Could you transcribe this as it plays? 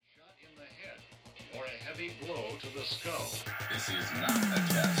heavy blow to the skull. This is not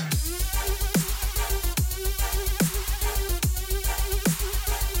a test.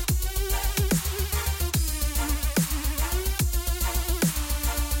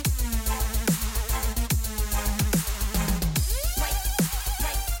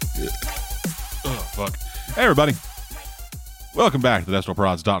 Oh, fuck. Hey, everybody. Welcome back to the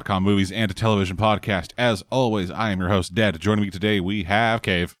DestroProds.com movies and television podcast. As always, I am your host, Dead. Joining me today, we have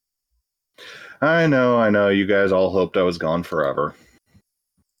Cave. I know. You guys all hoped I was gone forever.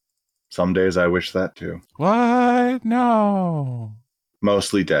 Some days I wish that too. What? No.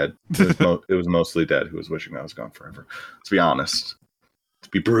 Mostly Dead. It was mostly Dead who was wishing I was gone forever. Let's be honest. To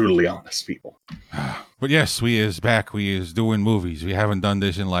be brutally honest, people. But yes, we is back. We is doing movies. We haven't done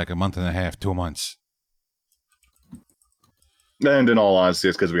this in like a month and a half, 2 months. And in all honesty,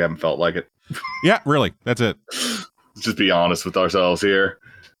 it's because we haven't felt like it. Yeah, really. That's it. Let's just be honest with ourselves here.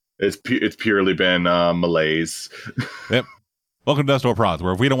 It's purely been malaise. Yep. Welcome to DestroProds,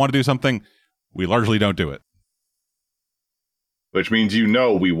 where if we don't want to do something, we largely don't do it. Which means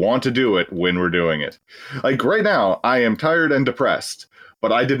we want to do it when we're doing it. Like right now, I am tired and depressed.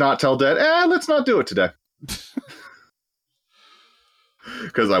 But I did not tell Dad, let's not do it today.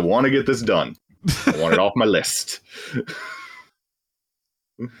 Because I want to get this done. I want it off my list.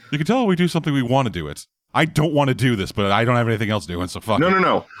 You can tell we do something we want to do it. I don't want to do this, but I don't have anything else doing, so fuck it.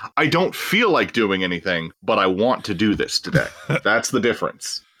 No. I don't feel like doing anything, but I want to do this today. That's the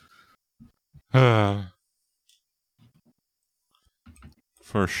difference. For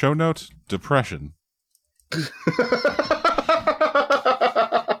a show note, depression.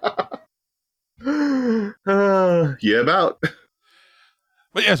 Yeah, about.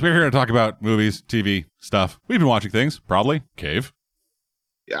 But yes, we're here to talk about movies, TV, stuff. We've been watching things, probably. Cave.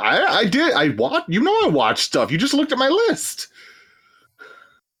 Yeah, I did. I watched stuff. You just looked at my list.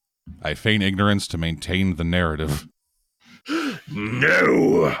 I feign ignorance to maintain the narrative.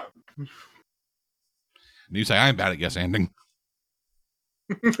 No. And you say I'm bad at guess ending.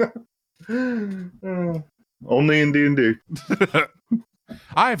 Only in D&D.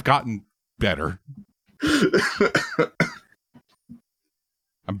 I've gotten better.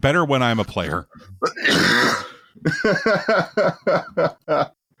 I'm better when I'm a player.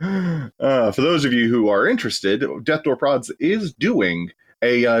 For those of you who are interested, Death Door Prods is doing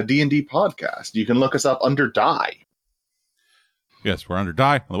a D&D podcast. You can look us up under Die. Yes, we're under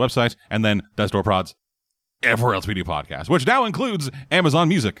Die on the website, and then Death Door Prods everywhere else we do podcasts, which now includes Amazon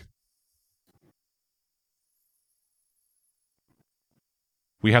Music.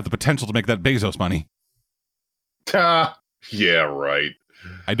 We have the potential to make that Bezos money. Yeah, right.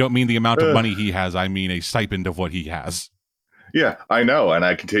 I don't mean the amount of money he has. I mean a stipend of what he has. Yeah, I know, and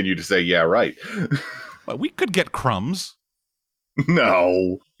I continue to say, yeah, right. But we could get crumbs.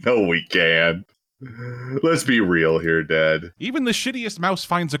 No, we can't. Let's be real here, Dad. Even the shittiest mouse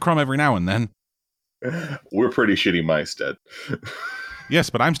finds a crumb every now and then. We're pretty shitty mice, Dad. Yes,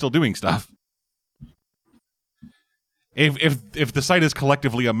 but I'm still doing stuff. If the site is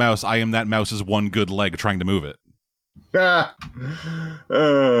collectively a mouse, I am that mouse's one good leg trying to move it.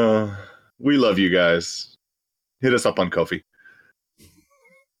 We love you guys. Hit us up on Ko-fi.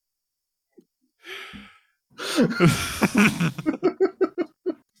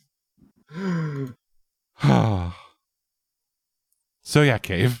 So yeah,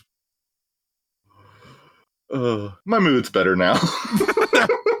 Cave. My mood's better now.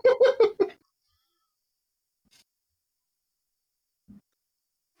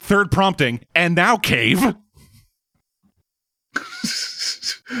 Third prompting, and now Cave.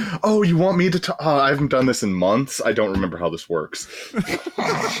 Oh, you want me to talk? I haven't done this in months. I don't remember how this works.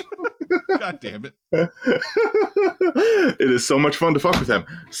 God damn it. It is so much fun to fuck with him.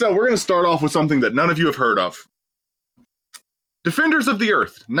 So we're going to start off with something that none of you have heard of. Defenders of the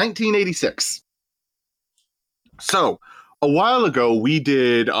Earth, 1986. So, a while ago, we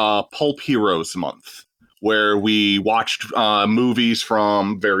did Pulp Heroes Month, where we watched movies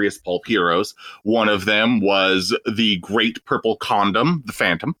from various pulp heroes. One of them was The Great Purple Condom, The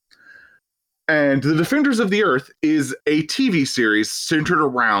Phantom. And The Defenders of the Earth is a TV series centered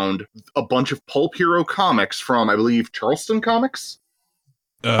around a bunch of pulp hero comics from, I believe, Charleston Comics?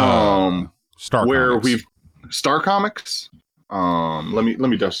 Star where Comics. we've... Star Comics? Let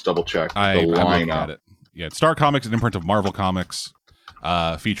me just double check I'm the looking lineup. at it. Yeah, it's Star Comics, an imprint of Marvel Comics.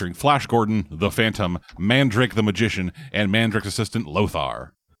 Featuring Flash Gordon, the Phantom, Mandrake the Magician, and Mandrake's assistant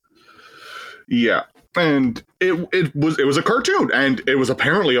Lothar. Yeah, and it was a cartoon, and it was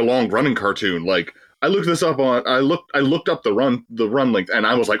apparently a long running cartoon. Like I looked this up on I looked up the run length, and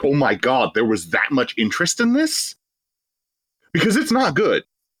I was like, oh my god, there was that much interest in this, because it's not good,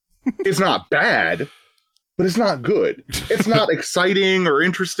 it's not bad, but it's not good. It's not exciting or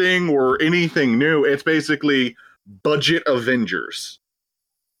interesting or anything new. It's basically budget Avengers.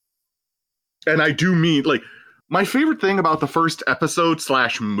 And I do mean, like, my favorite thing about the first episode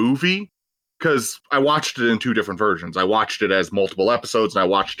 / movie, because I watched it in 2 different versions. I watched it as multiple episodes, and I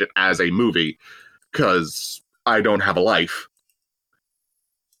watched it as a movie, because I don't have a life.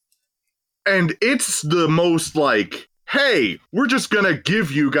 And it's the most, like, hey, we're just gonna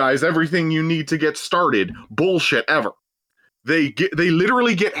give you guys everything you need to get started bullshit ever. They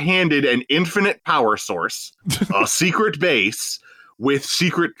literally get handed an infinite power source, a secret base with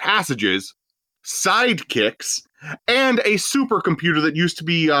secret passages, sidekicks, and a supercomputer that used to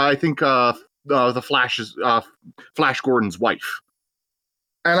be, I think, the Flash Gordon's wife.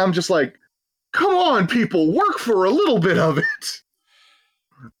 And I'm just like, come on, people, work for a little bit of it.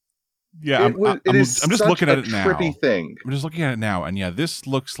 Yeah, I'm just looking at it now. Trippy thing. I'm just looking at it now, and yeah, this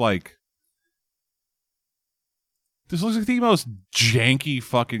looks like the most janky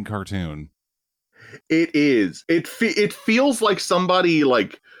fucking cartoon. It is. It feels like somebody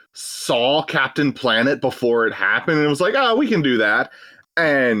like saw Captain Planet before it happened and was like, "Oh, we can do that,"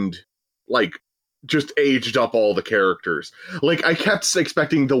 and like just aged up all the characters. Like, I kept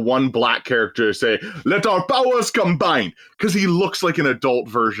expecting the one black character to say, "Let our powers combine," because he looks like an adult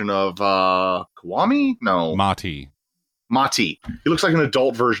version of Kwame? No. Mati. He looks like an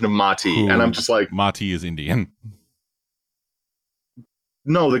adult version of Mati. And I'm just like, Mati is Indian.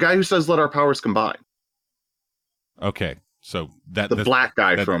 No, the guy who says, "Let our powers combine." Okay. So the black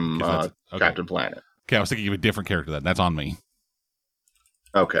guy from okay. Captain Planet. Okay, I was thinking of a different character then. That's on me.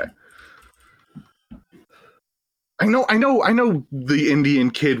 Okay. I know the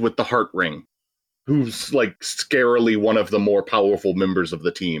Indian kid with the heart ring, who's like scarily one of the more powerful members of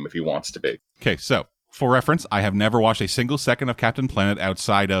the team if he wants to be. Okay, so for reference, I have never watched a single second of Captain Planet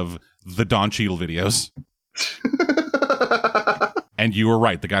outside of the Don Cheadle videos. And you were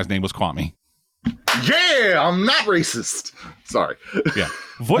right, the guy's name was Kwame. Yeah, I'm not racist. Sorry. Yeah.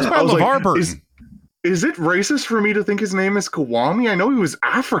 Voiced by LeVar Burton. Is it racist for me to think his name is Kwame? I know he was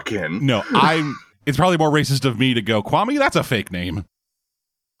African. No, it's probably more racist of me to go, Kwame, that's a fake name.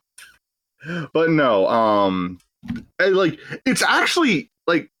 But no, it's actually,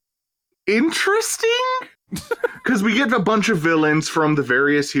 like, interesting, because we get a bunch of villains from the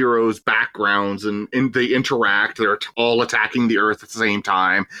various heroes' backgrounds, and they interact. They're all attacking the Earth at the same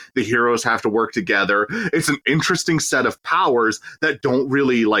time. The heroes have to work together. It's an interesting set of powers that don't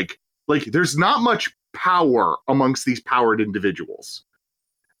really, like, there's not much power amongst these powered individuals.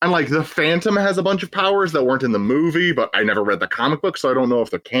 And, like, the Phantom has a bunch of powers that weren't in the movie, but I never read the comic book, so I don't know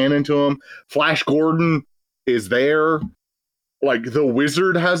if they're canon to them. Flash Gordon is there. Like, the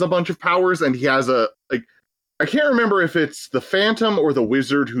Wizard has a bunch of powers, and he has I can't remember if it's the Phantom or the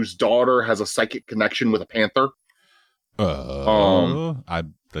Wizard whose daughter has a psychic connection with a panther.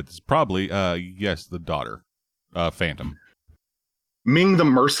 That's probably, yes, the daughter. Phantom. Ming the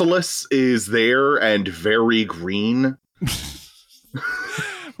Merciless is there and very green.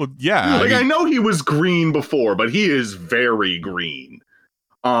 Well, yeah. I know he was green before, but he is very green.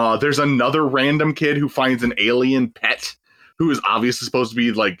 There's another random kid who finds an alien pet who is obviously supposed to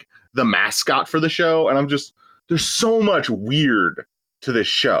be, like, the mascot for the show. And I'm just, there's so much weird to this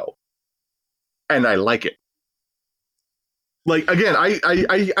show. And I like it. Like, again,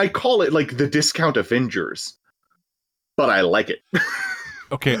 I call it, like, the discount Avengers. But I like it.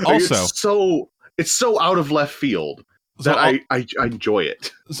 Okay, also. It's so out of left field. That I enjoy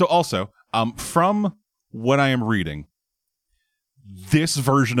it. So also, from what I am reading, this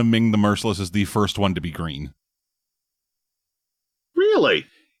version of Ming the Merciless is the first one to be green. Really?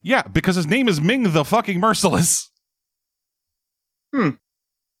 Yeah, because his name is Ming the fucking Merciless. I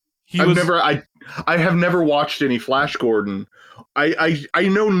have never watched any Flash Gordon. I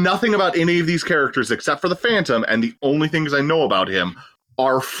know nothing about any of these characters except for the Phantom, and the only things I know about him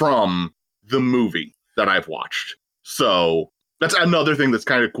are from the movie that I've watched. So that's another thing that's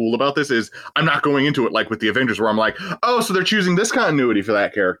kind of cool about this is I'm not going into it like with the Avengers where I'm like, oh, so they're choosing this continuity for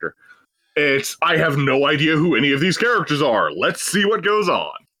that character. I have no idea who any of these characters are. Let's see what goes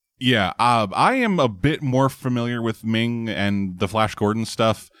on. Yeah, I am a bit more familiar with Ming and the Flash Gordon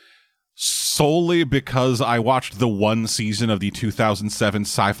stuff solely because I watched the one season of the 2007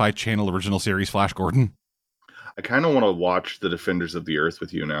 Sci-Fi Channel original series Flash Gordon. I kind of want to watch the Defenders of the Earth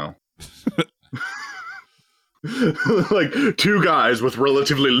with you now. Like, 2 guys with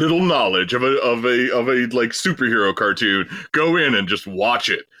relatively little knowledge of a like superhero cartoon go in and just watch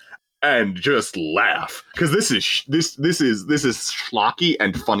it and just laugh because this is schlocky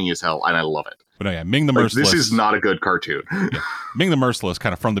and funny as hell, and I love it. But yeah, Ming the Merciless. This is not a good cartoon. Yeah. Ming the Merciless,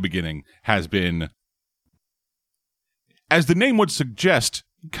 kind of from the beginning, has been as the name would suggest,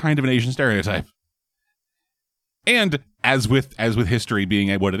 kind of an Asian stereotype. And as with history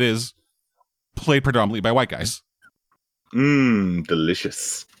being what it is, played predominantly by white guys.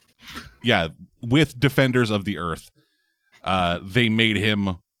 Delicious. Yeah, with Defenders of the Earth, they made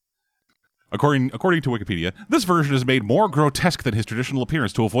him, according to Wikipedia, this version is made more grotesque than his traditional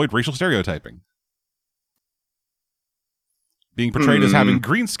appearance to avoid racial stereotyping. Being portrayed as having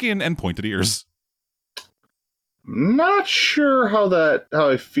green skin and pointed ears. Not sure how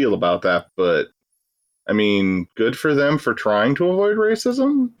I feel about that, but I mean, good for them for trying to avoid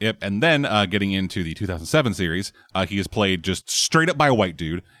racism. Yep, and then getting into the 2007 series, he is played just straight up by a white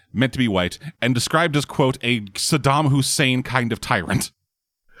dude, meant to be white, and described as, quote, a Saddam Hussein kind of tyrant.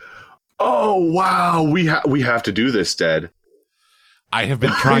 Oh, wow, we have to do this, Dad. I have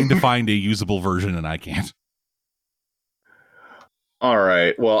been trying to find a usable version, and I can't. All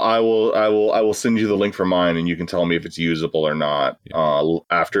right. Well, I will send you the link for mine, and you can tell me if it's usable or not. Yeah.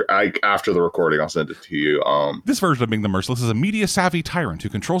 After the recording, I'll send it to you. This version of Ming the Merciless is a media-savvy tyrant who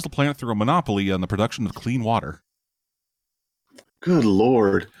controls the planet through a monopoly on the production of clean water. Good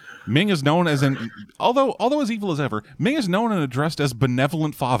Lord. Ming is known as although as evil as ever, Ming is known and addressed as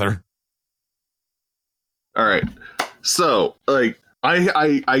benevolent father. All right. So, like,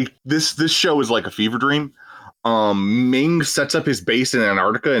 this show is like a fever dream. Ming sets up his base in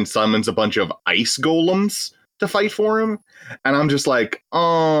Antarctica and summons a bunch of ice golems to fight for him. And I'm just like,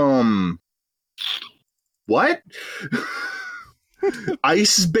 what?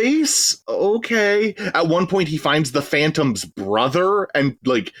 Ice base? Okay. At one point, he finds the Phantom's brother and,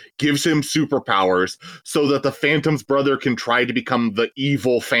 like, gives him superpowers so that the Phantom's brother can try to become the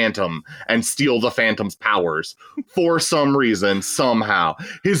evil Phantom and steal the Phantom's powers for some reason, somehow.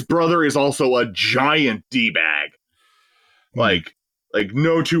 His brother is also a giant D-bag. Like,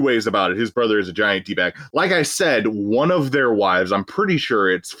 no two ways about it. His brother is a giant D-bag. Like I said, one of their wives, I'm pretty sure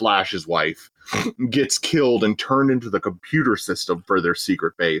it's Flash's wife, gets killed and turned into the computer system for their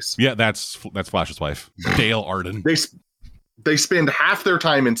secret base. Yeah, that's Flash's wife, Dale Arden. They spend half their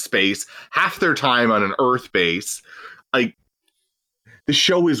time in space, half their time on an Earth base. Like, the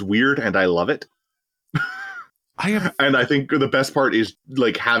show is weird, and I love it. And I think the best part is,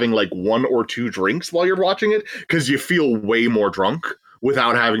 like, having like 1 or 2 drinks while you're watching it, because you feel way more drunk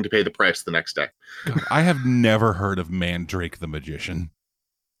without having to pay the price the next day. God, I have never heard of Mandrake the Magician.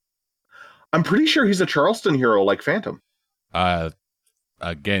 I'm pretty sure he's a Charleston hero like Phantom.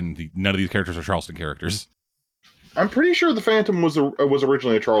 Again, none of these characters are Charleston characters. I'm pretty sure the Phantom was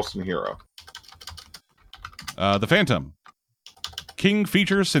originally a Charleston hero. The Phantom. King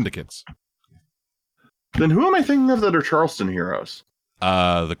features syndicates. Then who am I thinking of that are Charleston heroes?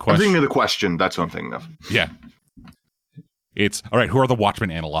 The Question. I'm thinking of The Question. That's what I'm thinking of. Yeah. It's, all right, who are the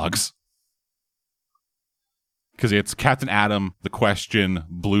Watchmen analogs? Because it's Captain Atom, The Question,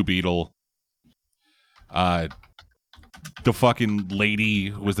 Blue Beetle, the fucking lady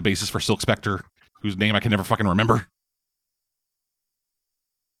who was the basis for Silk Spectre, whose name I can never fucking remember.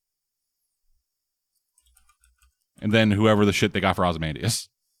 And then whoever the shit they got for Ozymandias.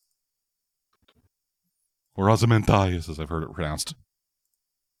 Or Ozymandias, as I've heard it pronounced.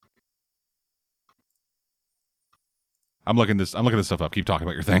 I'm looking this stuff up. Keep talking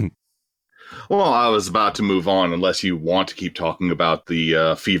about your thing. Well, I was about to move on, unless you want to keep talking about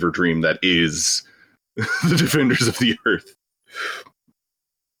the fever dream that is the Defenders of the Earth.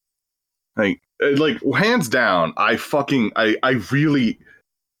 Like hands down, I really,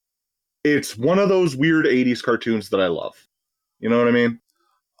 it's one of those weird 80s cartoons that I love. You know what I mean?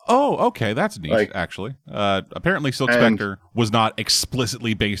 Oh, okay, that's neat, actually. Apparently Silk Spectre was not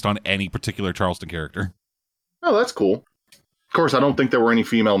explicitly based on any particular Charleston character. Oh, that's cool. Of course, I don't think there were any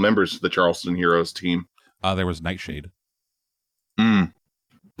female members of the Charleston Heroes team. There was Nightshade. But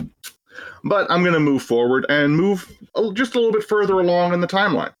I'm going to move forward and move just a little bit further along in the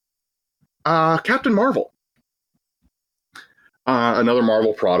timeline. Captain Marvel. Another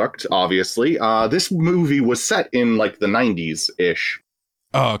Marvel product, obviously. This movie was set in, like, the 90s-ish.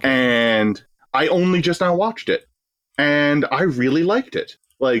 Oh, okay. And I only just now watched it. And I really liked it.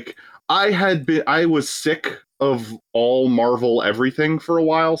 Like, I was sick of all Marvel everything for a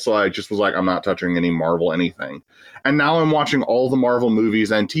while, so I just was like, I'm not touching any Marvel anything. And now I'm watching all the Marvel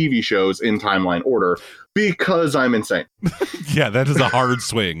movies and TV shows in timeline order because I'm insane. Yeah, that is a hard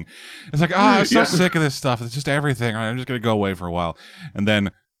swing. It's like, I'm so sick of this stuff. It's just everything. I'm just going to go away for a while. And then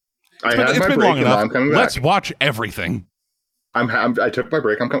it's been long enough. Let's watch everything. I took my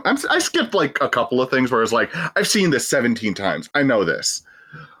break. I skipped like a couple of things where it's like, I've seen this 17 times. I know this.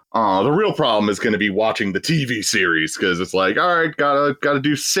 The real problem is going to be watching the TV series, because it's like, all right, gotta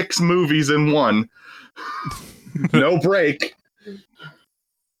do 6 movies in one. No break.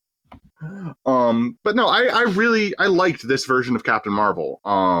 But no, I liked this version of Captain Marvel.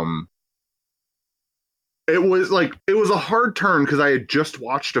 It was a hard turn because I had just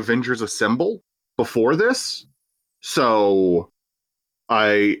watched Avengers Assemble before this. So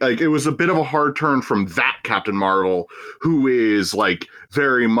it was a bit of a hard turn from that Captain Marvel, who is like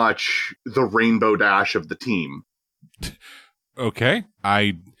very much the Rainbow Dash of the team. Okay.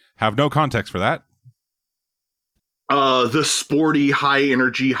 I have no context for that. The sporty, high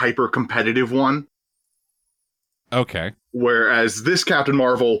energy, hyper competitive one. Okay. Whereas this Captain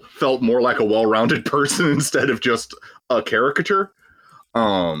Marvel felt more like a well-rounded person instead of just a caricature.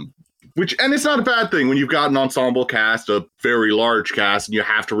 And it's not a bad thing when you've got an ensemble cast, a very large cast, and you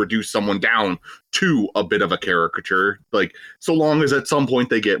have to reduce someone down to a bit of a caricature. Like, so long as at some point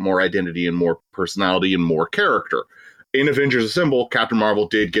they get more identity and more personality and more character. In Avengers Assemble, Captain Marvel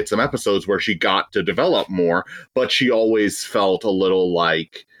did get some episodes where she got to develop more, but she always felt a little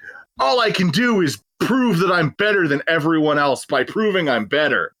like, all I can do is prove that I'm better than everyone else by proving I'm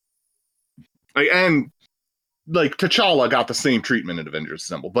better. And like T'Challa got the same treatment in Avengers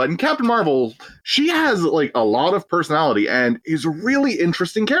Assemble, but in Captain Marvel, she has like a lot of personality and is a really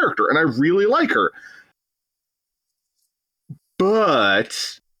interesting character, and I really like her.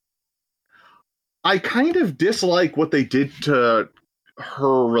 But I kind of dislike what they did to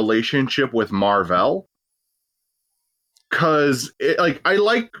her relationship with Mar-Vell. Because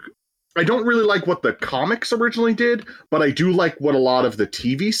I don't really like what the comics originally did, but I do like what a lot of the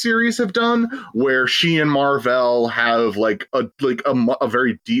TV series have done, where she and Mar-Vell have like a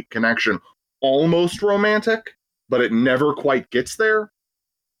very deep connection, almost romantic, but it never quite gets there.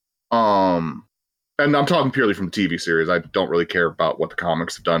 And I'm talking purely from the TV series. I don't really care about what the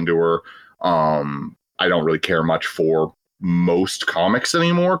comics have done to her. I don't really care much for most comics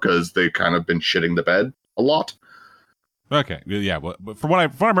anymore because they've kind of been shitting the bed a lot. Okay, yeah, but from what I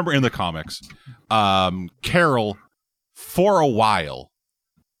remember in the comics, Carol, for a while,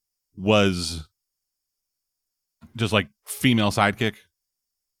 was just like female sidekick.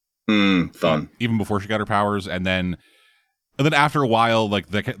 Fun. Even before she got her powers, and then after a while, like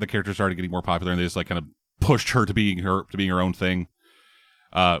the character started getting more popular, and they just like kind of pushed her to being her own thing.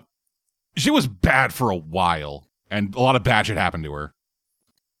 She was bad for a while, and a lot of bad shit happened to her.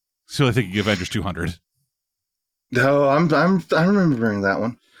 So I think Avengers 200. No, I'm remembering that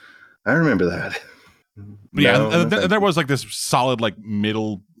one. I remember that. But yeah, there was like this solid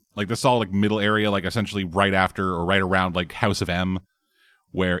middle area, like essentially right after or right around like House of M,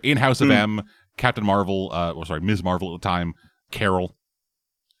 where in House of M, Captain Marvel, Ms. Marvel at the time, Carol,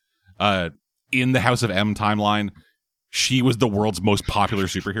 in the House of M timeline, she was the world's most popular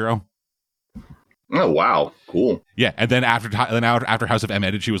superhero. Oh wow, cool. Yeah, and then after House of M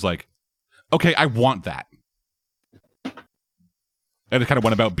ended, she was like, "Okay, I want that." And it kind of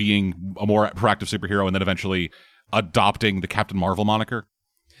went about being a more proactive superhero, and then eventually adopting the Captain Marvel moniker.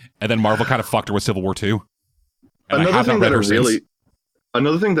 And then Marvel kind of fucked her with Civil War 2. Another thing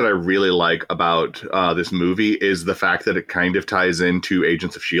that I really like about this movie is the fact that it kind of ties into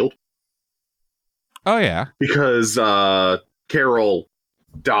Agents of S.H.I.E.L.D. Oh yeah, because Carol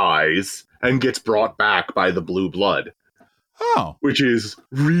dies and gets brought back by the Blue Blood. Oh, which is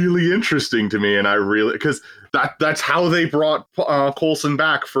really interesting to me, and I really because that's how they brought Coulson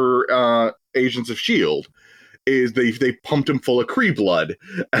back for Agents of S.H.I.E.L.D. is they pumped him full of Kree blood,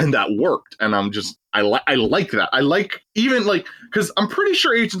 and that worked. And I like that. I like even because I'm pretty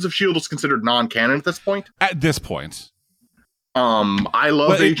sure Agents of S.H.I.E.L.D. is considered non-canon at this point. At this point, I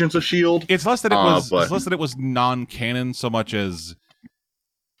love Agents of S.H.I.E.L.D. It's less that it was non-canon so much as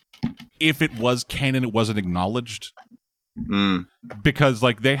if it was canon, it wasn't acknowledged. Because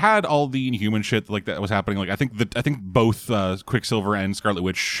they had all the Inhuman shit that was happening. I think both Quicksilver and Scarlet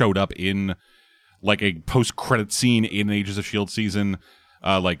Witch showed up in a post-credit scene in Agents of S.H.I.E.L.D. season.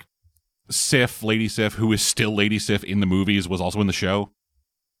 Sif, Lady Sif, who is still Lady Sif in the movies, was also in the show.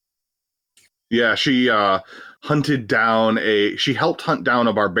 Yeah, she hunted down she helped hunt down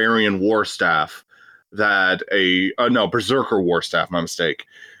a barbarian war staff Berserker war staff, my mistake.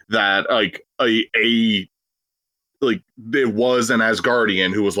 That it was an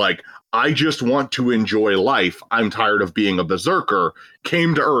Asgardian who was like, I just want to enjoy life. I'm tired of being a berserker.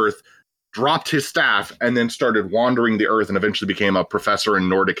 Came to Earth, dropped his staff, and then started wandering the Earth and eventually became a professor in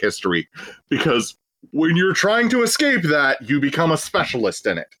Nordic history. Because when you're trying to escape that, you become a specialist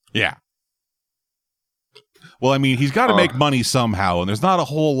in it. Yeah. Well, I mean, he's got to make money somehow, and there's not a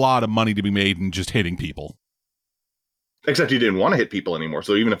whole lot of money to be made in just hitting people. Except he didn't want to hit people anymore,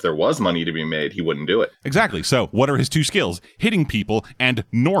 so even if there was money to be made, he wouldn't do it. Exactly. So, what are his two skills? Hitting people and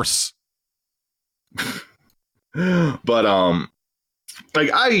Norse. But like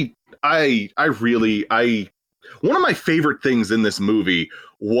I really one of my favorite things in this movie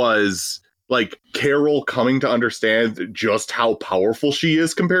was like Carol coming to understand just how powerful she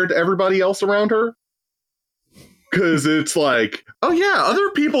is compared to everybody else around her. Because it's like, oh yeah, other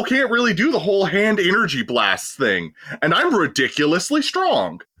people can't really do the whole hand energy blast thing, and I'm ridiculously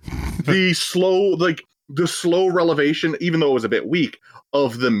strong. The slow revelation, even though it was a bit weak,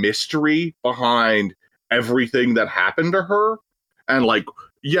 of the mystery behind everything that happened to her, and like,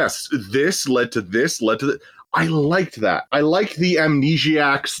 yes, this led to this, led to that. I liked that. I liked the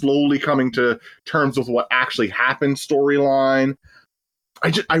amnesiac slowly coming to terms with what actually happened storyline.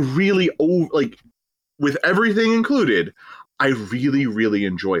 I really like, with everything included, I really, really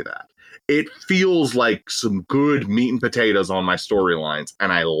enjoy that. It feels like some good meat and potatoes on my storylines,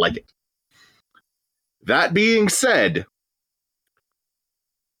 and I like it. That being said,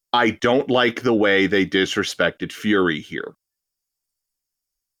 I don't like the way they disrespected Fury here.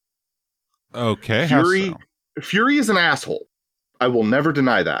 Okay, how so? Fury is an asshole. I will never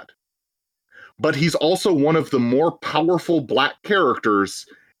deny that. But he's also one of the more powerful black characters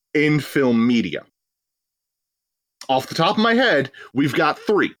in film media. Off the top of my head, we've got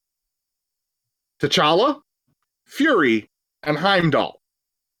 3. T'Challa, Fury, and Heimdall.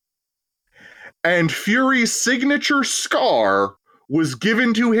 And Fury's signature scar was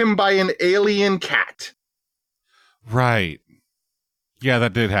given to him by an alien cat. Right. Yeah,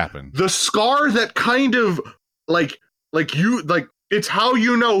 that did happen. The scar that kind of like it's how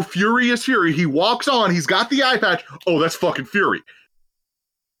you know Fury is Fury. He walks on, he's got the eye patch. Oh, that's fucking Fury.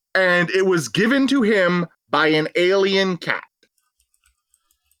 And it was given to him by an alien cat.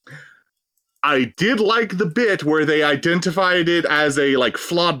 I did like the bit where they identified it as a like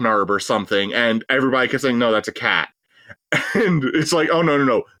Flodnarb or something, and everybody kept saying, no, that's a cat. And it's like, oh,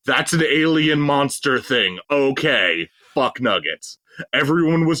 no, that's an alien monster thing. Okay, fuck nuggets.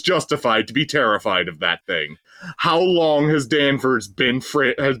 Everyone was justified to be terrified of that thing. How long has Danvers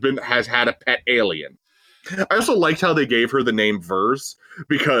has had a pet alien? I also liked how they gave her the name Vers,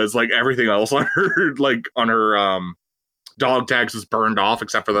 because like everything else on her dog tags was burned off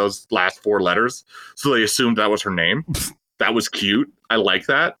except for those last 4 letters. So they assumed that was her name. That was cute. I like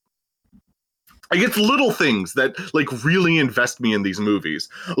that. Like, it's little things that like really invest me in these movies.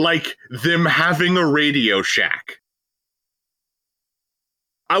 Like them having a Radio Shack.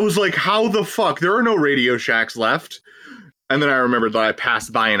 I was like, how the fuck? There are no Radio Shacks left. And then I remembered that I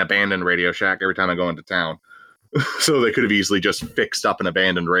passed by an abandoned Radio Shack every time I go into town. So they could have easily just fixed up an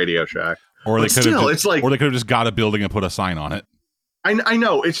abandoned Radio Shack. Or they could have just got a building and put a sign on it. I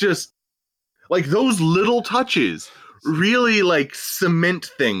know. It's just like those little touches really like cement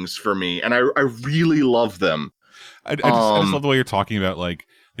things for me, and I really love them. I just love the way you're talking about like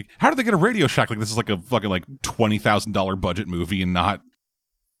how did they get a Radio Shack? Like this is like a fucking like $20,000 budget movie and not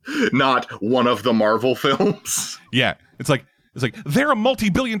one of the Marvel films. Yeah, it's like they're a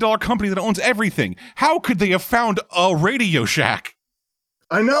multi-billion-dollar company that owns everything. How could they have found a Radio Shack?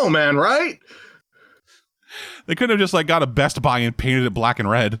 I know, man, right? They couldn't have just like got a Best Buy and painted it black and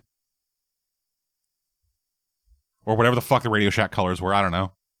red. Or whatever the fuck the Radio Shack colors were, I don't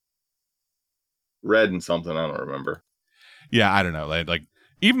know. Red and something, I don't remember. Yeah, I don't know. Like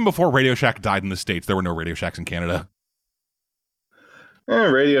even before Radio Shack died in the States, there were no Radio Shacks in Canada.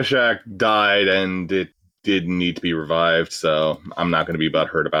 Radio Shack died and it didn't need to be revived, so I'm not going to be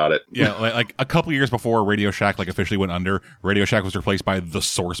butthurt about it. Yeah, like a couple years before Radio Shack like officially went under, Radio Shack was replaced by The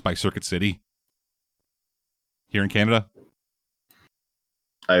Source by Circuit City. Here in Canada.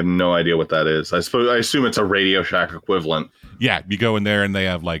 I have no idea what that is. I assume it's a Radio Shack equivalent. Yeah, you go in there and they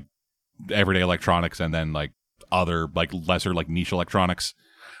have like everyday electronics and then like other like lesser like niche electronics.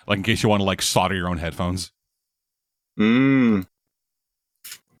 Like in case you want to like solder your own headphones.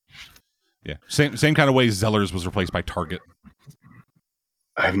 Yeah, same kind of way Zellers was replaced by Target.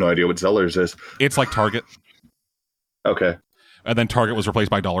 I have no idea what Zellers is. It's like Target. Okay. And then Target was replaced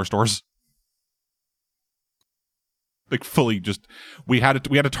by dollar stores. Like fully just we had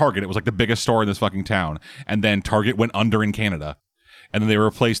a Target. It was like the biggest store in this fucking town. And then Target went under in Canada. And then they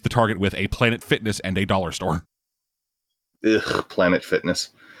replaced the Target with a Planet Fitness and a dollar store. Ugh, Planet Fitness.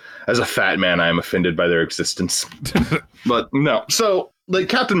 As a fat man, I am offended by their existence. But no. So, like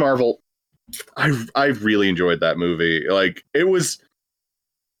Captain Marvel, I really enjoyed that movie. Like it was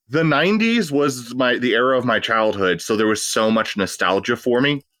the 90s was the era of my childhood, so there was so much nostalgia for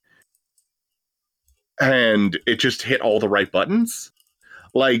me. And it just hit all the right buttons.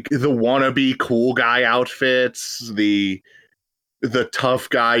 Like the wannabe cool guy outfits, the tough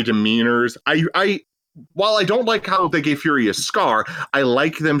guy demeanors. While I don't like how they gave Fury a scar, I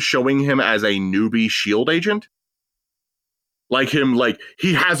like them showing him as a newbie SHIELD agent. Like him, like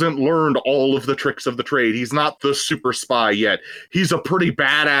he hasn't learned all of the tricks of the trade. He's not the super spy yet. He's a pretty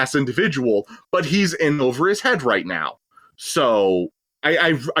badass individual, but he's in over his head right now. So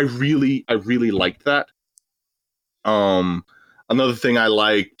I really liked that. Another thing I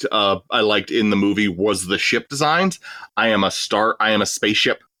liked in the movie was the ship designs. I am a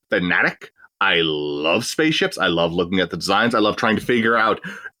spaceship fanatic. I love spaceships. I love looking at the designs. I love trying to figure out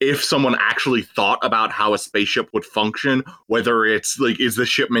if someone actually thought about how a spaceship would function, whether it's like, is the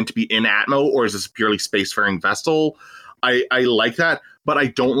ship meant to be in Atmo or is this a purely spacefaring vessel? I like that, but I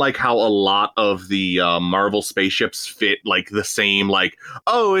don't like how a lot of the Marvel spaceships fit like the same, like,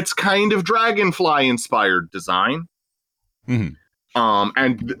 oh, it's kind of Dragonfly inspired design. Mm-hmm.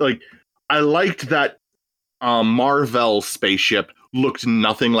 And like, I liked that Marvel spaceship looked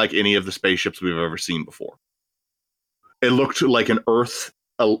nothing like any of the spaceships we've ever seen before. It looked like an Earth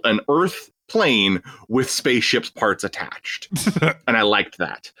plane with spaceships parts attached. And I liked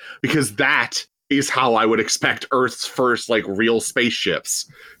that because that is how I would expect Earth's first like real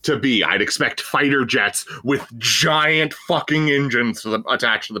spaceships to be. I'd expect fighter jets with giant fucking engines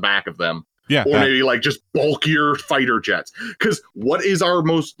attached to the back of them. Yeah, or maybe like just bulkier fighter jets. Because what is our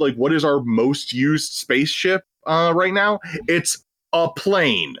most used spaceship right now? It's a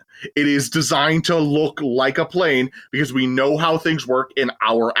plane. It is designed to look like a plane because we know how things work in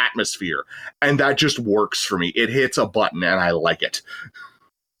our atmosphere, and that just works for me. It hits a button, and I like it.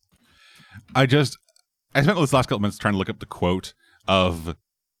 I spent this last couple minutes trying to look up the quote of.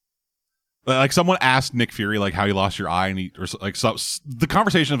 Like someone asked Nick Fury like how he lost your eye, and the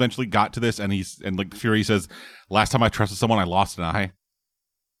conversation eventually got to this, and like Fury says, "Last time I trusted someone, I lost an eye."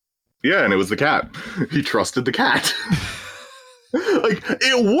 Yeah, and it was the cat. He trusted the cat. Like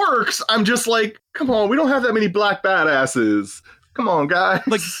it works. I'm just like, come on, we don't have that many black badasses. Come on, guys.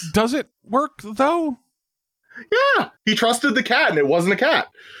 Like, does it work though? Yeah, he trusted the cat, and it wasn't a cat.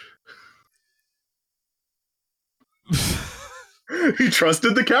 He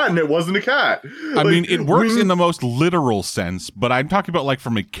trusted the cat, and it wasn't a cat. I mean, it works in the most literal sense, but I'm talking about like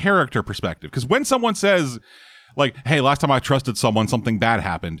from a character perspective. Because when someone says, like, hey, last time I trusted someone, something bad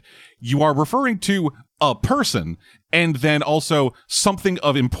happened, you are referring to a person and then also something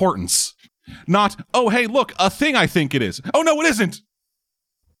of importance. Not, oh, hey, look, a thing I think it is. Oh, no, it isn't.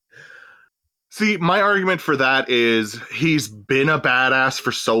 See, my argument for that is he's been a badass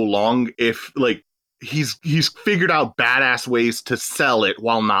for so long. If like he's figured out badass ways to sell it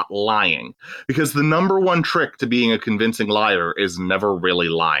while not lying, because the number one trick to being a convincing liar is never really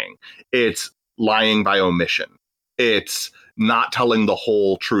lying. It's lying by omission. It's not telling the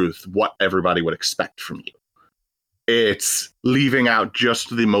whole truth, what everybody would expect from you. It's leaving out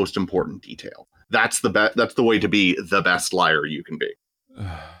just the most important detail. That's the way to be the best liar you can be.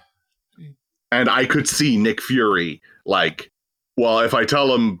 And I could see Nick Fury like, well, if I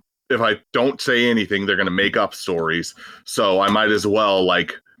don't say anything, they're going to make up stories. So I might as well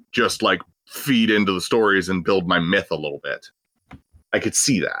just feed into the stories and build my myth a little bit. I could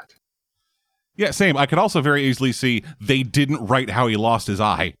see that. Yeah, same. I could also very easily see they didn't write how he lost his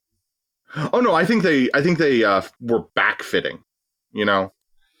eye. Oh no, I think they were backfitting, you know?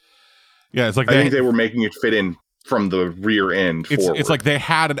 Yeah, it's like I think they were making it fit in from the rear end forward. It's like they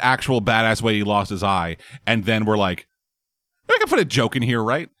had an actual badass way he lost his eye, and then we're like, I can put a joke in here,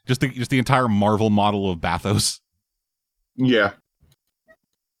 right? Just the entire Marvel model of Bathos. Yeah.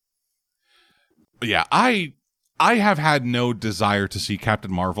 But yeah, I have had no desire to see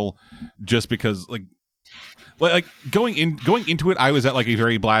Captain Marvel, just because like going into it, I was at like a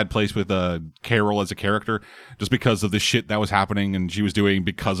very bad place with Carol as a character, just because of the shit that was happening and she was doing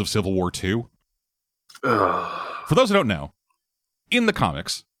because of Civil War 2. For those who don't know, in the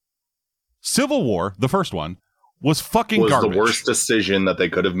comics, Civil War, the first one, was fucking garbage. Was the worst decision that they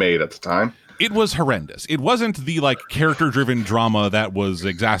could have made at the time. It was horrendous. It wasn't the character-driven drama that was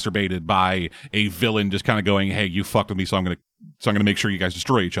exacerbated by a villain just kind of going, "Hey, you fucked with me, so I'm gonna make sure you guys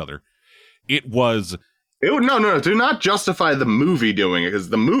destroy each other." It was. No. Do not justify the movie doing it, because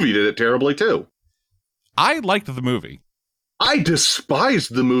the movie did it terribly too. I liked the movie. I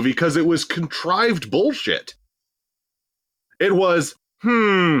despised the movie because it was contrived bullshit. It was,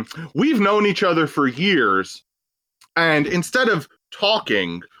 we've known each other for years, and instead of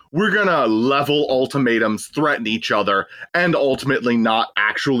talking, we're gonna level ultimatums, threaten each other, and ultimately not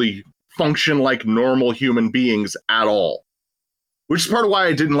actually function like normal human beings at all. Which is part of why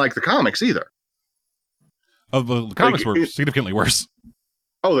I didn't like the comics either. The comics were significantly worse.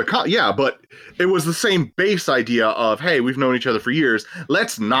 Oh, yeah, but it was the same base idea of, hey, we've known each other for years.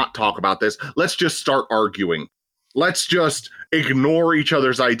 Let's not talk about this. Let's just start arguing. Let's just ignore each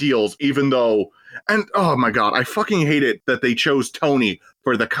other's ideals, even though And oh my god, I fucking hate it that they chose Tony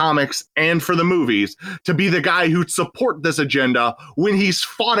for the comics and for the movies to be the guy who'd support this agenda when he's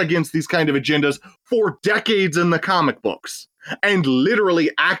fought against these kind of agendas for decades in the comic books and literally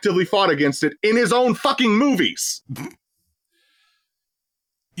actively fought against it in his own fucking movies.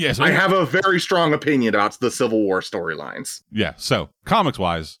 Yes, I have a very strong opinion about the Civil War storylines. Yeah, so comics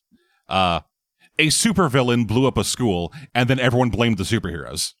wise, a supervillain blew up a school and then everyone blamed the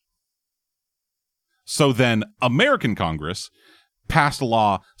superheroes. So then American Congress passed a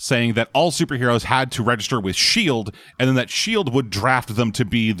law saying that all superheroes had to register with S.H.I.E.L.D. and then that S.H.I.E.L.D. would draft them to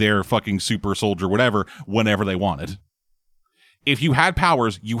be their fucking super soldier, whatever, whenever they wanted. If you had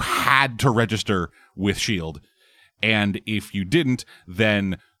powers, you had to register with S.H.I.E.L.D. And if you didn't,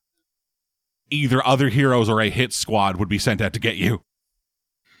 then either other heroes or a hit squad would be sent out to get you.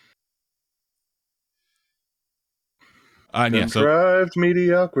 Contrived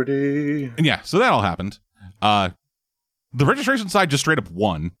mediocrity. And yeah, so that all happened. The registration side just straight up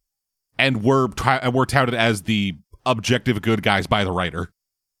won, and were touted as the objective good guys by the writer.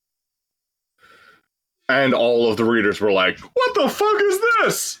 And all of the readers were like, what the fuck is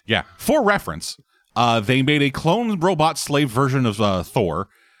this? Yeah, for reference, they made a clone robot slave version of Thor,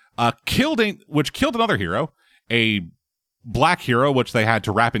 which killed another hero, a black hero, which they had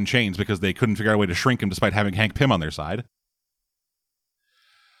to wrap in chains because they couldn't figure out a way to shrink him despite having Hank Pym on their side.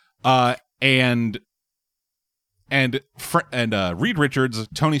 And Reed Richards,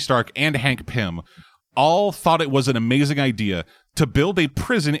 Tony Stark, and Hank Pym all thought it was an amazing idea to build a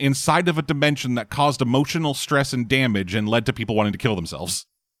prison inside of a dimension that caused emotional stress and damage and led to people wanting to kill themselves.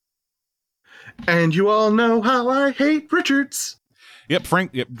 And you all know how I hate Richards. Yep,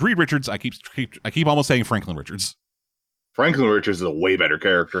 Reed Richards. I keep almost saying Franklin Richards. Franklin Richards is a way better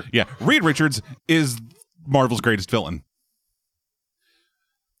character. Yeah, Reed Richards is Marvel's greatest villain.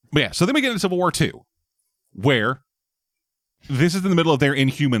 But yeah, so then we get into Civil War 2, where this is in the middle of their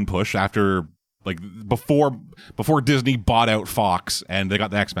Inhuman push after, like, before Disney bought out Fox and they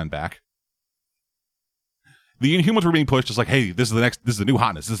got the X-Men back. The Inhumans were being pushed as like, hey, this is the new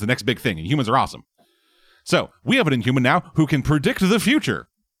hotness. This is the next big thing. Inhumans are awesome. So we have an Inhuman now who can predict the future.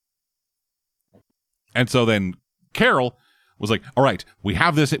 And so then Carol was like, all right, we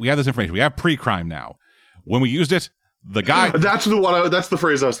have this information. We have pre-crime now. When we used it, the guy that's the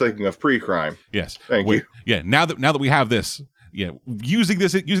phrase I was thinking of, pre-crime. Yes. Thank you. Yeah, now that we have this, using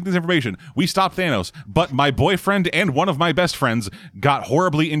this information, we stopped Thanos, but my boyfriend and one of my best friends got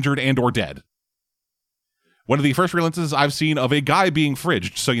horribly injured and or dead. One of the first real instances I've seen of a guy being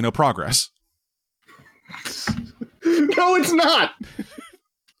fridged, so you know progress. No, it's not.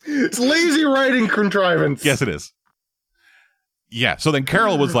 It's lazy writing contrivance. Yes, it is. Yeah, so then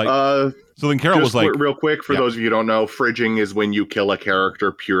Carol was like... real quick, for those of you who don't know, fridging is when you kill a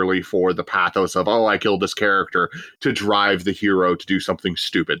character purely for the pathos of, oh, I killed this character, to drive the hero to do something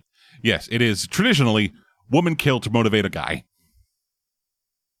stupid. Yes, it is traditionally woman kill to motivate a guy.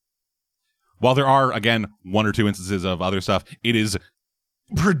 While there are, again, one or two instances of other stuff, it is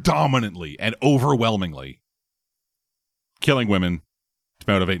predominantly and overwhelmingly killing women to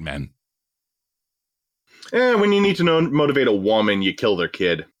motivate men. When you need to motivate a woman, you kill their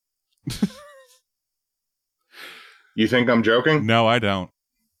kid. You think I'm joking? No, I don't.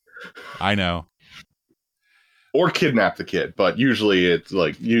 I know. Or kidnap the kid, but usually it's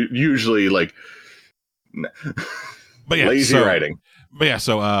like but yeah, lazy writing. But yeah,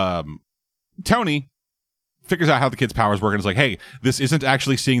 so Tony figures out how the kid's powers work and is like, hey, this isn't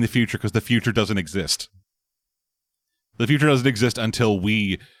actually seeing the future because the future doesn't exist. The future doesn't exist until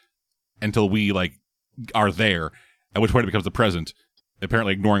we like are there, at which point it becomes the present,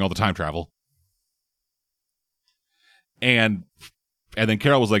 apparently ignoring all the time travel. And then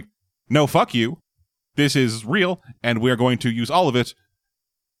Carol was like, no, fuck you. This is real, and we are going to use all of it,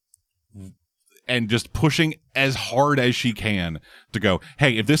 and just pushing as hard as she can to go,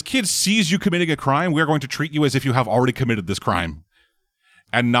 hey, if this kid sees you committing a crime, we're going to treat you as if you have already committed this crime.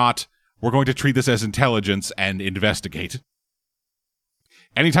 And not, we're going to treat this as intelligence and investigate.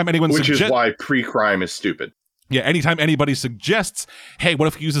 Anytime anyone Which is why pre-crime is stupid. Yeah, anytime anybody suggests, hey, what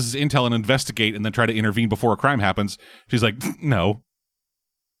if he uses his intel and investigate and then try to intervene before a crime happens? She's like, no.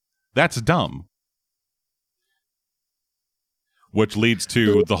 That's dumb. Which leads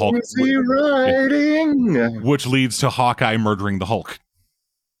to the Hulk. Which leads to Hawkeye murdering the Hulk.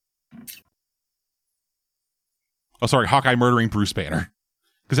 Oh, sorry, Hawkeye murdering Bruce Banner.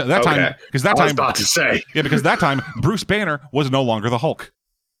 Because at that time, because that I was time, about to say, yeah, because that time Bruce Banner was no longer the Hulk.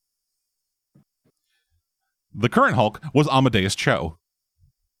 The current Hulk was Amadeus Cho.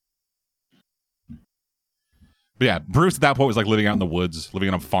 But yeah, Bruce at that point was like living out in the woods, living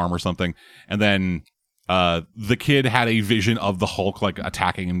on a farm or something. And then the kid had a vision of the Hulk like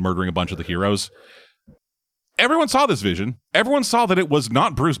attacking and murdering a bunch of the heroes. Everyone saw this vision. Everyone saw that it was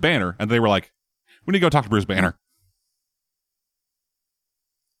not Bruce Banner. And they were like, we need to go talk to Bruce Banner.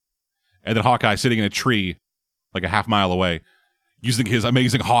 And then Hawkeye sitting in a tree like a half mile away, using his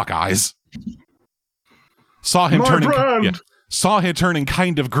amazing hawk eyes. Saw him turning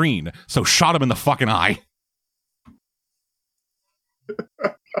kind of green, so shot him in the fucking eye.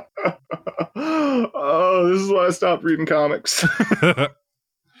 Oh, this is why I stopped reading comics.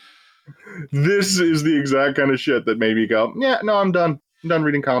 This is the exact kind of shit that made me go, yeah, no, I'm done. I'm done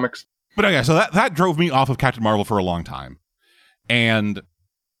reading comics. But okay, so that drove me off of Captain Marvel for a long time. And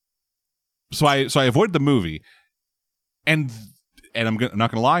so I avoided the movie. And I'm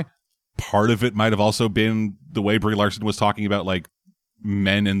not gonna lie, part of it might have also been the way Brie Larson was talking about like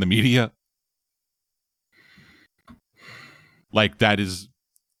men in the media. Like that is,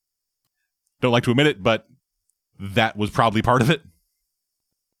 don't like to admit it, but that was probably part of it.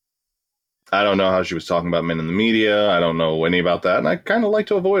 I don't know how she was talking about men in the media. I don't know any about that, and I kind of like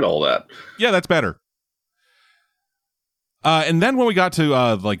to avoid all that. Yeah, that's better. And then when we got to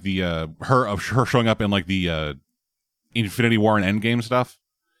like the her showing up in like the Infinity War and Endgame stuff,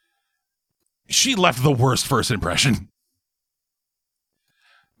 she left the worst first impression.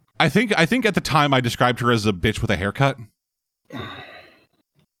 I think at the time I described her as a bitch with a haircut. It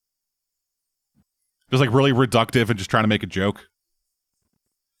was like really reductive and just trying to make a joke.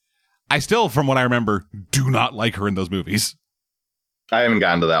 I still, from what I remember, do not like her in those movies. I haven't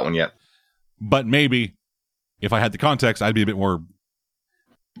gotten to that one yet. But maybe if I had the context, I'd be a bit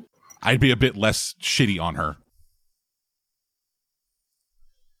less shitty on her.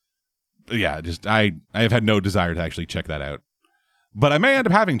 But yeah, just I have had no desire to actually check that out. But I may end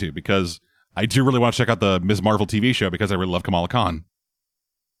up having to, because I do really want to check out the Ms. Marvel TV show because I really love Kamala Khan.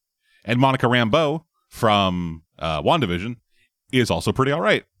 And Monica Rambeau from WandaVision is also pretty all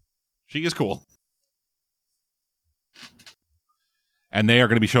right. She is cool. And they are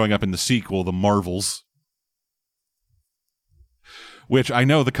going to be showing up in the sequel, The Marvels. Which I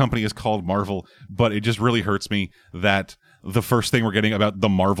know the company is called Marvel, but it just really hurts me that the first thing we're getting about The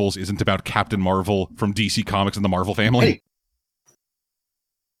Marvels isn't about Captain Marvel from DC Comics and the Marvel family. Hey.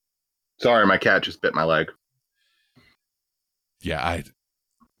 Sorry, my cat just bit my leg. Yeah,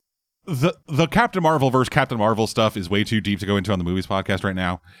 the Captain Marvel versus Captain Marvel stuff is way too deep to go into on the movies podcast right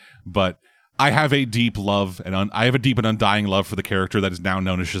now, but I have a deep love and I have a deep and undying love for the character that is now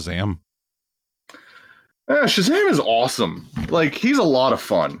known as Shazam. Shazam is awesome. Like, he's a lot of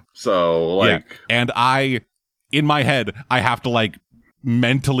fun. So, like, yeah. And in my head, I have to like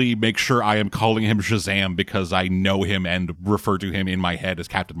mentally make sure I am calling him Shazam because I know him and refer to him in my head as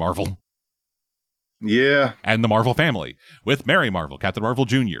Captain Marvel. Yeah. And the Marvel family with Mary Marvel, Captain Marvel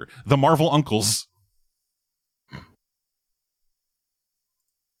Jr., the Marvel uncles.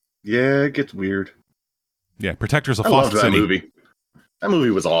 Yeah, it gets weird. Yeah, Protectors of I Foster loved that City. movie. That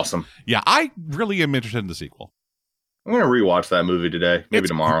movie was awesome. Yeah, I really am interested in the sequel. I'm going to rewatch that movie today. Maybe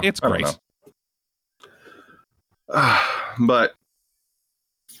tomorrow. It's great. But,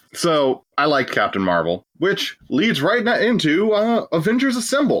 so, I like Captain Marvel, which leads right into Avengers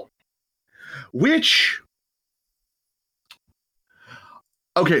Assemble. Which,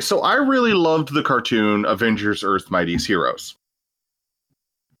 okay, so I really loved the cartoon Avengers Earth's Mightiest Heroes.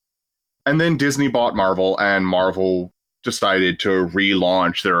 And then Disney bought Marvel, and Marvel decided to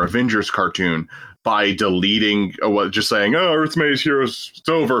relaunch their Avengers cartoon by deleting, just saying, oh, Earth's Mightiest Heroes, it's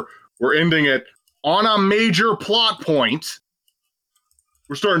over. We're ending it on a major plot point.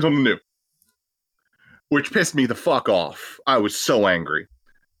 We're starting something new. Which pissed me the fuck off. I was so angry.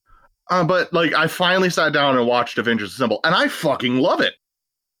 But like, I finally sat down and watched Avengers Assemble, and I fucking love it.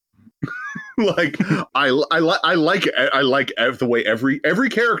 Like, I like the way every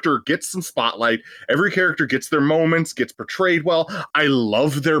character gets some spotlight. Every character gets their moments, gets portrayed well. I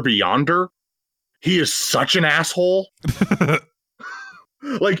love their Beyonder. He is such an asshole.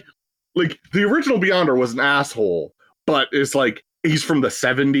 like the original Beyonder was an asshole, but it's like, he's from the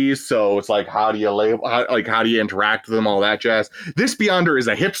 70s, so it's like, how do you label, how do you interact with him, all that jazz. This Beyonder is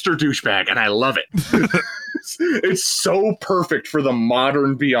a hipster douchebag, and I love it. It's so perfect for the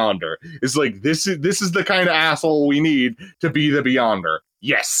modern Beyonder. It's like, this is the kind of asshole we need to be the Beyonder.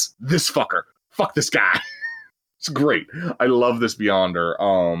 Yes, this fucker. Fuck this guy. It's great. I love this Beyonder.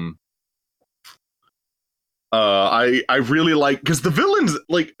 I really like, because the villains,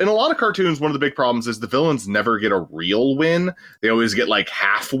 like, in a lot of cartoons, one of the big problems is the villains never get a real win. They always get like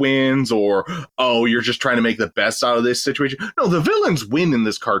half wins, or, oh, you're just trying to make the best out of this situation. No, the villains win in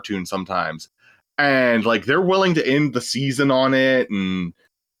this cartoon sometimes. and like they're willing to end the season on it, and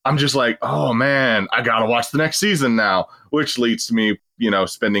I'm just like, oh man, I gotta watch the next season now, which leads to me,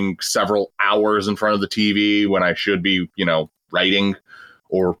 spending several hours in front of the TV when I should be, writing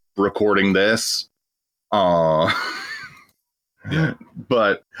or recording this. Yeah.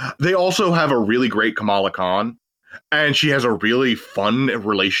 But they also have a really great Kamala Khan, and she has a really fun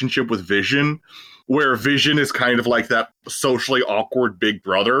relationship with Vision, where Vision is kind of like that socially awkward big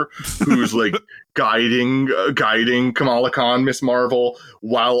brother who's like guiding Kamala Khan, Miss Marvel,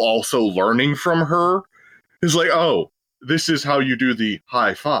 while also learning from her. It's like, oh, this is how you do the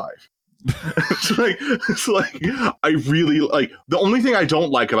high five. it's like I really like. The only thing I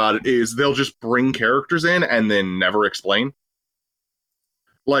don't like about it is they'll just bring characters in and then never explain.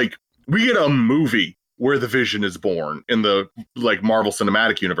 Like, we get a movie where the Vision is born in the like Marvel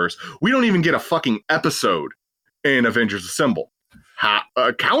Cinematic Universe. We don't even get a fucking episode in Avengers Assemble.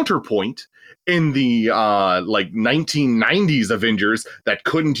 A counterpoint in the like 1990s Avengers that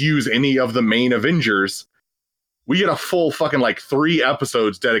couldn't use any of the main Avengers, we get a full fucking like 3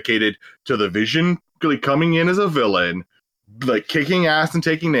 episodes dedicated to the Vision coming in as a villain, like kicking ass and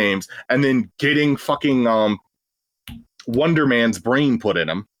taking names, and then getting fucking Wonder Man's brain put in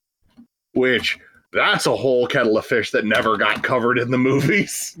him, which that's a whole kettle of fish that never got covered in the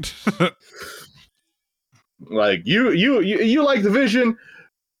movies. Like you like the Vision.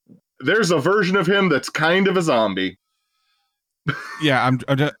 There's a version of him that's kind of a zombie. Yeah,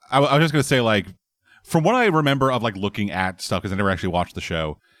 I was just gonna say, like, from what I remember of like looking at stuff, because I never actually watched the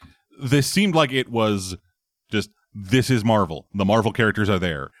show, this seemed like it was just, this is Marvel. The Marvel characters are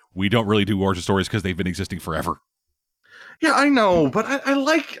there. We don't really do origin stories because they've been existing forever. Yeah, I know, but I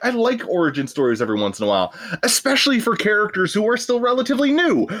like origin stories every once in a while, especially for characters who are still relatively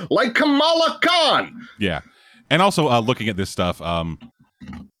new, like Kamala Khan. Yeah, and also looking at this stuff,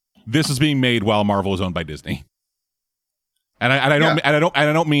 this is being made while Marvel is owned by Disney, and I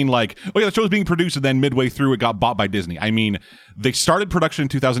don't mean like, oh yeah, the show's being produced and then midway through it got bought by Disney. I mean, they started production in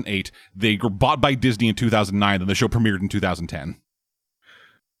 2008, they were bought by Disney in 2009, and the show premiered in 2010.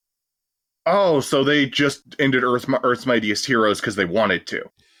 Oh, so they just ended Earth's Mightiest Heroes because they wanted to.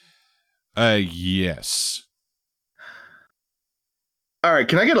 Yes. All right,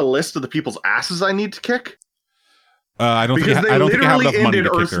 can I get a list of the people's asses I need to kick? I don't because think they I don't think I have enough money ended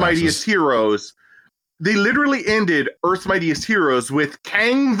to kick Earth's their Mightiest asses. Heroes. They literally ended Earth's Mightiest Heroes with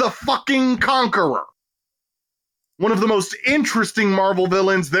Kang the fucking Conqueror, one of the most interesting Marvel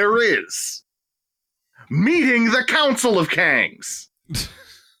villains there is, meeting the Council of Kangs.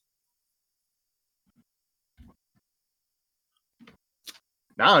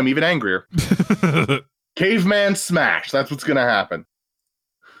 Now I'm even angrier. Caveman smash. That's what's going to happen.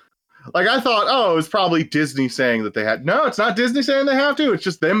 Like, I thought, oh, it was probably Disney saying that they had. No, it's not Disney saying they have to. It's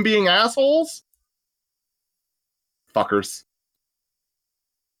just them being assholes. Fuckers.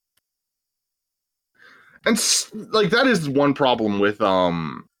 And, like, that is one problem with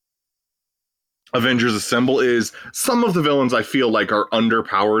Avengers Assemble, is some of the villains I feel like are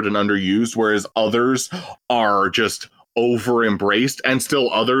underpowered and underused, whereas others are just over embraced, and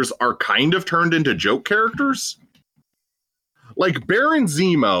still others are kind of turned into joke characters. Like Baron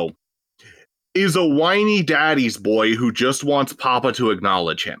Zemo is a whiny daddy's boy who just wants Papa to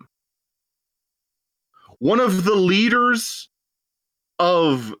acknowledge him. One of the leaders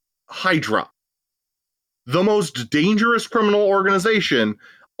of Hydra, the most dangerous criminal organization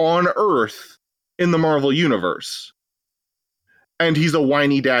on Earth in the Marvel Universe. And he's a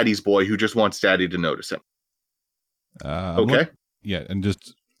whiny daddy's boy who just wants daddy to notice him. Okay. Yeah, and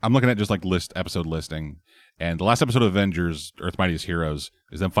just I'm looking at just like episode listing, and the last episode of Avengers: Earth's Mightiest Heroes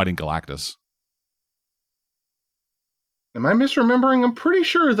is them fighting Galactus. Am I misremembering? I'm pretty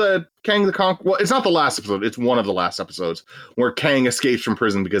sure that Kang the Conqueror... Well, it's not the last episode. It's one of the last episodes where Kang escapes from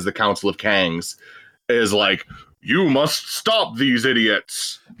prison because the Council of Kangs is like, you must stop these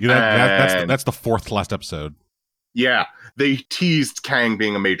idiots. Yeah, that's the fourth to last episode. Yeah, they teased Kang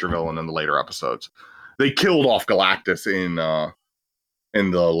being a major villain in the later episodes. They killed off Galactus in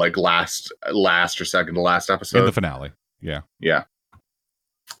the like last or second to last episode. In the finale. Yeah. Yeah.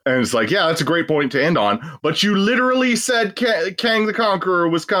 And it's like, yeah, that's a great point to end on. But you literally said Kang the Conqueror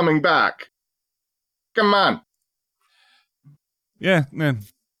was coming back. Come on. Yeah, man.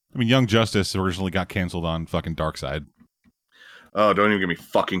 I mean, Young Justice originally got canceled on fucking Darkseid. Oh, don't even get me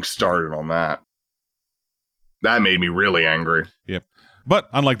fucking started on that. That made me really angry. Yep. But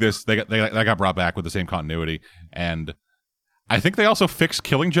unlike this, they got brought back with the same continuity, and I think they also fixed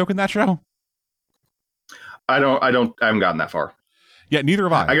Killing Joke in that show. I haven't gotten that far. Yeah, neither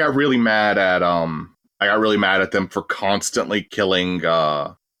have I. I got really mad at them for constantly killing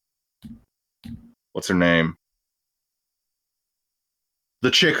what's her name?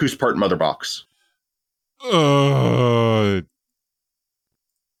 The chick who's part Mother Box.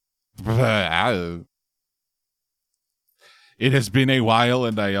 It has been a while,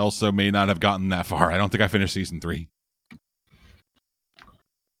 and I also may not have gotten that far. I don't think I finished season 3.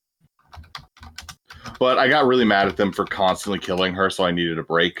 But I got really mad at them for constantly killing her, so I needed a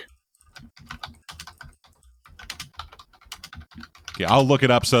break. Okay, I'll look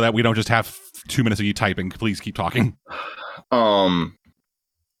it up so that we don't just have 2 minutes of you typing. Please keep talking.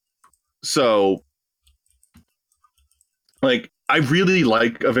 So, like, I really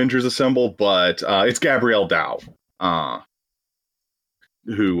like Avengers Assemble, but it's Gabrielle Dow,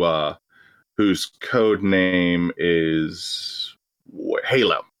 whose code name is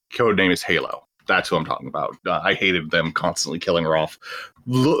Halo. Code name is Halo. That's who I'm talking about. I hated them constantly killing her off,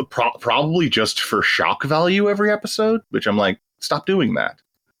 probably just for shock value every episode. Which I'm like, stop doing that.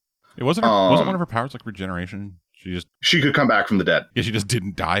 It wasn't one of her powers like regeneration. She could come back from the dead. Yeah, she just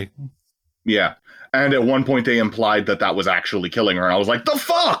didn't die. Yeah. And at one point they implied that was actually killing her. And I was like, the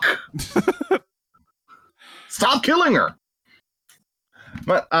fuck! Stop killing her!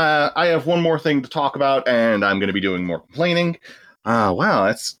 But I have one more thing to talk about, and I'm going to be doing more complaining. Wow,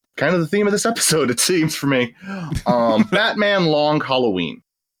 that's kind of the theme of this episode, it seems, for me. Batman Long Halloween.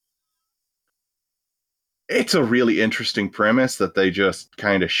 It's a really interesting premise that they just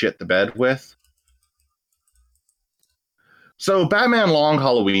kind of shit the bed with. So Batman Long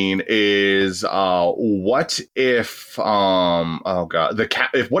Halloween is what if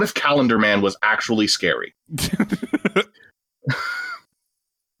what if Calendar Man was actually scary?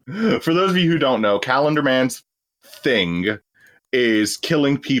 For those of you who don't know, Calendar Man's thing is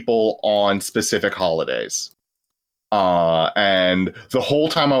killing people on specific holidays. And the whole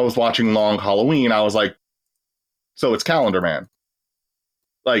time I was watching Long Halloween, I was like, so it's Calendar Man.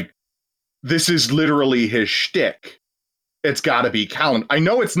 Like, this is literally his shtick. It's got to be Calendar. I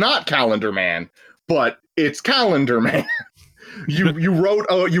know it's not Calendar Man, but it's Calendar Man. you wrote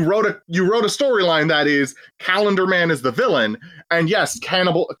a storyline that is Calendar Man is the villain, and yes,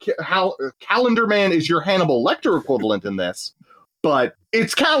 Calendar Man is your Hannibal Lecter equivalent in this, but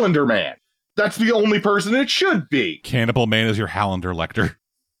it's Calendar Man. That's the only person it should be. Cannibal Man is your Highlander Lecter.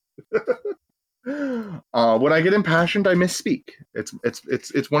 When I get impassioned, I misspeak.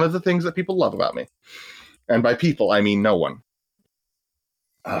 It's one of the things that people love about me. And by people, I mean no one.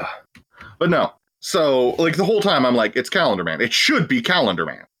 But no. So, like, the whole time I'm like, it's Calendar Man. It should be Calendar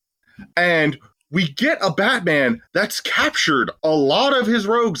Man. And we get a Batman that's captured a lot of his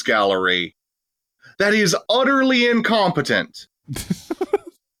rogues gallery that is utterly incompetent.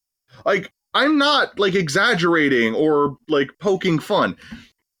 Like, I'm not, like, exaggerating or, like, poking fun.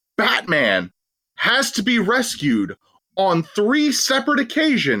 Batman has to be rescued on 3 separate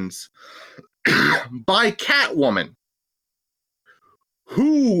occasions by Catwoman,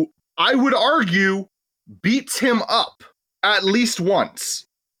 who I would argue beats him up at least once.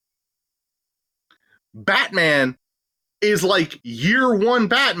 Batman is like year 1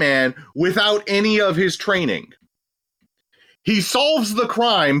 Batman without any of his training. He solves the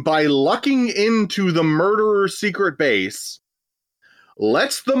crime by lucking into the murderer's secret base,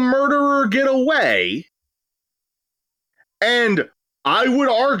 lets the murderer get away, and I would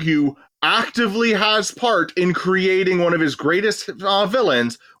argue actively has part in creating one of his greatest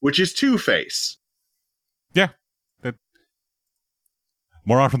villains, which is Two-Face. Yeah.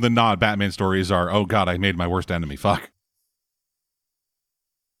 More often than not, Batman stories are, oh god, I made my worst enemy. Fuck.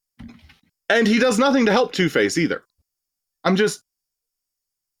 And he does nothing to help Two-Face either.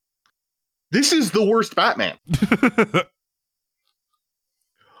 This is the worst Batman.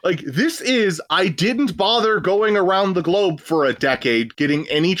 Like, this is, I didn't bother going around the globe for a decade getting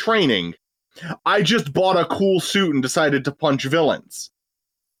any training. I just bought a cool suit and decided to punch villains.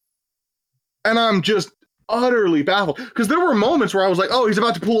 And I'm just utterly baffled. Because there were moments where I was like, oh, he's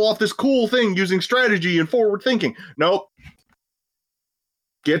about to pull off this cool thing using strategy and forward thinking. Nope.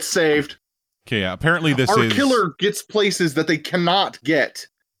 Gets saved. Okay, yeah, apparently Our killer gets places that they cannot get,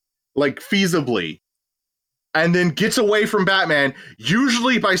 like, feasibly. And then gets away from Batman,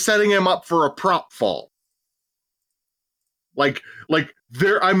 usually by setting him up for a prop fall.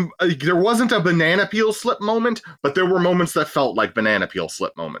 There wasn't a banana peel slip moment, but there were moments that felt like banana peel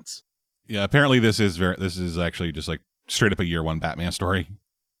slip moments. Yeah, apparently this is actually just like straight up a year 1 Batman story.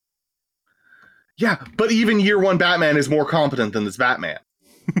 Yeah, but even year 1 Batman is more competent than this Batman.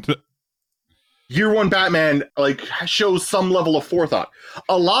 Year 1 Batman, like, shows some level of forethought.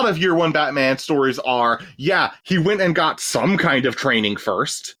 A lot of year 1 Batman stories are, yeah, he went and got some kind of training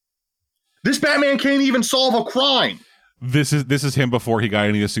first. This Batman can't even solve a crime. This is him before he got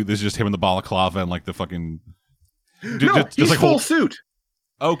any of the suit. This is just him in the balaclava and like the fucking. No, he's like full suit.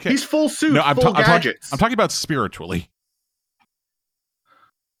 Okay, He's full suit. No, full gadgets. I'm talking about spiritually.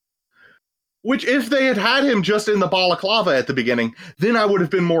 Which, if they had him just in the balaclava at the beginning, then I would have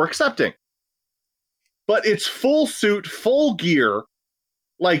been more accepting. But it's full suit, full gear,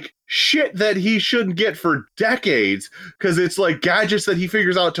 like shit that he shouldn't get for decades, because it's like gadgets that he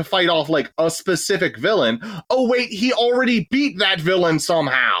figures out to fight off like a specific villain. Oh wait, he already beat that villain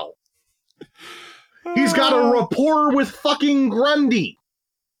somehow. He's got a rapport with fucking Grundy.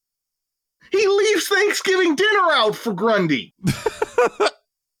 He leaves Thanksgiving dinner out for Grundy.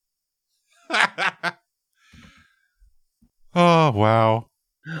 Oh, wow.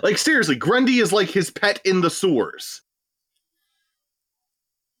 Like, seriously, Grundy is like his pet in the sewers.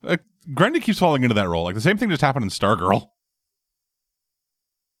 Grundy keeps falling into that role. Like, the same thing just happened in Stargirl.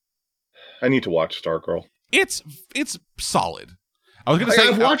 I need to watch Stargirl. It's solid. I was gonna say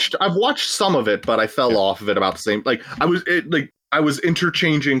I've watched some of it, but I fell off of it about the same. Like, I was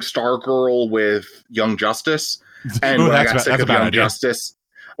interchanging Stargirl with Young Justice, and when I got sick of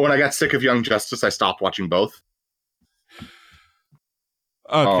Young Justice, I stopped watching both.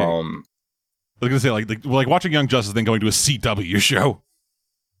 Okay. I was gonna say like watching Young Justice, then going to a CW show.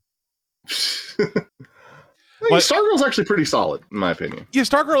 Stargirl's actually pretty solid, in my opinion. Yeah,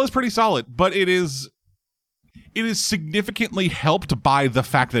 Stargirl is pretty solid, but it is significantly helped by the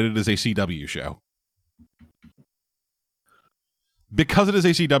fact that it is a CW show. Because it is a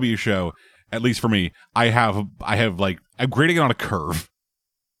CW show, at least for me, I have like, I'm grading it on a curve.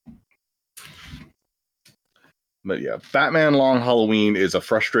 But yeah, Batman Long Halloween is a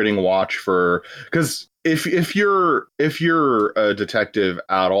frustrating watch because if you're a detective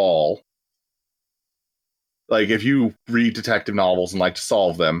at all, like if you read detective novels and like to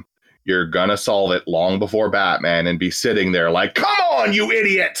solve them, you're gonna solve it long before Batman and be sitting there like, come on, you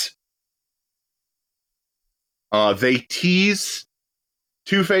idiot! They tease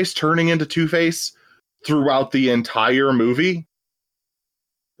Two-Face turning into Two-Face throughout the entire movie.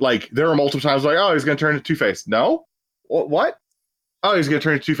 Like, there are multiple times like, oh, he's going to turn into Two-Face. No? What? Oh, he's going to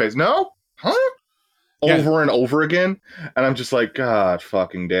turn into Two-Face. No? Huh? Yeah. Over and over again. And I'm just like, God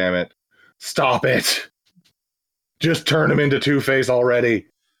fucking damn it. Stop it. Just turn him into Two-Face already.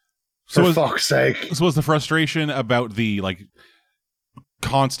 For fuck's sake. So was the frustration about the, like,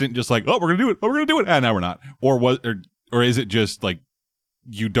 constant just like, oh, we're going to do it. Oh, we're going to do it. And now we're not. Or is it just, like,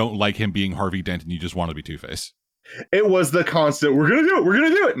 you don't like him being Harvey Dent and you just want to be Two-Face? It was the constant, we're going to do it. We're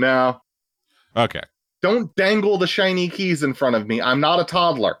going to do it now. Okay. Don't dangle the shiny keys in front of me. I'm not a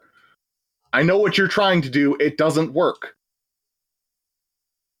toddler. I know what you're trying to do. It doesn't work.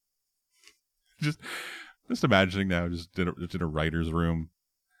 Just imagining now, just in a writer's room.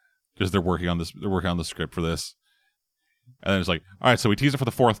 Just they're working on the script for this. And then it's like, all right, so we tease it for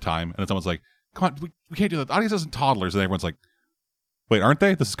the fourth time. And then someone's like, come on, we can't do that. The audience isn't toddlers. And everyone's like, wait, aren't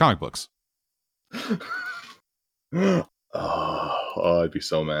they? This is comic books. Oh, I'd be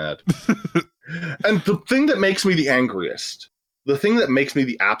so mad. And the thing that makes me the angriest, the thing that makes me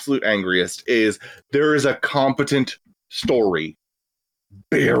the absolute angriest is there is a competent story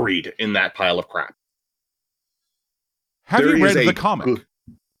buried in that pile of crap. Have you read the comic?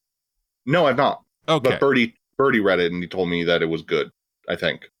 No, I've not. Okay. But Birdie read it and he told me that it was good, I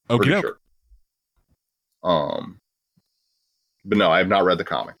think. Okay. Pretty sure. But no, I have not read the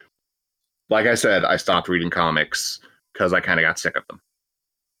comic. Like I said, I stopped reading comics because I kind of got sick of them.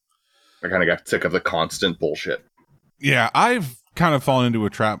 I kind of got sick of the constant bullshit. Yeah, I've kind of fallen into a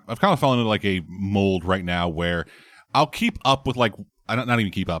trap. I've kind of fallen into like a mold right now where I'll keep up with like, not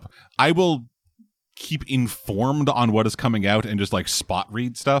even keep up. I will keep informed on what is coming out and just like spot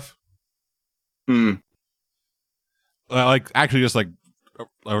read stuff. Like actually just like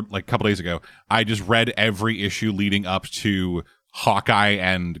a couple days ago, I just read every issue leading up to Hawkeye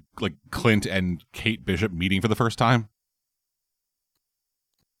and like Clint and Kate Bishop meeting for the first time.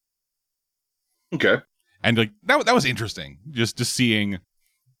 Okay. And like that was interesting. Just seeing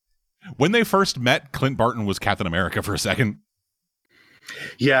when they first met, Clint Barton was Captain America for a second.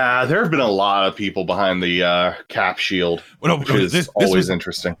 Yeah, there have been a lot of people behind the Cap shield, which is always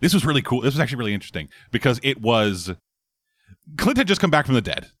interesting. This was really cool. This was actually really interesting because it was Clint had just come back from the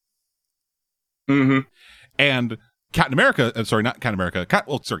dead. Mm-hmm. And Captain America, not Captain America.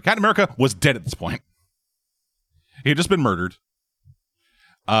 Captain America was dead at this point. He had just been murdered.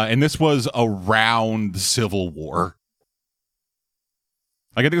 And this was around Civil War.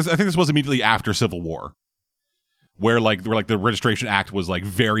 Like I think this was immediately after Civil War. Where the Registration Act was like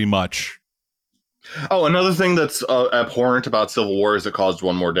very much. Oh, another thing that's abhorrent about Civil War is it caused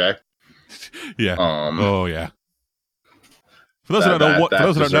one more day. Yeah. Oh yeah. For those who don't know,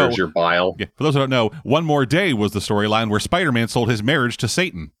 that deserves your bile. Yeah, for those who don't know, One More Day was the storyline where Spider-Man sold his marriage to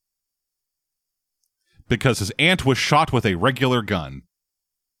Satan because his aunt was shot with a regular gun.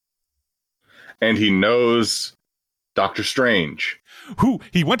 And he knows Doctor Strange. Who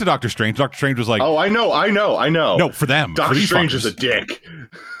he went to Doctor Strange. Doctor Strange was like, "Oh, I know." No, for them. Doctor Strange fuckers. is a dick.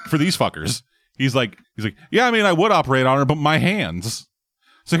 For these fuckers, he's like, yeah. I mean, I would operate on her, but my hands.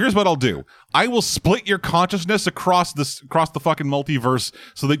 So here's what I'll do. I will split your consciousness across the fucking multiverse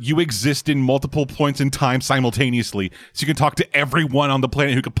so that you exist in multiple points in time simultaneously, so you can talk to everyone on the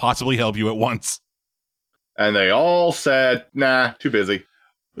planet who could possibly help you at once. And they all said, "Nah, too busy."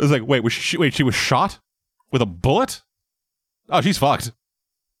 It was like, she was shot with a bullet? Oh, she's fucked.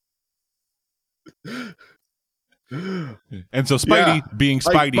 And so Spidey, being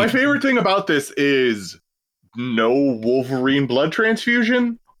Spidey, my favorite thing about this is no Wolverine blood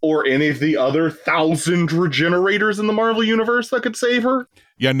transfusion or any of the other 1,000 regenerators in the Marvel universe that could save her.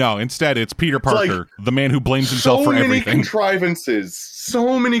 Yeah, no. Instead, it's Peter Parker, the man who blames himself for everything.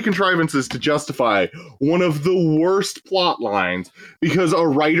 So many contrivances to justify one of the worst plot lines because a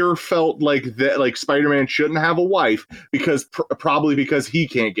writer felt like that, like Spider-Man shouldn't have a wife because probably because he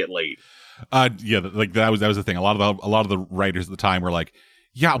can't get laid. Yeah, like that was the thing. A lot of the writers at the time were like,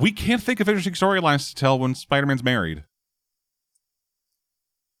 yeah, we can't think of interesting storylines to tell when Spider-Man's married.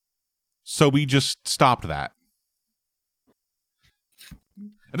 So we just stopped that.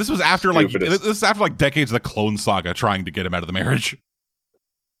 And this was after decades of the Clone Saga trying to get him out of the marriage.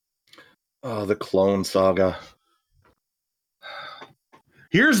 Oh, the Clone Saga.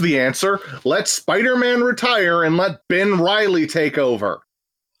 Here's the answer. Let Spider-Man retire and let Ben Reilly take over.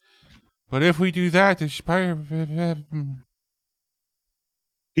 But if we do that, he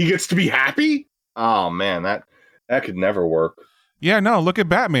gets to be happy? Oh man, that could never work. Yeah, no, look at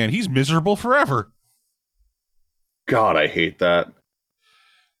Batman. He's miserable forever. God, I hate that.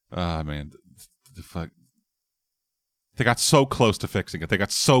 Ah, man. The fuck. They got so close to fixing it. They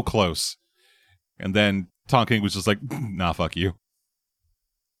got so close. And then Tom King was just like, nah, fuck you.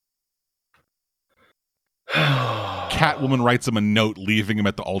 Catwoman writes him a note leaving him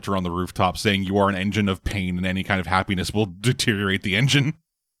at the altar on the rooftop saying, "You are an engine of pain and any kind of happiness will deteriorate the engine."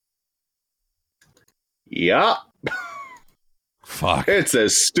 Yeah. Fuck. It's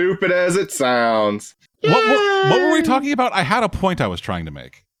as stupid as it sounds. What were we talking about? I had a point I was trying to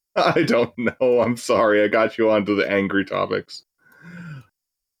make. I don't know. I'm sorry. I got you onto the angry topics.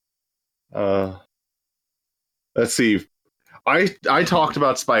 Let's see. I talked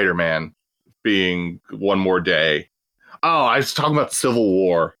about Spider-Man being One More Day. Oh, I was talking about Civil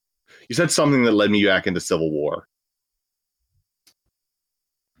War. You said something that led me back into Civil War.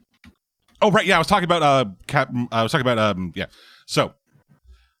 Oh, right. Yeah, I was talking about yeah. So,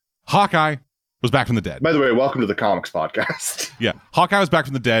 Hawkeye was back from the dead. By the way, welcome to the Comics Podcast. Yeah, Hawkeye was back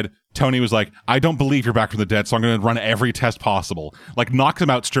from the dead. Tony was like, "I don't believe you're back from the dead, so I'm going to run every test possible." Like, knocks him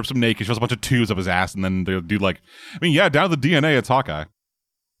out, strips him naked, shows a bunch of tubes up his ass, and then the dude like, I mean, yeah, down to the DNA, it's Hawkeye.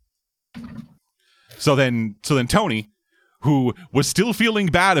 So then Tony, who was still feeling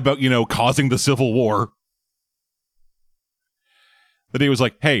bad about, causing the Civil War, that he was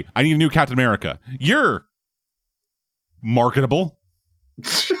like, "Hey, I need a new Captain America. You're marketable."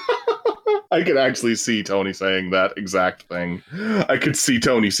 I could actually see Tony saying that exact thing. I could see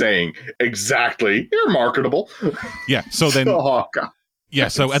Tony saying, "Exactly, you're marketable." Yeah. So then, Hawkeye. Yeah.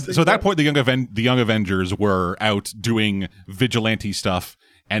 So at that point, the Young Avengers were out doing vigilante stuff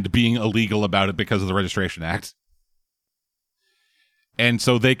and being illegal about it because of the Registration Act. And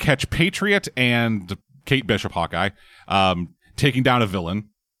so they catch Patriot and Kate Bishop, Hawkeye, taking down a villain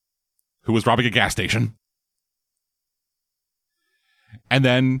who was robbing a gas station. And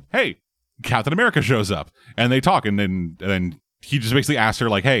then, hey, Captain America shows up and they talk, and then he just basically asks her,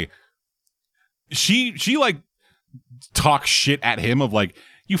 like, hey, she like talks shit at him of like,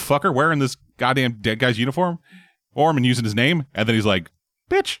 "You fucker wearing this goddamn dead guy's uniform and using his name," and then he's like,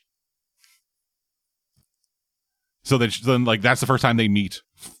 "Bitch." So then like that's the first time they meet,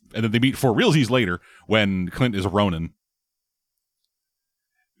 and then they meet for realsies later when Clint is Ronin.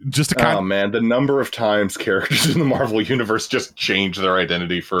 Just to man, the number of times characters in the Marvel universe just change their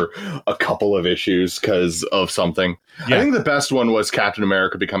identity for a couple of issues because of something. Yeah. I think the best one was Captain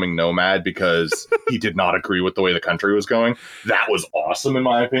America becoming Nomad because he did not agree with the way the country was going. That was awesome, in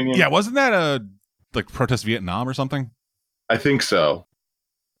my opinion. Yeah, wasn't that a protest Vietnam or something? I think so.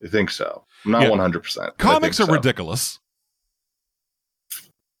 I'm not 100%. Comics are ridiculous.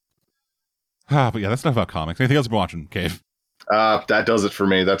 But yeah, that's enough about comics. Anything else you've been watching, Cave? That does it for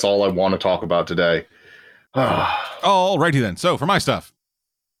me. That's all I want to talk about today. Alrighty then. So for my stuff,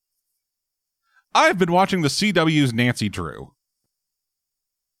 I've been watching the CW's Nancy Drew.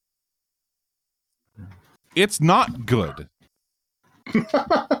 It's not good.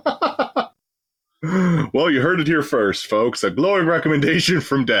 Well, you heard it here first, folks. A glowing recommendation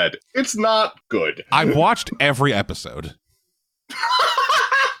from Dead. It's not good. I've watched every episode.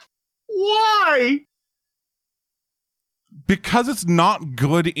 Why? Because it's not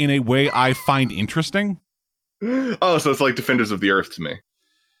good in a way I find interesting. Oh, so it's like Defenders of the Earth to me.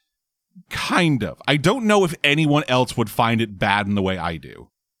 Kind of. I don't know if anyone else would find it bad in the way I do.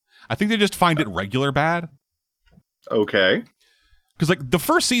 I think they just find it regular bad. Okay. Because, like, the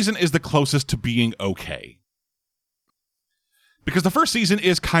first season is the closest to being okay. Because the first season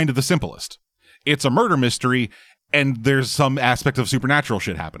is kind of the simplest. It's a murder mystery, and there's some aspect of supernatural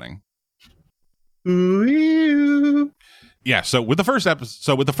shit happening. Ooh. Yeah, so with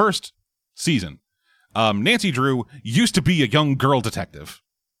the first season, Nancy Drew used to be a young girl detective.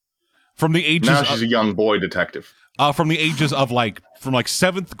 From the ages Now she's a young boy detective. from the ages of from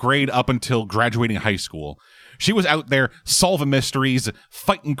 7th grade up until graduating high school. She was out there solving mysteries,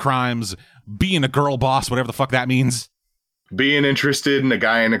 fighting crimes, being a girl boss, whatever the fuck that means. Being interested in a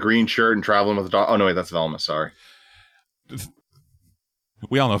guy in a green shirt and traveling with a dog. Oh, no, wait, that's Velma. Sorry.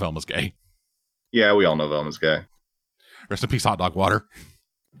 We all know Velma's gay. Yeah, we all know Velma's gay. Rest in peace, hot dog water.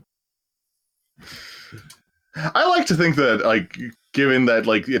 I like to think that, like, given that,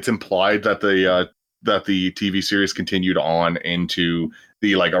 like, it's implied that the TV series continued on into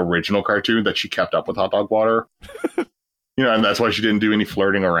the, like, original cartoon, that she kept up with hot dog water. You know, and that's why she didn't do any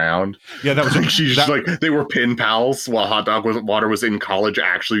flirting around. Yeah, that was like, she's just like, they were pen pals while Hot Dog Water was in college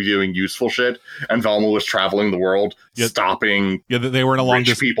actually doing useful shit, and Velma was traveling the world, stopping they were in a long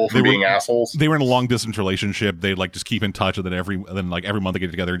rich people from being assholes. They were in a long distance relationship. They'd like just keep in touch, and then every month they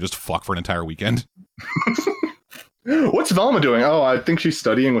get together and just fuck for an entire weekend. What's Velma doing? Oh, I think she's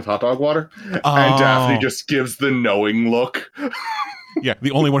studying with Hot Dog Water. And Daphne just gives the knowing look. Yeah,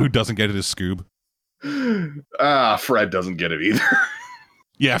 the only one who doesn't get it is Scoob. Fred doesn't get it either.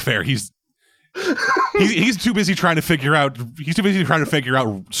 Yeah, fair. He's too busy trying to figure out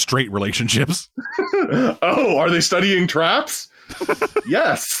straight relationships. Oh, are they studying traps?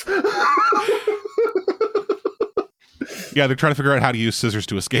 Yes. Yeah, they're trying to figure out how to use scissors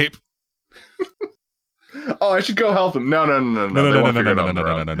to escape. Oh, I should go help them. No. They want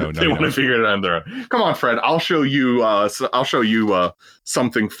to figure it out on their own. Come on, Fred. I'll show you. I'll show you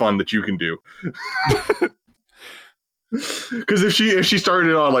something fun that you can do. Because if she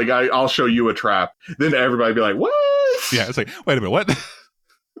started on like I'll show you a trap, then everybody'd be like, what? Yeah, it's like, wait a minute, what?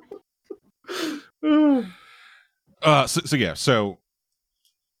 So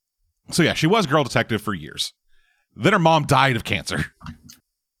yeah, she was girl detective for years. Then her mom died of cancer.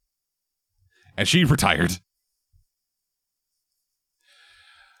 And she retired.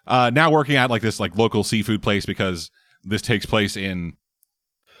 Now working at like this like local seafood place because this takes place in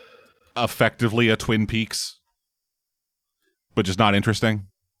effectively a Twin Peaks, but just not interesting.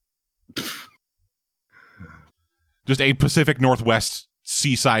 Just a Pacific Northwest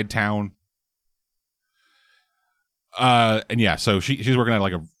seaside town. And yeah, so she's working at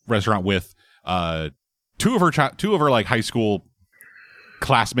like a restaurant with two of her like high school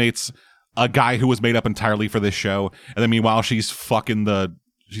classmates. A guy who was made up entirely for this show, and then meanwhile she's fucking the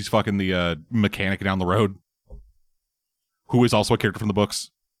mechanic down the road, who is also a character from the books,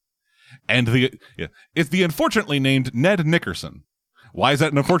 and it's the unfortunately named Ned Nickerson. Why is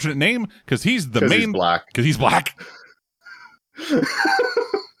that an unfortunate name? Because he's black. Because he's black.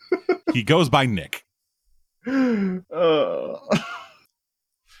 He goes by Nick. Yeah,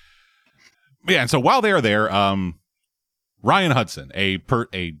 and so while they are there, Ryan Hudson,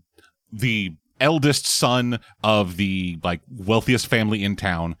 the eldest son of the like wealthiest family in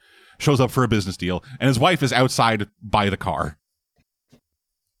town, shows up for a business deal, and his wife is outside by the car.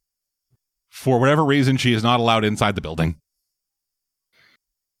 For whatever reason, she is not allowed inside the building.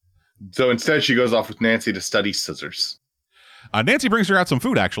 So instead, she goes off with Nancy to study scissors. Nancy brings her out some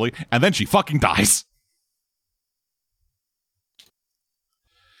food, actually, and then she fucking dies.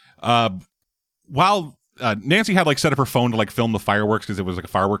 While Nancy had like set up her phone to like film the fireworks because it was like a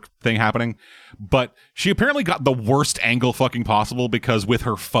firework thing happening, but she apparently got the worst angle fucking possible because with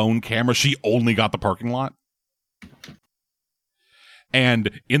her phone camera, she only got the parking lot.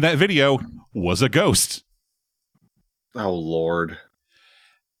 And in that video was a ghost. Oh, Lord.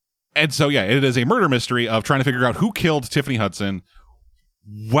 And so, yeah, it is a murder mystery of trying to figure out who killed Tiffany Hudson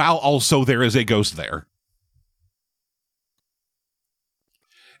while also there is a ghost there.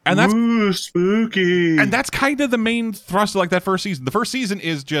 And that's spooky. And that's kind of the main thrust of like that first season. The first season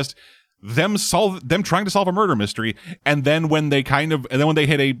is just them trying to solve a murder mystery, and then when they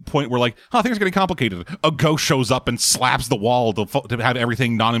hit a point where like, things are getting complicated, a ghost shows up and slaps the wall to have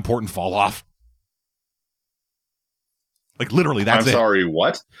everything non-important fall off. Like literally, that's I'm it. sorry,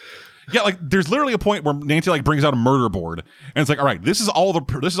 what? Yeah, like there's literally a point where Nancy like brings out a murder board, and it's like, all right, this is all the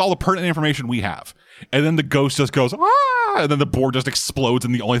pertinent information we have, and then the ghost just goes ah, and then the board just explodes,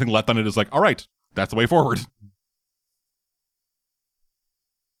 and the only thing left on it is like, all right, that's the way forward.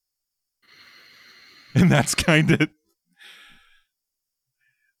 And that's kind of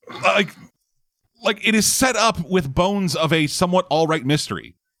like it is set up with bones of a somewhat all right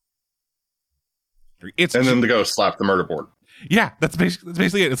mystery. And then the ghost slapped the murder board. Yeah, that's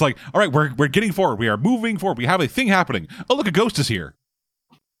basically it. It's like, all right, we're getting forward. We are moving forward. We have a thing happening. Oh, look, a ghost is here.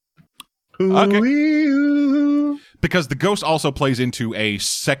 Okay. Because the ghost also plays into a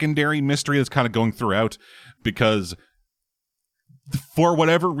secondary mystery that's kind of going throughout, because for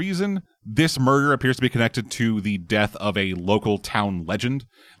whatever reason, this murder appears to be connected to the death of a local town legend.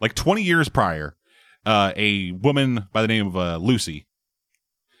 Like 20 years prior, a woman by the name of Lucy,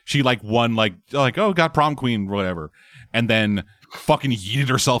 she like won like oh, got prom queen or whatever, and then fucking yeeted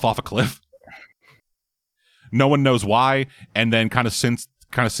herself off a cliff. No one knows why, and then kind of since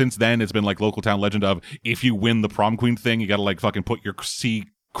then it's been like local town legend of, if you win the prom queen thing, you gotta like fucking put your sea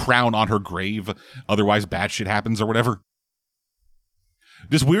crown on her grave, otherwise bad shit happens or whatever.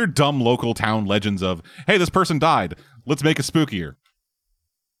 Just weird dumb local town legends of, hey, this person died, let's make it spookier.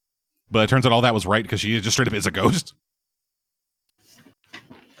 But it turns out all that was right, because she just straight up is a ghost.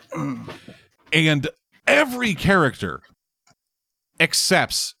 And every character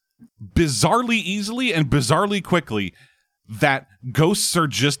accepts bizarrely easily and bizarrely quickly that ghosts are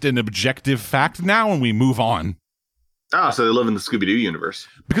just an objective fact now, and we move on. So they live in the Scooby-Doo universe.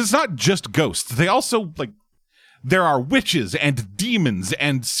 Because it's not just ghosts. They also, like, there are witches and demons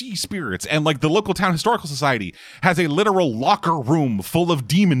and sea spirits, and, like, the local town historical society has a literal locker room full of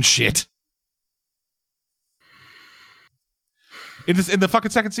demon shit. In the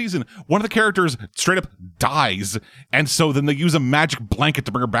fucking second season, one of the characters straight up dies, and so then they use a magic blanket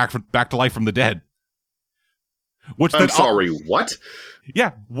to bring her back to life from the dead. Which I'm sorry, what?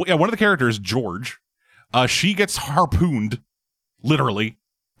 Yeah, one of the characters, George, she gets harpooned, literally.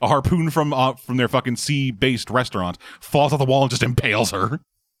 A harpoon from their fucking sea-based restaurant falls off the wall and just impales her.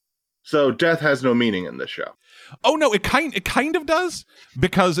 So death has no meaning in this show. Oh no, it kind of does,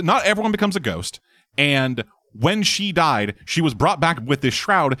 because not everyone becomes a ghost, and when she died, she was brought back with this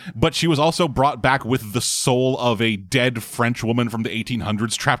shroud, but she was also brought back with the soul of a dead French woman from the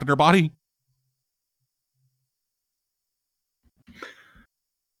 1800s trapped in her body.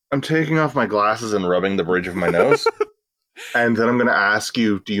 I'm taking off my glasses and rubbing the bridge of my nose. And then I'm going to ask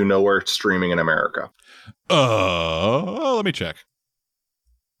you, do you know where it's streaming in America? Let me check.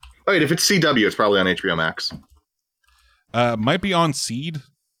 Wait, if it's CW, it's probably on HBO Max. Might be on Seed.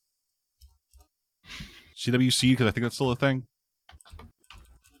 CW Seed, because I think that's still a thing.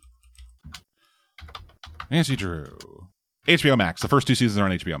 Nancy Drew. HBO Max. The first 2 seasons are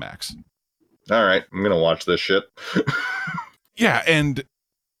on HBO Max. All right, I'm going to watch this shit. Yeah, and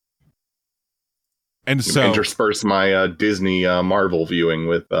so intersperse my Disney Marvel viewing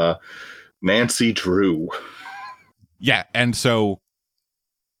with Nancy Drew. Yeah, and so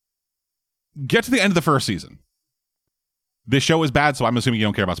get to the end of the first season. This show is bad, so I'm assuming you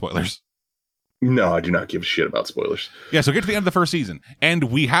don't care about spoilers. No, I do not give a shit about spoilers. Yeah, so get to the end of the first season, and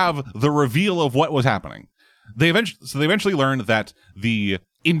we have the reveal of what was happening. They eventually learned that the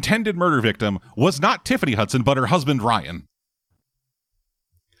intended murder victim was not Tiffany Hudson, but her husband, Ryan.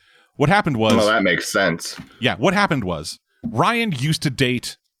 What happened was... Well, that makes sense. Yeah, what happened was Ryan used to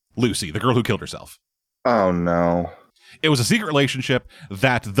date Lucy, the girl who killed herself. Oh, no. It was a secret relationship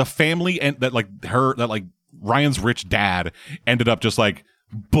that the family and Ryan's rich dad ended up just like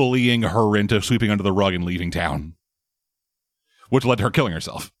bullying her into sweeping under the rug and leaving town, which led to her killing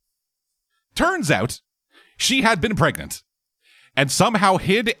herself. Turns out she had been pregnant and somehow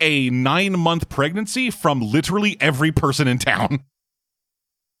hid a 9-month pregnancy from literally every person in town.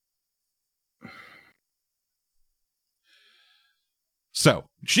 So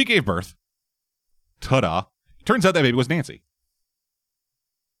she gave birth. Ta-da. Turns out that baby was Nancy.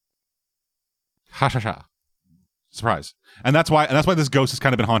 Ha ha ha. Surprise. And that's why this ghost has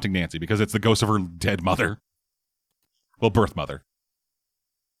kind of been haunting Nancy, because it's the ghost of her dead mother. Well, birth mother.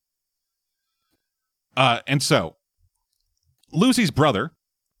 And so Lucy's brother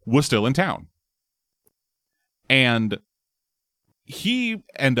was still in town. And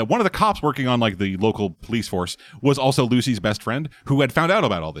one of the cops working on like the local police force was also Lucy's best friend, who had found out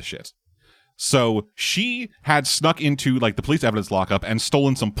about all this shit. So she had snuck into like the police evidence lockup and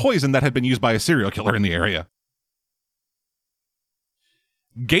stolen some poison that had been used by a serial killer in the area.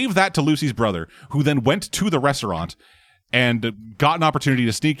 Gave that to Lucy's brother, who then went to the restaurant and got an opportunity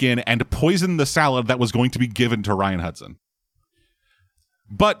to sneak in and poison the salad that was going to be given to Ryan Hudson.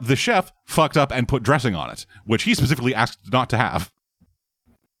 But the chef fucked up and put dressing on it, which he specifically asked not to have.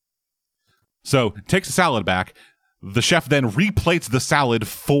 So, takes the salad back. The chef then replates the salad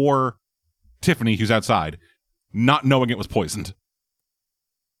for Tiffany, who's outside, not knowing it was poisoned.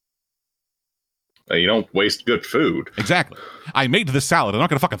 You don't waste good food. Exactly. I made this salad. I'm not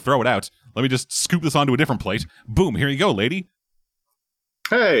going to fucking throw it out. Let me just scoop this onto a different plate. Boom, here you go, lady.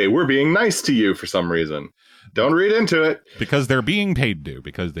 Hey, we're being nice to you for some reason. Don't read into it. Because they're being paid to,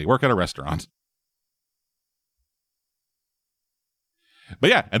 because they work at a restaurant. But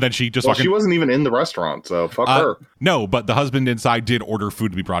yeah, and then she just Well, she wasn't even in the restaurant, so fuck her. No, but the husband inside did order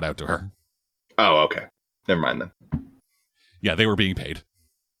food to be brought out to her. Oh, okay. Never mind then. Yeah, they were being paid.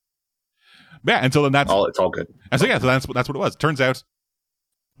 Yeah, and so then that's it's all good. And so yeah, so that's what it was. Turns out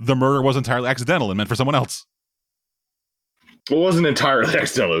the murder was entirely accidental and meant for someone else. It wasn't entirely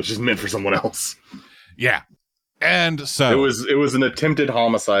accidental. It was just meant for someone else. Yeah, and so it was an attempted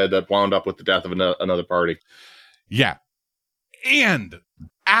homicide that wound up with the death of another party. Yeah, and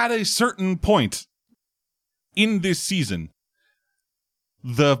at a certain point in this season,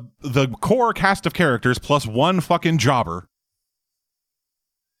 the core cast of characters plus one fucking jobber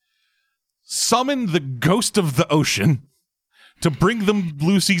summon the ghost of the ocean to bring them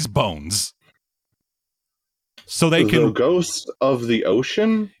Lucy's bones. So they can... The ghost of the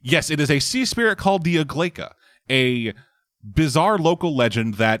ocean? Yes, it is a sea spirit called the Aglaika, a bizarre local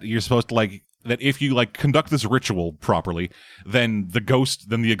legend that you're supposed to, like, that if you, like, conduct this ritual properly, then the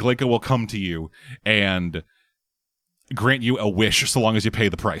Aglaika will come to you and grant you a wish so long as you pay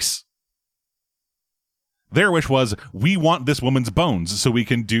the price. Their wish was, we want this woman's bones so we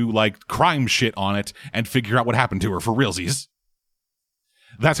can do, like, crime shit on it and figure out what happened to her for realsies.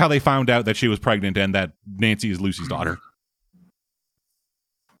 That's how they found out that she was pregnant and that Nancy is Lucy's daughter.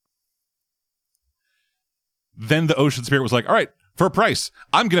 Then the ocean spirit was like, all right, for a price,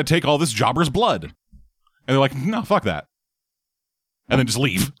 I'm going to take all this jobber's blood. And they're like, no, fuck that. And then just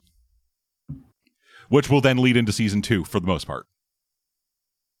leave. Which will then lead into season 2 for the most part.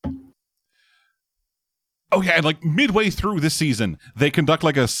 Oh yeah, and like midway through this season, they conduct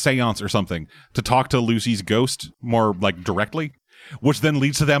like a seance or something to talk to Lucy's ghost more like directly, which then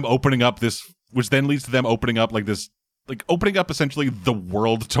leads to them opening up essentially the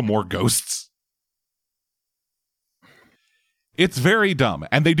world to more ghosts. It's very dumb,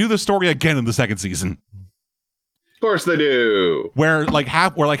 and they do the story again in the second season. Of course they do. Where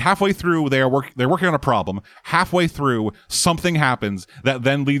halfway through they're working on a problem. Halfway through, something happens that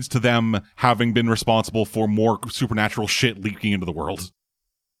then leads to them having been responsible for more supernatural shit leaking into the world.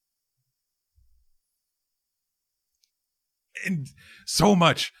 And so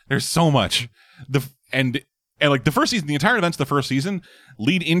much. There's so much. And like the first season, the entire events of the first season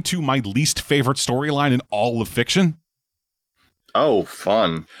lead into my least favorite storyline in all of fiction. Oh,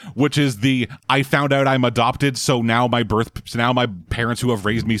 fun. Which is I found out I'm adopted, so now my parents who have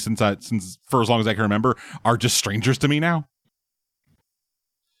raised me since for as long as I can remember are just strangers to me now.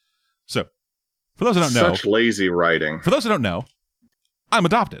 So, for those who don't know, such lazy writing. For those who don't know, I'm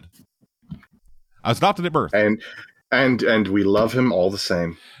adopted. I was adopted at birth. And we love him all the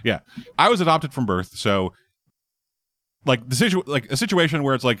same. Yeah. I was adopted from birth, so like a situation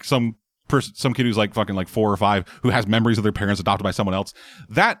where it's like some kid who's like fucking like 4 or 5 who has memories of their parents adopted by someone else,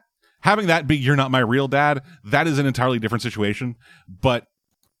 that having that be you're not my real dad, that is an entirely different situation. But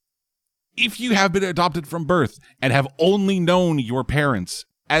if you have been adopted from birth and have only known your parents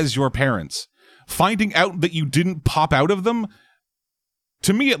as your parents, finding out that you didn't pop out of them,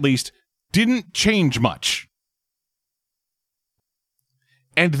 to me at least, didn't change much.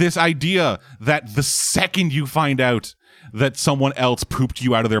 And this idea that the second you find out that someone else pooped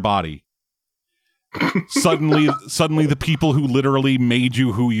you out of their body, suddenly the people who literally made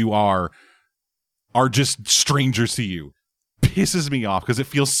you who you are just strangers to you, pisses me off because it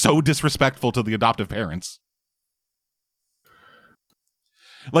feels so disrespectful to the adoptive parents.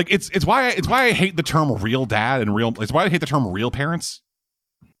 Like it's why I hate the term real dad and it's why I hate the term real parents.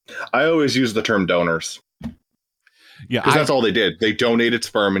 I always use the term donors. Yeah, because that's all they did. They donated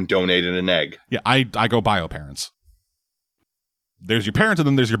sperm and donated an egg. Yeah, I go bio parents. There's your parents and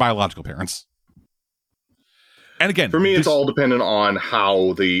then there's your biological parents. And again, for me, it's all dependent on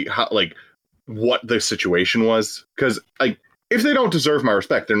how what the situation was. Because like, if they don't deserve my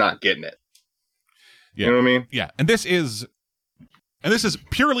respect, they're not getting it. Yeah. You know what I mean? Yeah, and this is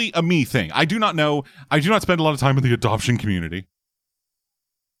purely a me thing. I do not spend a lot of time in the adoption community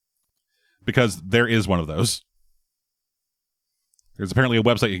because there is one of those. There's apparently a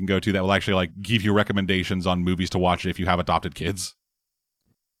website you can go to that will actually like give you recommendations on movies to watch if you have adopted kids.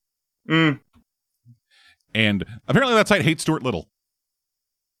 And apparently that site hates Stuart Little.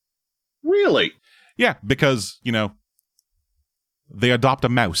 Really? Yeah, because, they adopt a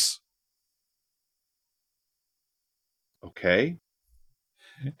mouse. Okay.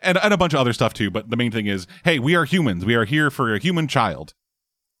 And a bunch of other stuff too, but the main thing is, hey, we are humans. We are here for a human child.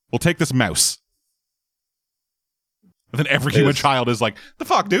 We'll take this mouse. And then every human child is like, the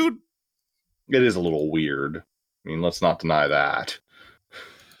fuck, dude? It is a little weird. I mean, let's not deny that.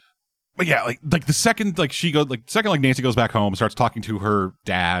 But yeah, like the second Nancy goes back home, starts talking to her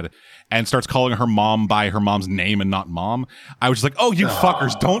dad, and starts calling her mom by her mom's name and not mom, I was just like, oh, you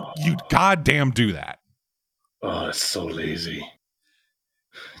fuckers, don't you goddamn do that. Oh, it's so lazy.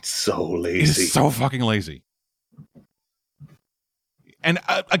 It's so lazy. It's so fucking lazy. And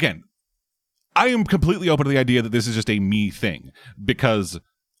again, I am completely open to the idea that this is just a me thing, because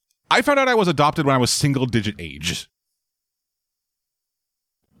I found out I was adopted when I was single-digit age.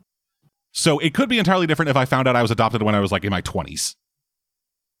 So it could be entirely different if I found out I was adopted when I was like in my 20s.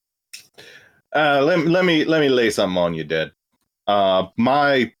 Let me lay something on you, Dad.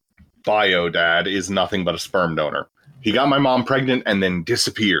 My bio dad is nothing but a sperm donor. He got my mom pregnant and then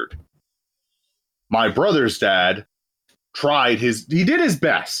disappeared. My brother's dad he did his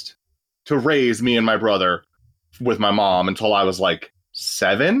best to raise me and my brother with my mom until I was like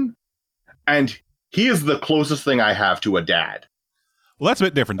 7. And he is the closest thing I have to a dad. Well, that's a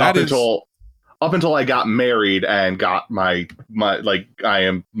bit different. Up until I got married and got my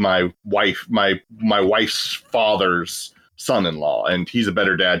wife's father's son-in-law, and he's a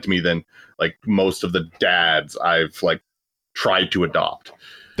better dad to me than like most of the dads I've like tried to adopt.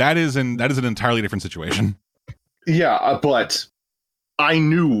 That is an entirely different situation. Yeah, but I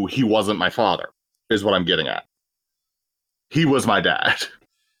knew he wasn't my father, is what I'm getting at. He was my dad.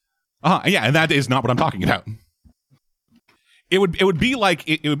 Yeah, and that is not what I'm talking about. It would be like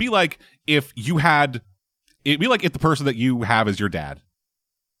if the person that you have as your dad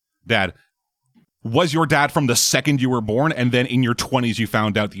was your dad from the second you were born, and then in your 20s you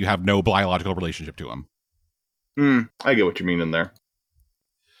found out that you have no biological relationship to him. I get what you mean in there.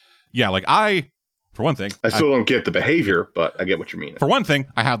 Yeah, like for one thing, I still don't get the behavior, but I get what you mean. For one thing,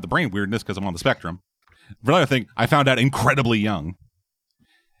 I have the brain weirdness because I'm on the spectrum. For another thing, I found out incredibly young.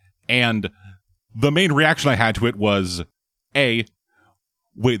 And the main reaction I had to it was, wait,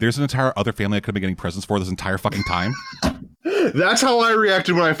 there's an entire other family I could have been getting presents for this entire fucking time? That's how I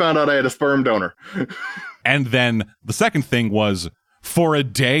reacted when I found out I had a sperm donor. And then the second thing was, for a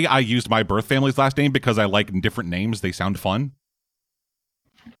day, I used my birth family's last name because I like different names. They sound fun.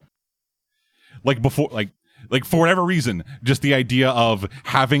 Like before, like for whatever reason, just the idea of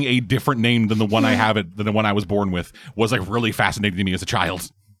having a different name than the one than the one I was born with was like really fascinating to me as a child.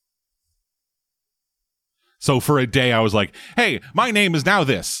 So for a day, I was like, hey, my name is now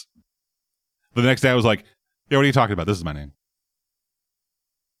this. But the next day, I was like, yeah, what are you talking about? This is my name.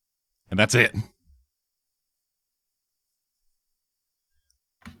 And that's it.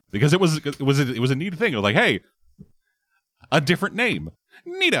 Because it was a neat thing. It was like, hey, a different name.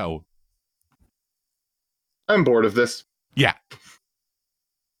 Neato. I'm bored of this. Yeah.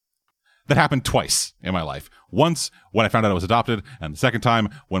 That happened twice in my life. Once when I found out I was adopted, and the second time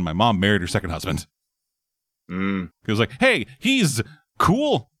when my mom married her second husband. It was like, hey, he's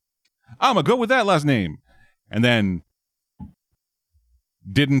cool. I'm going to go with that last name. And then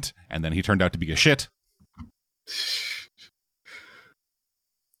didn't, and then he turned out to be a shit.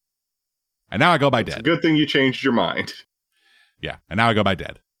 And now I go by Dead. Good thing you changed your mind. Yeah, and now I go by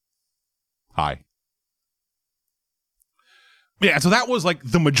Dead. Hi. Yeah, so that was like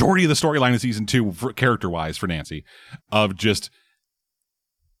the majority of the storyline in season 2, character-wise, for Nancy, of just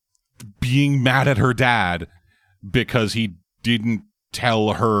being mad at her dad because he didn't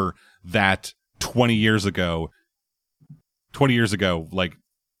tell her that 20 years ago, like,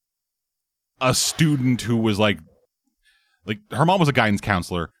 a student who was like her mom was a guidance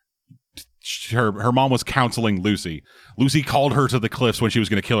counselor. Her mom was counseling Lucy. Lucy called her to the cliffs when she was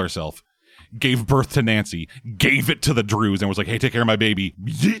going to kill herself. Gave birth to Nancy, gave it to the Drews, and was like, hey, take care of my baby.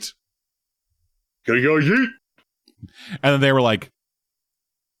 Yeet. Gotta go yeet. And then they were like,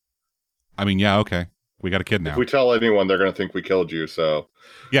 I mean, yeah, okay. We got a kid now. If we tell anyone, they're going to think we killed you, so...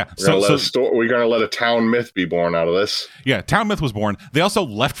 Yeah, we're going to let a town myth be born out of this. Yeah, town myth was born. They also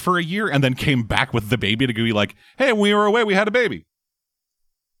left for a year and then came back with the baby to be like, hey, when we were away, we had a baby.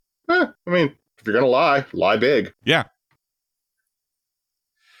 I mean, if you're going to lie big. Yeah.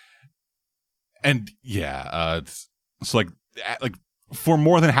 And yeah, it's like for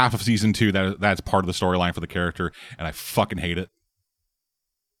more than half of season 2, that's part of the storyline for the character, and I fucking hate it.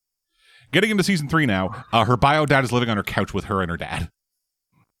 Getting into season 3 now, her bio dad is living on her couch with her and her dad.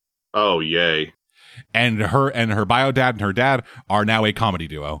 Oh, yay. And her bio dad and her dad are now a comedy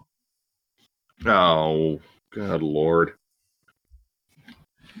duo. Oh, good lord.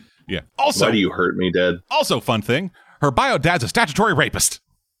 Yeah. Also, why do you hurt me, Dad? Also, fun thing, her bio dad's a statutory rapist.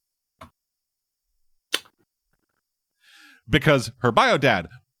 Because her bio dad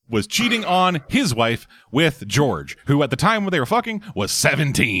was cheating on his wife with George, who at the time when they were fucking was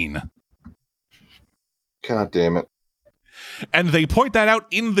 17. God damn it. And they point that out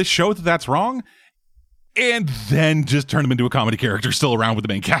in the show that that's wrong, and then just turn him into a comedy character still around with the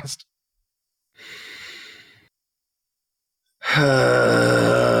main cast.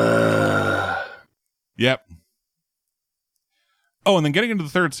 Yep. Oh, and then getting into the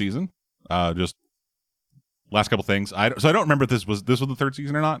third season, just last couple things. So I don't remember if this was the third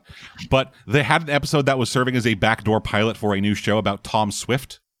season or not, but they had an episode that was serving as a backdoor pilot for a new show about Tom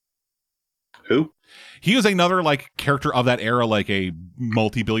Swift. Who? He is another like character of that era, like a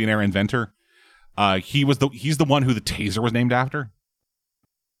multi-billionaire inventor. He's the one who the taser was named after.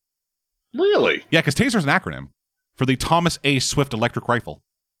 Really? Yeah, because taser is an acronym for the Thomas A. Swift electric rifle.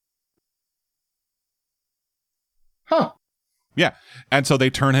 Huh. Yeah, and so they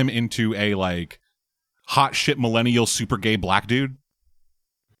turn him into a like hot shit millennial super gay black dude.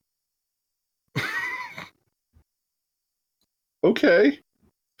 Okay.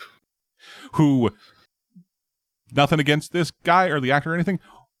 Who, nothing against this guy or the actor or anything,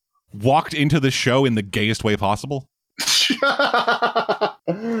 walked into the show in the gayest way possible.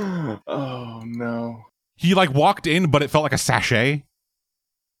 Oh no. He like walked in, but it felt like a sachet.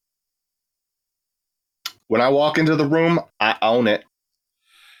 When I walk into the room, I own it.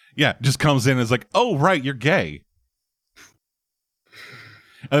 Yeah, just comes in and is like, oh, right, you're gay.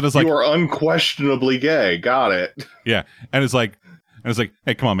 And it's like, you are unquestionably gay. Got it. Yeah, and it's like,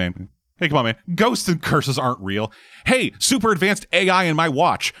 hey, come on, man. Hey, come on, man. Ghosts and curses aren't real. Hey, super advanced AI in my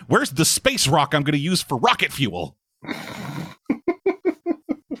watch. Where's the space rock I'm going to use for rocket fuel?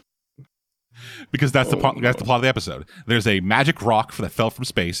 Because that's the plot of the episode. There's a magic rock that fell from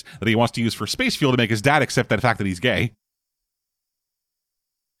space that he wants to use for space fuel to make his dad accept that fact that he's gay.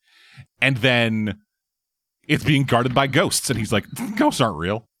 And then it's being guarded by ghosts, and he's like, ghosts aren't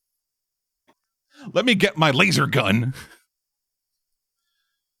real. Let me get my laser gun.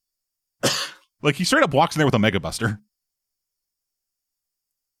 Like, he straight up walks in there with a Mega Buster.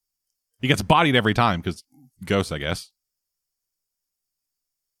 He gets bodied every time, because ghosts, I guess.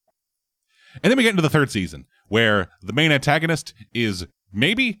 And then we get into the third season, where the main antagonist is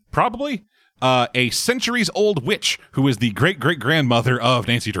probably, a centuries-old witch who is the great-great-grandmother of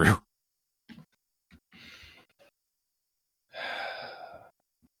Nancy Drew.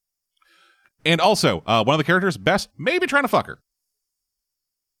 And also, one of the characters, Bess, maybe trying to fuck her.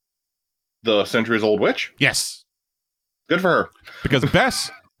 The centuries-old witch? Yes. Good for her. Because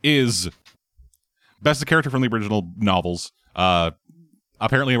Bess is a character from the original novels.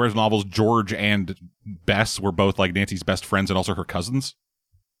 Apparently, in the original novels, George and Bess were both like Nancy's best friends and also her cousins.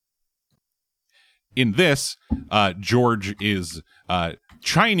 In this, George is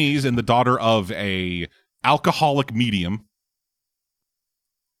Chinese and the daughter of a alcoholic medium.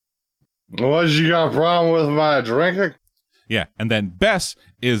 What, you got a problem with my drinking? Yeah, and then Bess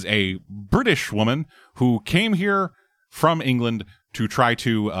is a British woman who came here from England to try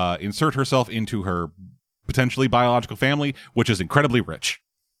to insert herself into her potentially biological family, which is incredibly rich.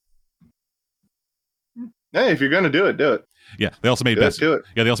 Hey, if you're gonna do it, do it. Yeah, they also made Bess. Do it.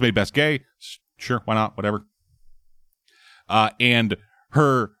 Yeah, they also made Bess gay. Sure, why not? Whatever. And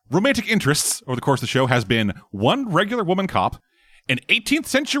her romantic interests over the course of the show has been one regular woman cop, an 18th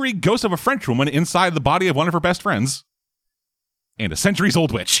century ghost of a French woman inside the body of one of her best friends, and a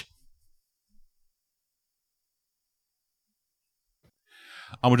centuries-old witch.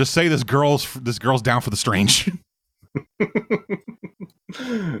 I'm gonna just say this girl's down for the strange.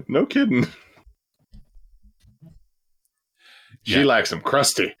 No kidding. She Yeah. likes them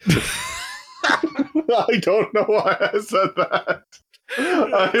crusty. I don't know why I said that.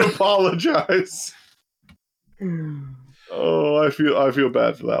 I apologize. Oh, I feel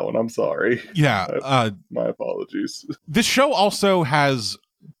bad for that one. I'm sorry. Yeah. My apologies. This show also has,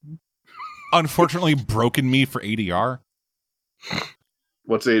 unfortunately, broken me for ADR.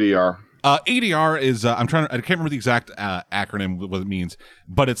 What's ADR? ADR is I can't remember the exact acronym what it means,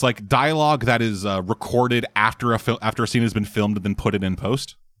 but it's like dialogue that is recorded after a scene has been filmed and then put it in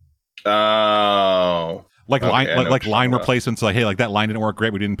post. Oh, Like okay, line replacements. Like, hey, like that line didn't work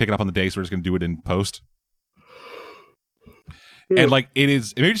great. We didn't pick it up on the day, so we're just gonna do it in post. And like it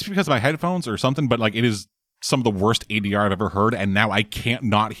is maybe just because of my headphones or something, but like it is some of the worst ADR I've ever heard, and now I can't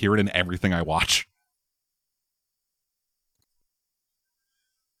not hear it in everything I watch.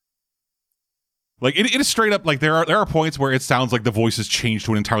 Like it is straight up like there are points where it sounds like the voice has changed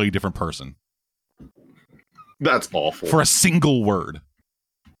to an entirely different person. That's awful. for a single word.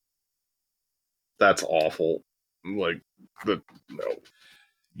 That's awful. Like, no.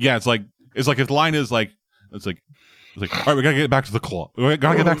 Yeah, it's like if the line is like, it's like, all right, we gotta get back to the claw. We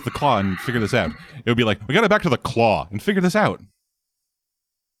gotta get back to the claw and figure this out. It would be like, we gotta get back to the claw and figure this out.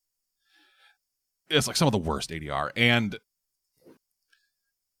 It's like some of the worst ADR. And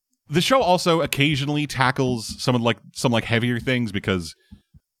the show also occasionally tackles some heavier things because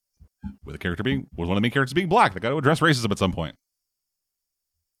with one of the main characters being black, they got to address racism at some point.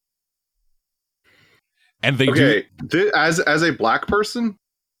 And they do. As a black person,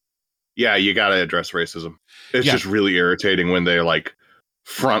 yeah, you got to address racism. It's just really irritating when they like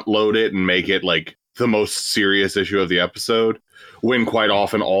front load it and make it like the most serious issue of the episode, when quite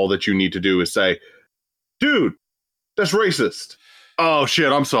often all that you need to do is say, dude, that's racist. Oh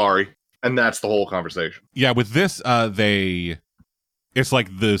shit, I'm sorry. And that's the whole conversation. Yeah, with this, it's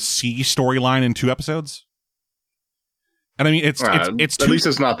like the C storyline in 2 episodes. And I mean, it's at least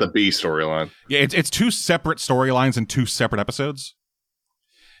it's not the B storyline. Yeah, it's 2 separate storylines in 2 separate episodes.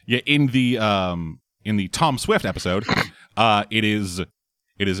 Yeah, in the Tom Swift episode, it is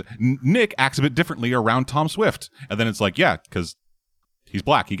Nick acts a bit differently around Tom Swift, and then it's like, yeah, because he's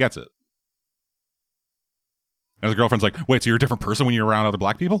black, he gets it. And his girlfriend's like, wait, so you're a different person when you're around other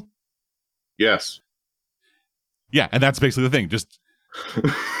black people? Yes. Yeah, and that's basically the thing. Just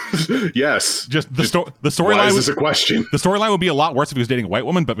yes. Just the storyline. Why is this a question? The storyline would be a lot worse if he was dating a white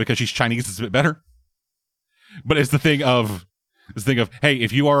woman, but because she's Chinese, it's a bit better. But it's the thing of, hey,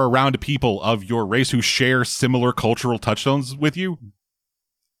 if you are around people of your race who share similar cultural touchstones with you,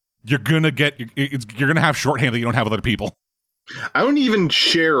 you're gonna have shorthand that you don't have with other people. I don't even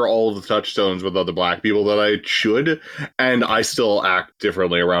share all of the touchstones with other black people that I should, and I still act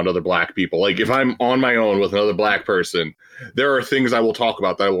differently around other black people. Like, if I'm on my own with another black person, there are things I will talk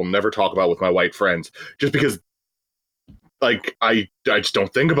about that I will never talk about with my white friends, just because, like, I just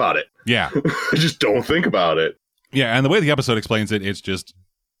don't think about it. Yeah. I just don't think about it. Yeah, and the way the episode explains it, it's just,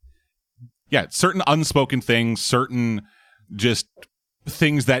 yeah, certain unspoken things, certain just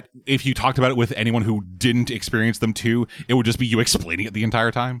things that if you talked about it with anyone who didn't experience them too, it would just be you explaining it the entire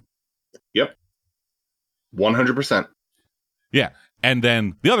time. Yep. 100%. Yeah. And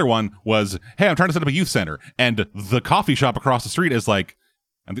then the other one was, hey, I'm trying to set up a youth center. And the coffee shop across the street is like,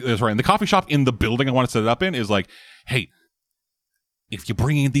 and the coffee shop in the building I want to set it up in is like, hey, if you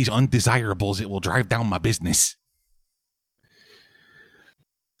bring in these undesirables, it will drive down my business.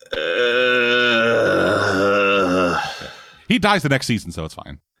 He dies the next season, so it's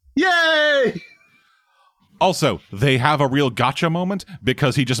fine. Yay! Also, they have a real gotcha moment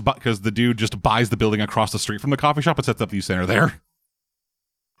because because the dude just buys the building across the street from the coffee shop and sets up the youth center there.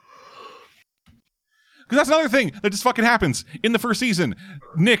 Because that's another thing that just fucking happens. In the first season,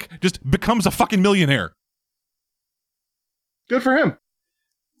 Nick just becomes a fucking millionaire. Good for him.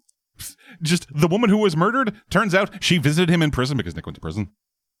 Just the woman who was murdered, turns out she visited him in prison because Nick went to prison.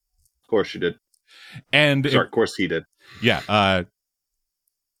 Of course she did. And of course he did. Yeah.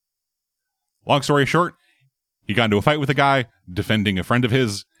 Long story short, he got into a fight with a guy defending a friend of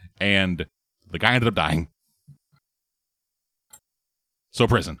his, and the guy ended up dying. So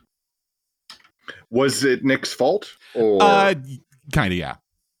prison. Was it Nick's fault? Or kind of, yeah.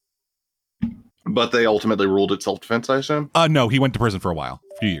 But they ultimately ruled it self-defense, I assume? No, he went to prison for a while.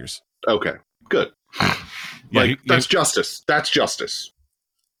 A few years. Okay, good. Yeah, that's justice. That's justice.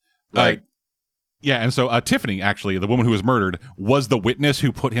 Yeah, and so Tiffany, actually, the woman who was murdered, was the witness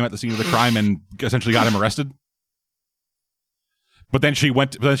who put him at the scene of the crime and essentially got him arrested. But then she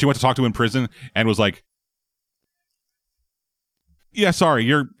went to talk to him in prison and was like, "Yeah, sorry,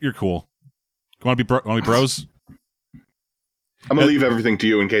 you're cool. Want to be bros?" I'm gonna leave everything to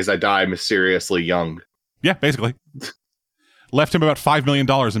you in case I die mysteriously young. Yeah, basically. Left him about $5 million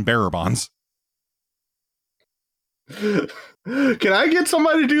in bearer bonds. Can I get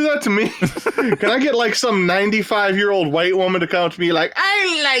somebody to do that to me? Can I get like some 95-year-old white woman to come to me like,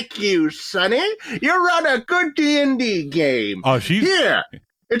 I like you, Sonny. You run a good D&D game. Oh, Here,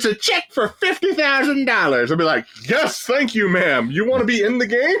 it's a check for $50,000. I'd be like, yes, thank you, ma'am. You want to be in the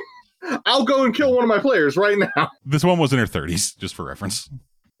game? I'll go and kill one of my players right now. This one was in her 30s, just for reference.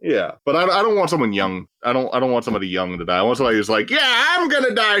 Yeah, but I don't want someone young. I don't want somebody young to die. I want somebody who's like, yeah, I'm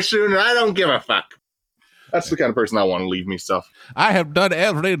gonna die soon, and I don't give a fuck. That's the kind of person I want to leave me stuff. I have done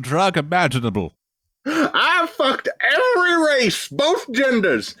every drug imaginable. I've fucked every race, both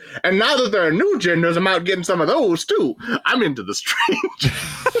genders. And now that there are new genders, I'm out getting some of those, too. I'm into the strange.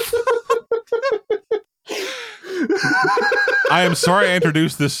 I am sorry I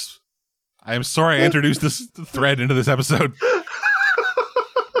introduced this thread into this episode.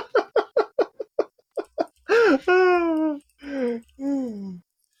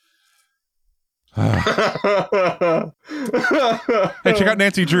 Hey, check out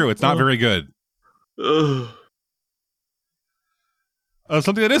Nancy Drew. It's not very good.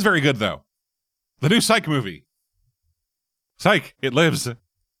 Something that is very good, though. The new Psych movie. Psych, it lives.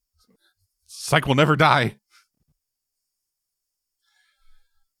 Psych will never die.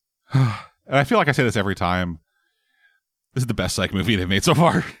 And I feel like I say this every time. This is the best Psych movie they've made so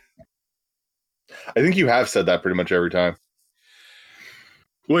far. I think you have said that pretty much every time.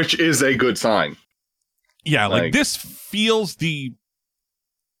 Which is a good sign. Yeah, like this feels the...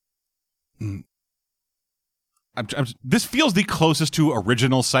 this feels the closest to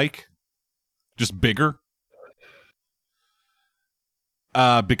original Psych. Just bigger.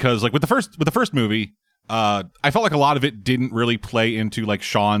 Because like with the first movie, I felt like a lot of it didn't really play into like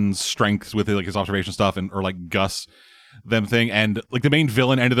Sean's strengths with like his observation stuff or like Gus them thing, and like the main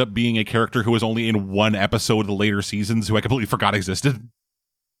villain ended up being a character who was only in one episode of the later seasons who I completely forgot existed.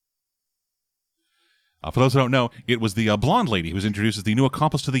 For those who don't know, it was the blonde lady who was introduced as the new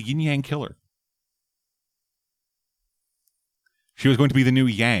accomplice to the Yin Yang Killer. She was going to be the new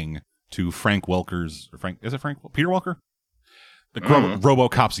Yang to Frank Welker's... Peter Welker? The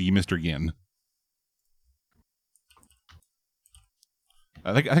RoboCop's Mr. Yin.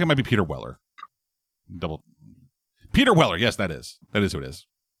 I think it might be Peter Weller. Peter Weller, yes, that is who it is.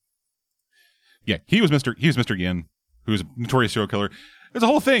 Yeah, he was Mr. Yin, who was a notorious serial killer. There's a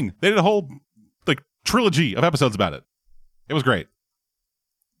whole thing. They did a whole like trilogy of episodes about it. It was great.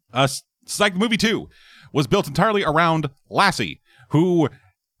 Psych movie 2 was built entirely around Lassie, who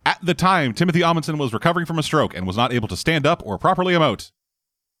at the time Timothy Amundsen was recovering from a stroke and was not able to stand up or properly emote.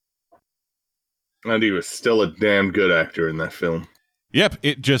 And he was still a damn good actor in that film. Yep,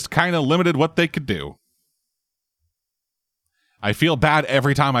 it just kind of limited what they could do. I feel bad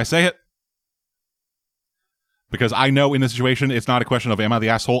every time I say it. Because I know in this situation, it's not a question of am I the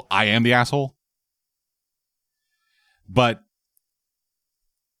asshole? I am the asshole. But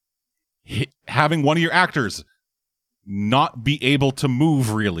having one of your actors not be able to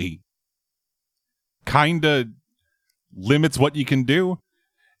move really kind of limits what you can do.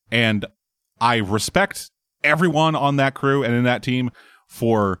 And I respect everyone on that crew and in that team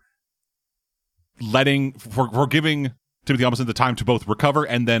for giving Timothy Amundsen the time to both recover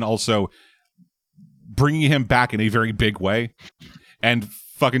and then also bringing him back in a very big way and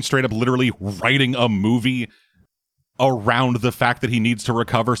fucking straight up literally writing a movie around the fact that he needs to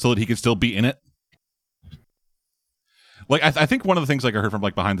recover so that he can still be in it. Like, I think one of the things like I heard from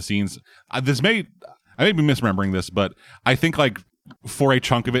like behind the scenes, I may be misremembering this, but I think like for a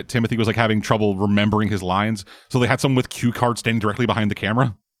chunk of it, Timothy was like having trouble remembering his lines. So they had someone with cue cards standing directly behind the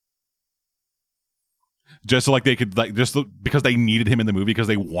camera. Just so like they could like because they needed him in the movie, because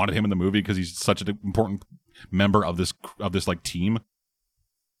they wanted him in the movie, because he's such an important member of this like team.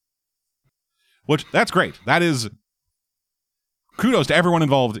 Which that's great. That is kudos to everyone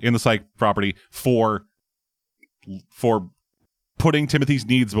involved in the Psych property for putting Timothy's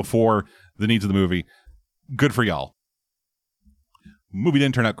needs before the needs of the movie. Good for y'all. Movie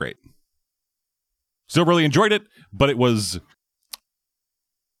didn't turn out great. Still really enjoyed it, but it was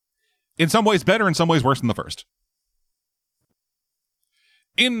in some ways better, in some ways worse than the first.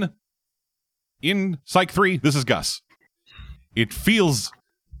 In Psych 3, this is Gus. It feels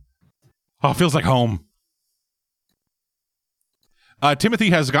like home. Timothy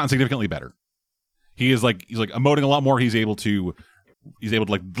has gotten significantly better. He's like emoting a lot more. He's able to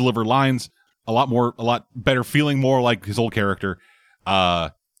like deliver lines a lot better, feeling more like his old character.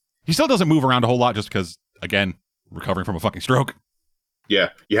 He still doesn't move around a whole lot just because, again, recovering from a fucking stroke. Yeah,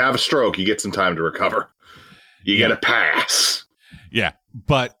 you have a stroke, you get some time to recover. You get a pass. Yeah,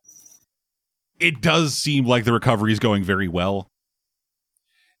 but it does seem like the recovery is going very well.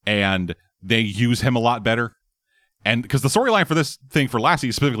 And they use him a lot better. And because the storyline for this thing for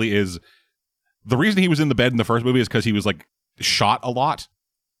Lassie specifically is the reason he was in the bed in the first movie is because he was like shot a lot.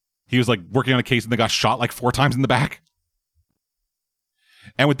 He was like working on a case and they got shot like 4 times in the back.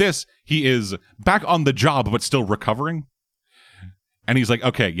 And with this, he is back on the job but still recovering. And he's like,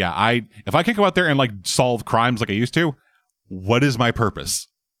 okay, yeah, if I can't go out there and like solve crimes like I used to, what is my purpose?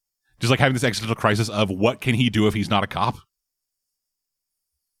 Just like having this existential crisis of what can he do if he's not a cop?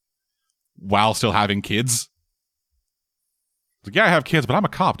 While still having kids. Like, yeah, I have kids, but I'm a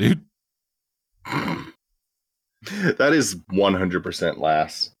cop, dude. That is 100%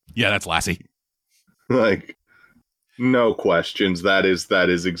 Lass. Yeah, that's Lassie. Like, no questions. That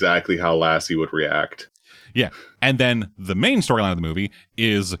is exactly how Lassie would react. Yeah. And then the main storyline of the movie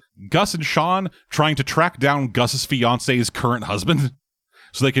is Gus and Sean trying to track down Gus's fiance's current husband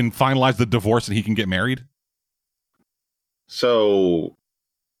so they can finalize the divorce and he can get married. So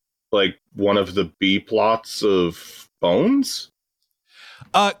like one of the B plots of Bones?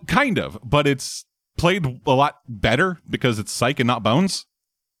 Kind of, but it's played a lot better because it's Psych and not Bones.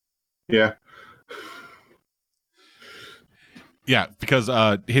 Yeah. Yeah, because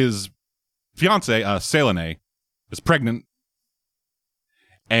his fiance, Selene, is pregnant,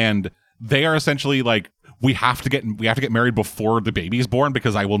 and they are essentially like, we have to get married before the baby is born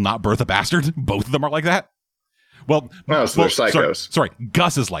because I will not birth a bastard. Both of them are like that. Well, Oh, so they're psychos. Sorry,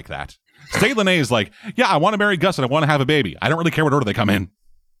 Gus is like that. Selene is like, yeah, I want to marry Gus and I want to have a baby. I don't really care what order they come in.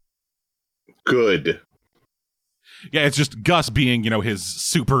 Good. Yeah, it's just Gus being, his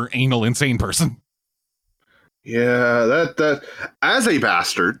super anal insane person. Yeah, that as a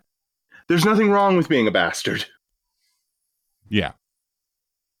bastard, there's nothing wrong with being a bastard. Yeah.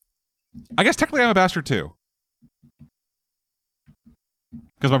 I guess technically I'm a bastard too.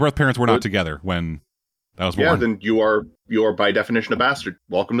 Because my birth parents were not together when I was born. Yeah, then you are by definition a bastard.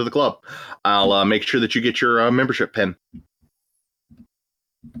 Welcome to the club. I'll make sure that you get your membership pin.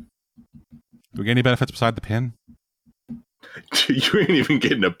 Do we get any benefits beside the pin? You ain't even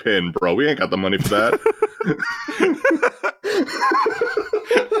getting a pin, bro. We ain't got the money for that.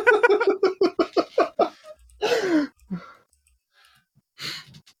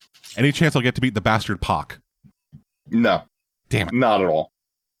 Any chance I'll get to beat the bastard Pock? No. Damn it. Not at all.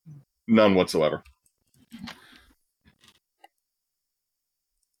 None whatsoever.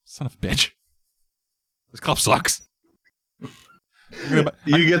 Son of a bitch. This club sucks.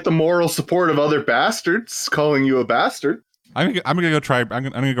 You get the moral support of other bastards calling you a bastard. I'm gonna go try. I'm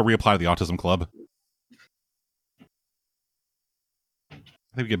gonna go reapply to the autism club. I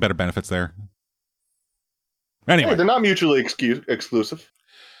think we get better benefits there. Anyway, Hey, they're not mutually exclusive.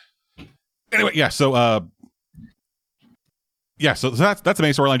 Anyway, yeah. So that's the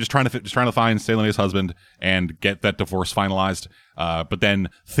main storyline. Just trying to find Selene's husband and get that divorce finalized. But then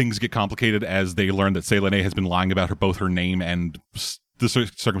things get complicated as they learn that Selene has been lying about both her name and the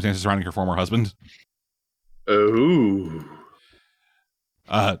circumstances surrounding her former husband. Oh.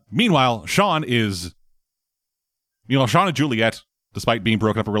 Meanwhile, Sean and Juliet, despite being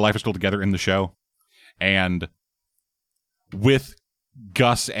broken up in real life, are still together in the show. And with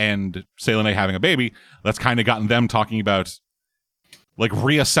Gus and Selene having a baby, that's kind of gotten them talking about like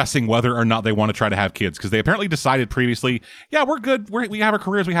reassessing whether or not they want to try to have kids, because they apparently decided previously, yeah, we're good. We have our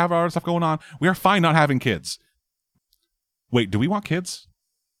careers. We have our stuff going on. We are fine not having kids. Wait, do we want kids?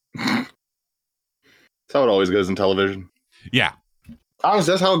 That's how it always goes in television. Yeah.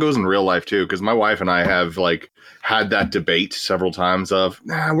 Honestly, that's how it goes in real life too, because my wife and I have like had that debate several times of,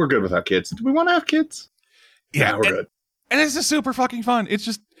 nah, we're good without kids. Do we want to have kids? Yeah, we're good. And it's just super fucking fun.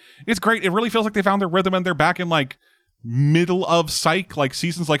 It's great. It really feels like they found their rhythm and they're back in like middle of Psych, like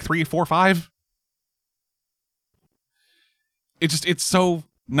seasons like 3, 4, 5. It's so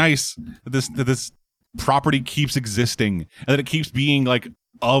nice that this property keeps existing and that it keeps being like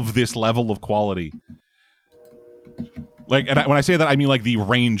of this level of quality. Like, when I say that, I mean like the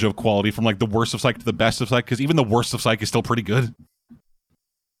range of quality from like the worst of Psych to the best of Psych, because even the worst of Psych is still pretty good.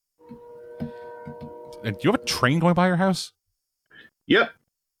 And do you have a train going by your house? Yep.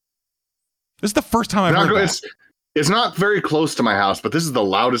 This is the first time I've heard that. It's not very close to my house, but this is the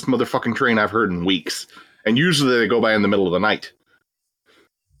loudest motherfucking train I've heard in weeks. And usually they go by in the middle of the night.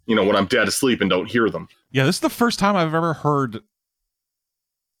 You know, when I'm dead asleep and don't hear them. Yeah, this is the first time I've ever heard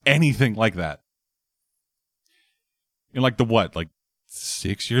anything like that. In like like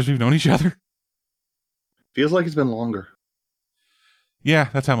 6 years we've known each other? Feels like it's been longer. Yeah,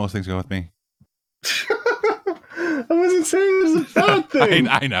 that's how most things go with me. I wasn't saying it was a bad thing.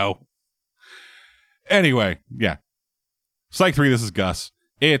 I know. Anyway, yeah. Psych 3, this is Gus.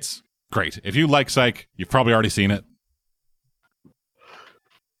 It's great. If you like Psych, you've probably already seen it.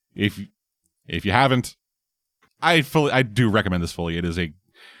 If you haven't, I do recommend this fully. It's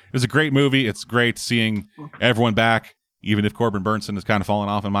a great movie. It's great seeing everyone back, even if Corbin Burnson has kind of fallen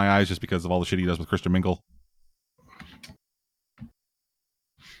off in my eyes just because of all the shit he does with Christian Mingle.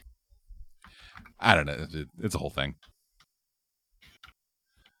 I don't know. It's a whole thing.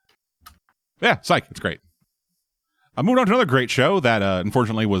 Yeah, Psych. It's great. I moved on to another great show that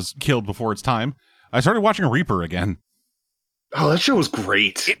unfortunately was killed before its time. I started watching Reaper again. Oh, that show was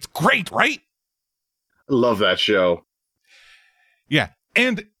great. It's great, right? I love that show. Yeah,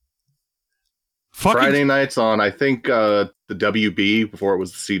 and Friday nights on, I think, the WB before it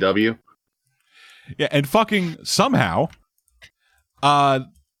was the CW. Yeah, and fucking somehow,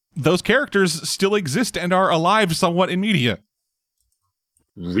 those characters still exist and are alive somewhat in media.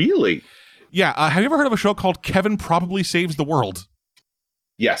 Really? Yeah, have you ever heard of a show called Kevin Probably Saves the World?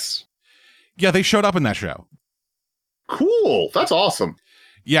 Yes. Yeah, they showed up in that show. Cool. That's awesome.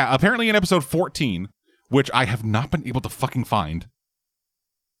 Yeah, apparently in episode 14, which I have not been able to fucking find,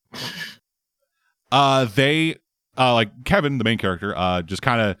 they, like Kevin, the main character, just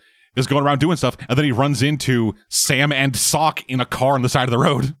kind of is going around doing stuff, and then he runs into Sam and Sock in a car on the side of the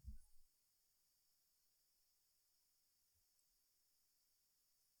road.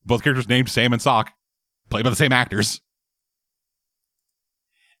 Both characters named Sam and Sock, played by the same actors.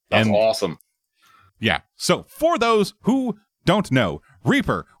 That's awesome. Yeah. So for those who don't know,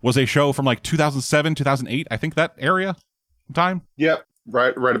 Reaper was a show from like 2007, 2008, I think that area time. Yep.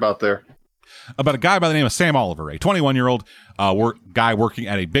 Right about there. About a guy by the name of Sam Oliver, a 21-year-old guy working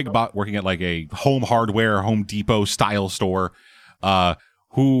at working at like a home hardware, Home Depot style store,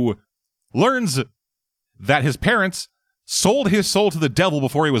 who learns that his parents sold his soul to the devil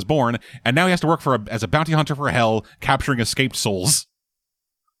before he was born, and now he has to work as a bounty hunter for hell, capturing escaped souls.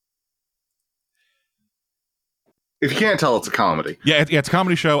 If you can't tell, it's a comedy. Yeah, it's a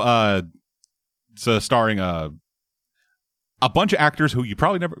comedy show. It's starring a bunch of actors who you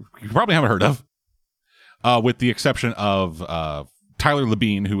probably haven't heard of, with the exception of Tyler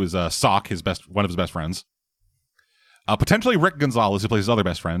Labine, who is Sock, one of his best friends. Potentially Rick Gonzalez, who plays his other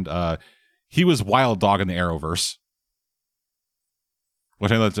best friend. He was Wild Dog in the Arrowverse,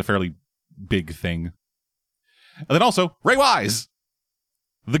 which I know that's a fairly big thing. And then also Ray Wise,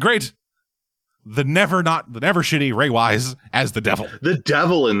 the never shitty Ray Wise as the devil. The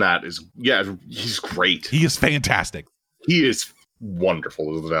devil in that he's great. He is fantastic. He is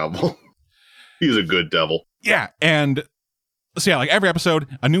wonderful as the devil. He's a good devil. Yeah, and so yeah, like every episode,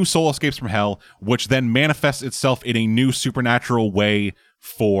 a new soul escapes from hell, which then manifests itself in a new supernatural way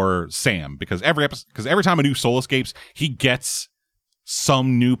for Sam. Because every time a new soul escapes, he gets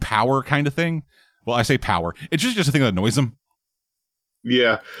some new power kind of thing. Well, I say power. It's just a thing that annoys him.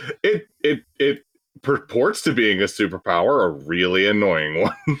 Yeah, it purports to being a superpower, a really annoying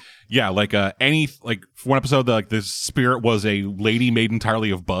one. Yeah, like for one episode, the spirit was a lady made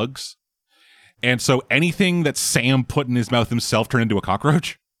entirely of bugs, and so anything that Sam put in his mouth himself turned into a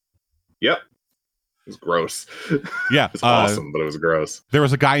cockroach. Yep, it was gross. Yeah, it's awesome, but it was gross. There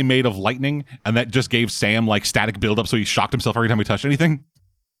was a guy made of lightning, and that just gave Sam like static buildup, so he shocked himself every time he touched anything.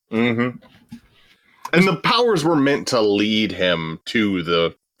 Mm-hmm. And the powers were meant to lead him to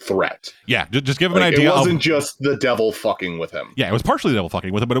the threat. Yeah, just give him an idea. It wasn't just the devil fucking with him. Yeah, it was partially the devil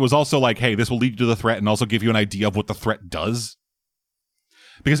fucking with him, but it was also like, hey, this will lead you to the threat and also give you an idea of what the threat does.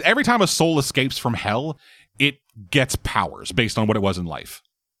 Because every time a soul escapes from hell, it gets powers based on what it was in life.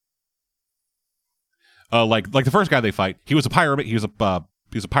 Like the first guy they fight, he was a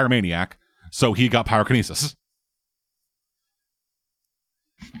pyromaniac, so he got pyrokinesis.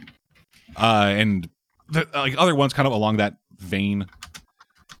 And like other ones kind of along that vein.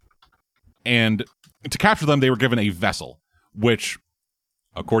 And to capture them, they were given a vessel, which,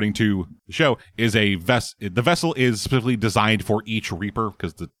 according to the show, is the vessel is specifically designed for each Reaper,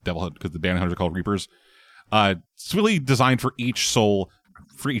 because the bounty hunters are called Reapers. It's really designed for each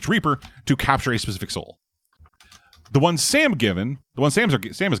Reaper to capture a specific soul. The one Sam is given,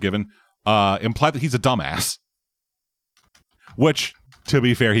 imply that he's a dumbass, which, to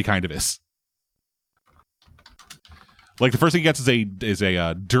be fair, he kind of is. Like the first thing he gets is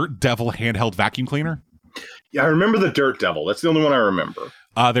a Dirt Devil handheld vacuum cleaner. Yeah, I remember the Dirt Devil. That's the only one I remember.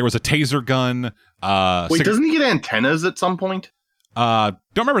 There was a taser gun. Wait, doesn't he get antennas at some point? Don't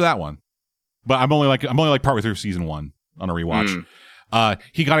remember that one, but I'm only partway through season 1 on a rewatch.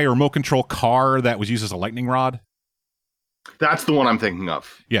 He got a remote control car that was used as a lightning rod. That's the one I'm thinking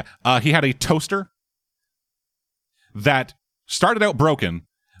of. Yeah, he had a toaster that started out broken.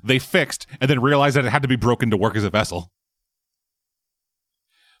 They fixed and then realized that it had to be broken to work as a vessel.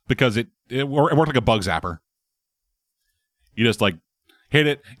 Because it worked like a bug zapper. You just like hit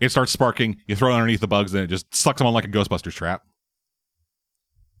it, it starts sparking, you throw it underneath the bugs, and it just sucks them on like a Ghostbusters trap.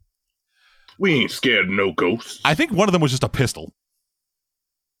 We ain't scared of no ghosts. I think one of them was just a pistol.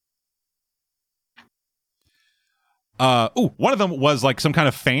 One of them was like some kind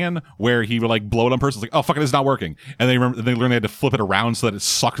of fan where he would like blow it on person. It's like, oh fuck it, it's not working. And they learned they had to flip it around so that it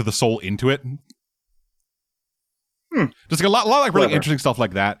sucked the soul into it. Just like a lot of like really interesting stuff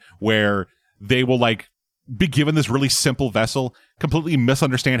like that, where they will like be given this really simple vessel, completely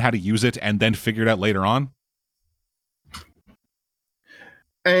misunderstand how to use it, and then figure it out later on.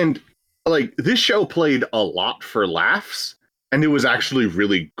 And like this show played a lot for laughs, and it was actually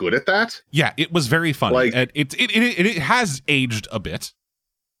really good at that. Yeah, it was very funny. Like, it has aged a bit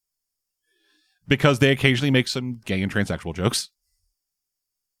because they occasionally make some gay and transsexual jokes.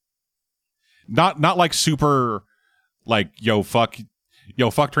 Not like super like, yo, fuck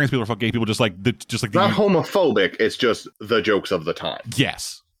fuck trans people or fuck gay people, just like Not homophobic, it's just the jokes of the time.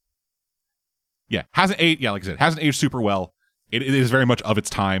 Yes. Yeah, hasn't aged. Yeah, like I said, hasn't aged super well. It is very much of its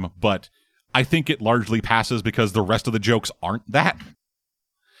time, but I think it largely passes because the rest of the jokes aren't that.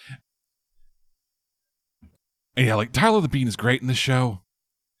 And yeah, like Tyler the Bean is great in this show.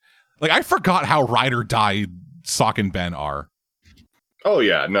 Like I forgot how ride or die Sock and Ben are. Oh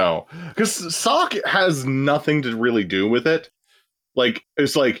yeah, no, because Sock has nothing to really do with it. Like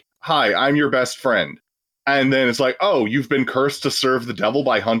it's like, hi, I'm your best friend. And then it's like, oh, you've been cursed to serve the devil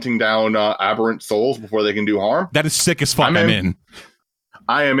by hunting down aberrant souls before they can do harm. That is sick as fuck. I'm in.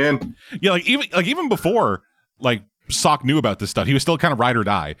 I am in. Yeah, even before like Sock knew about this stuff, he was still kind of ride or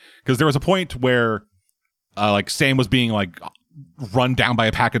die because there was a point where like Sam was being like run down by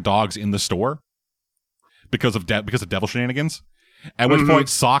a pack of dogs in the store because of devil shenanigans. At which point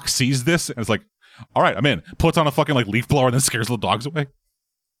Sock sees this and is like, all right, I'm in. Puts on a fucking like leaf blower and then scares the dogs away.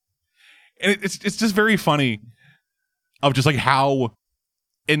 And it's just very funny of just like how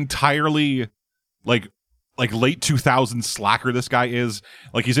entirely like late 2000s slacker this guy is.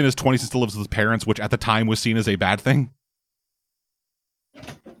 Like he's in his 20s and still lives with his parents, which at the time was seen as a bad thing.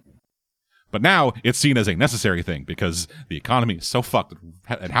 But now it's seen as a necessary thing because the economy is so fucked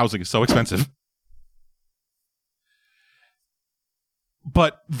and housing is so expensive.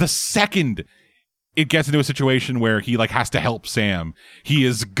 But the second it gets into a situation where he like has to help Sam, he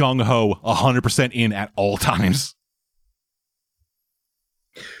is gung-ho 100% in at all times.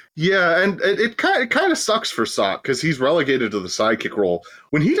 Yeah, and it kind of sucks for Sock because he's relegated to the sidekick role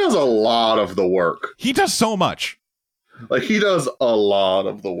when he does a lot of the work. He does so much. Like he does a lot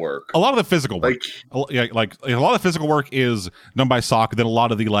of the work. A lot of the physical work. Like a lot of the physical work is done by Sock. Then a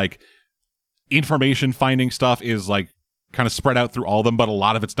lot of the like information finding stuff is like kind of spread out through all of them, but a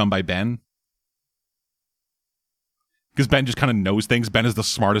lot of it's done by Ben. Because Ben just kind of knows things. Ben is the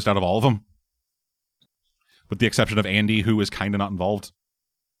smartest out of all of them. With the exception of Andy, who is kind of not involved.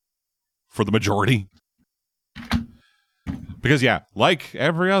 For the majority. Because, yeah, like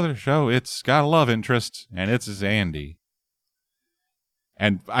every other show, it's got a love interest, and it's Andy.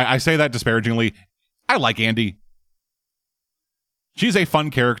 And I say that disparagingly. I like Andy. She's a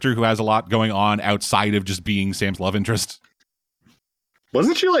fun character who has a lot going on outside of just being Sam's love interest.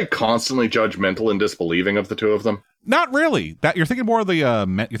 Wasn't she like constantly judgmental and disbelieving of the two of them? Not really. That you're thinking more of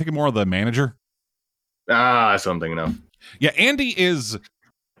the manager. Something enough. Yeah, Andy is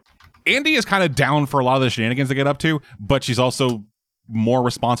kind of down for a lot of the shenanigans they get up to, but she's also more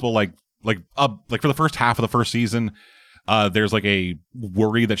responsible. Like for the first half of the first season, there's like a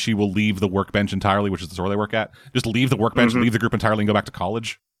worry that she will leave the workbench entirely, which is the store they work at. Just leave the workbench, leave the group entirely, and go back to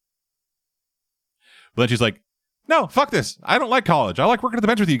college. But then she's like, no, fuck this. I don't like college. I like working at the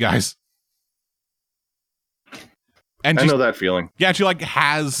bench with you guys. And I know that feeling. Yeah, she like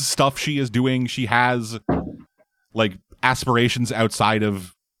has stuff she is doing. She has like aspirations outside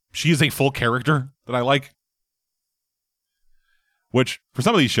of. She is a full character that I like. Which for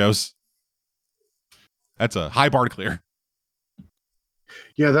some of these shows, that's a high bar to clear.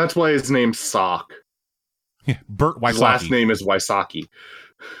 Yeah, that's why his name's Sock. Yeah, Bert Wysocki. His last name is Wysocki.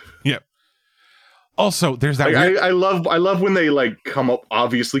 Yeah. Also, there's that. Like, I love when they like come up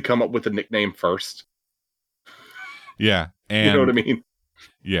with a nickname first. Yeah, and you know what I mean?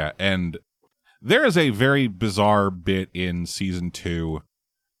 Yeah, and there is a very bizarre bit in season 2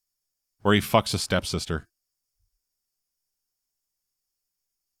 where he fucks a stepsister.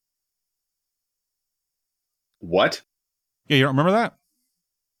 What? Yeah, you don't remember that?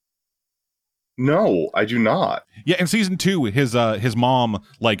 No, I do not. Yeah, in season 2, his mom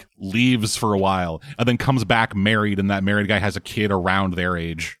like leaves for a while and then comes back married, and that married guy has a kid around their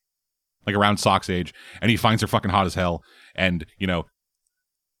age. Like around Sock's age, and he finds her fucking hot as hell. And, you know,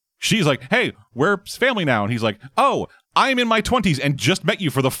 she's like, hey, we're family now. And he's like, oh, I'm in my 20s and just met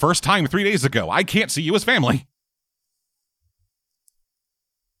you for the first time 3 days ago. I can't see you as family.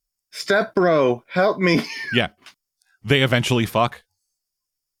 Step bro, help me. Yeah. They eventually fuck.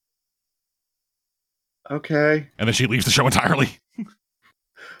 Okay. And then she leaves the show entirely.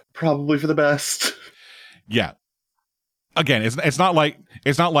 Probably for the best. Yeah. Again, it's not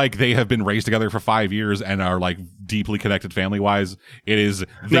like they have been raised together for 5 years and are like deeply connected family wise. It is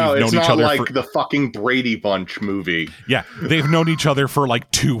they've known each other like the fucking Brady Bunch movie. Yeah, they've known each other for like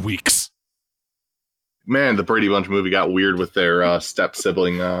 2 weeks. Man, the Brady Bunch movie got weird with their step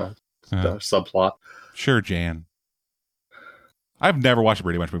sibling subplot. Sure, Jan. I've never watched a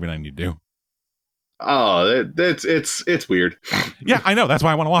Brady Bunch movie, and I need to. Oh, it's weird. Yeah, I know. That's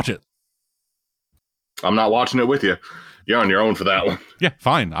why I want to watch it. I'm not watching it with you. You're on your own for that one. Yeah,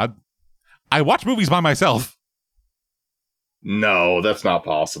 fine. I watch movies by myself. No, that's not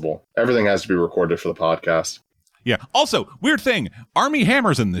possible. Everything has to be recorded for the podcast. Yeah. Also, weird thing, Armie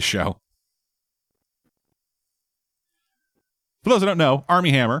Hammer's in this show. For those that don't know,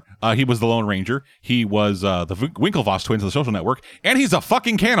 Armie Hammer, he was the Lone Ranger. He was the Winklevoss twins of the Social Network, and he's a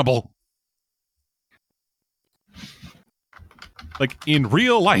fucking cannibal. Like, in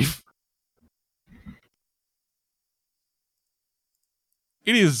real life.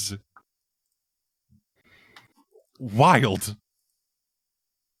 It is wild.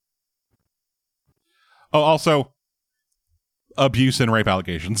 Oh, also, abuse and rape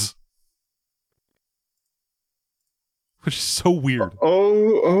allegations. Which is so weird.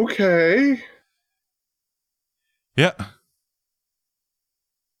 Oh, okay. Yeah.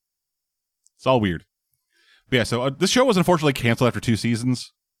 It's all weird. But yeah, so this show was unfortunately canceled after 2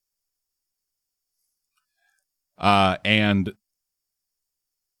 seasons. And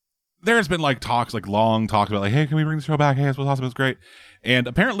there's been like talks, like long talks about like, hey, can we bring the show back? Hey, this was awesome. It was great. And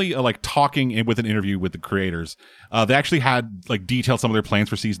apparently like talking with an interview with the creators, they actually had like detailed some of their plans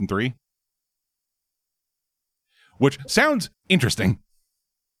for season 3. Which sounds interesting.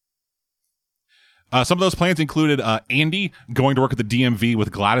 Some of those plans included Andy going to work at the DMV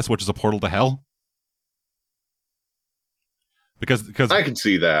with Gladys, which is a portal to hell. Because I can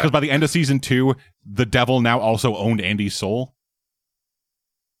see that. Because by the end of season 2, the devil now also owned Andy's soul.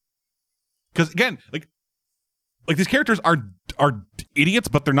 Because again, like these characters are idiots,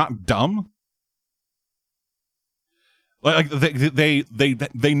 but they're not dumb. Like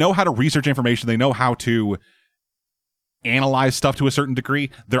they know how to research information. They know how to analyze stuff to a certain degree.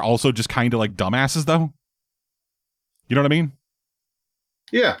 They're also just kind of like dumbasses, though. You know what I mean?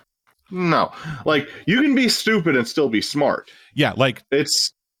 Yeah. No. Like, you can be stupid and still be smart. Yeah, like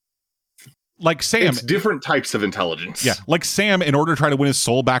it's like Sam. It's different types of intelligence. Yeah, like Sam, in order to try to win his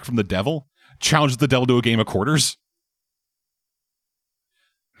soul back from the devil, challenges the devil to a game of quarters.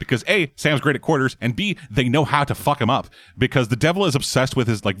 Because A, Sam's great at quarters, and B, they know how to fuck him up. Because the devil is obsessed with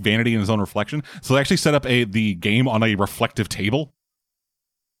his like vanity and his own reflection, so they actually set up the game on a reflective table.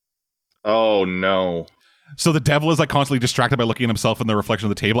 Oh no! So the devil is like constantly distracted by looking at himself in the reflection of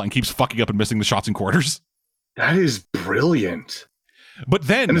the table and keeps fucking up and missing the shots and quarters. That is brilliant. But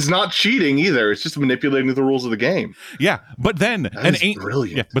then, and it's not cheating either. It's just manipulating the rules of the game. Yeah, but then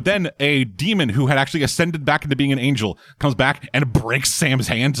brilliant. Yeah, but then a demon who had actually ascended back into being an angel comes back and breaks Sam's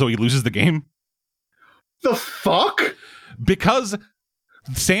hand, so he loses the game. The fuck? Because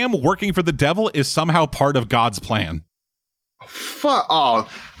Sam working for the devil is somehow part of God's plan. Fuck!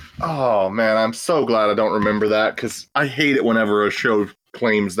 Oh man, I'm so glad I don't remember that because I hate it whenever a show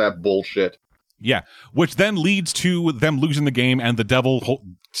claims that bullshit. Yeah, which then leads to them losing the game and the devil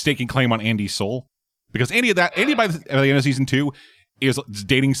staking claim on Andy's soul. Because Andy by the end of season 2 is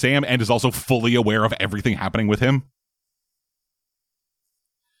dating Sam and is also fully aware of everything happening with him.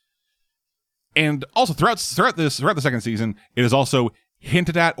 And also throughout the second season, it is also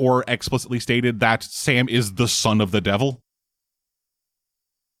hinted at or explicitly stated that Sam is the son of the devil.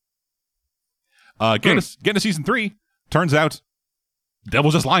 Getting to season 3, turns out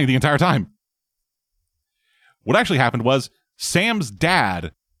devil's just lying the entire time. What actually happened was Sam's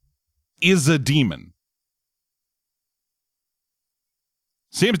dad is a demon.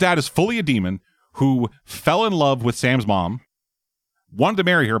 Sam's dad is fully a demon who fell in love with Sam's mom, wanted to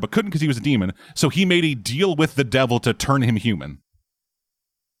marry her, but couldn't because he was a demon, so he made a deal with the devil to turn him human.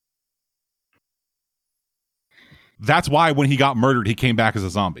 That's why when he got murdered, he came back as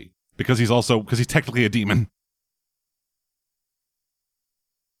a zombie. Because he's technically a demon.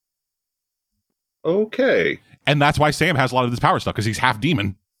 Okay. And that's why Sam has a lot of this power stuff, because he's half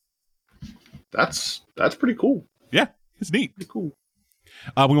demon. That's pretty cool. Yeah, it's neat. Pretty cool.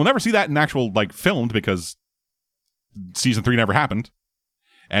 We will never see that in actual, like, filmed, because season 3 never happened.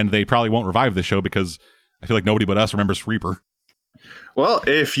 And they probably won't revive this show, because I feel like nobody but us remembers Reaper. Well,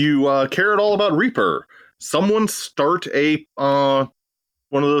 if you care at all about Reaper, someone start a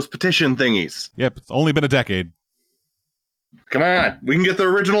one of those petition thingies. Yep, it's only been a decade. Come on, we can get the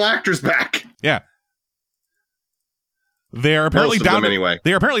original actors back. Yeah. They're apparently down anyway.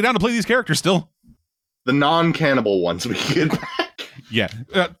 They're apparently down to play these characters still. The non-cannibal ones we can get back. Yeah.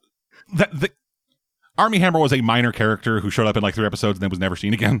 The Armie Hammer was a minor character who showed up in like 3 episodes and then was never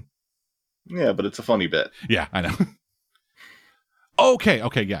seen again. Yeah, but it's a funny bit. Yeah, I know.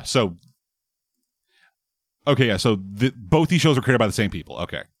 Okay, yeah. So both these shows were created by the same people.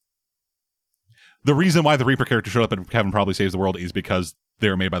 Okay. The reason why the Reaper character showed up in Kevin Probably Saves the World is because they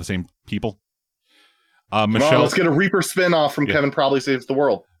were made by the same people. Michelle, let's get a Reaper spin-off from Kevin Probably Saves the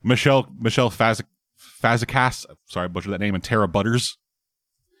World. Michelle Fazekas, sorry, I butchered that name, and Tara Butters.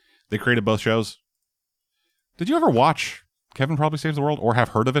 They created both shows. Did you ever watch Kevin Probably Saves the World or have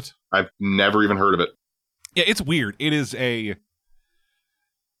heard of it? I've never even heard of it. Yeah, it's weird. It is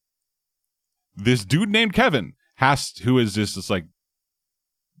this dude named Kevin who is just this like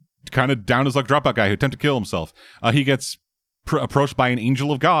kind of down his luck dropout guy who attempted to kill himself. He gets approached by an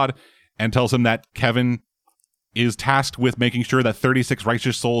angel of God and tells him that Kevin is tasked with making sure that 36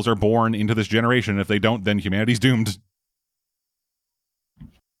 righteous souls are born into this generation. If they don't, then humanity's doomed.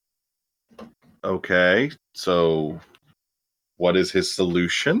 Okay, so what is his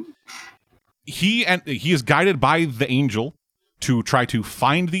solution? He is guided by the angel to try to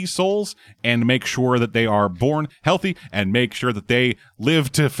find these souls and make sure that they are born healthy and make sure that they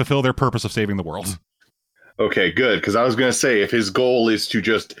live to fulfill their purpose of saving the world. Okay, good, because I was going to say, if his goal is to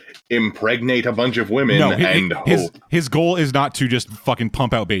just impregnate a bunch of women his goal is not to just fucking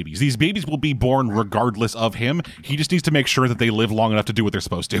pump out babies. These babies will be born regardless of him. He just needs to make sure that they live long enough to do what they're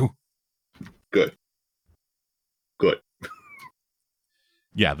supposed to. Good.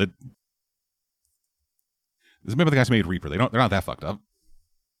 Yeah, this is maybe the guys who made Reaper. They're not that fucked up.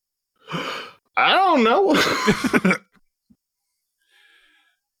 I don't know.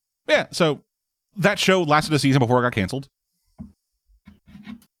 Yeah, so that show lasted a season before it got canceled.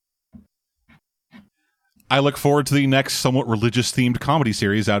 I look forward to the next somewhat religious-themed comedy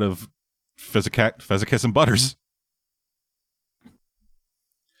series out of Fezzikiss and Butters.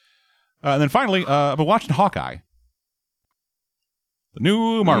 And then finally, I've been watching Hawkeye. The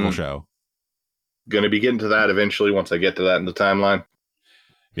new Marvel show. Gonna be getting to that eventually once I get to that in the timeline.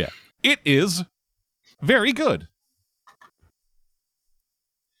 Yeah. It is very good.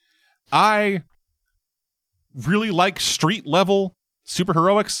 I really like street-level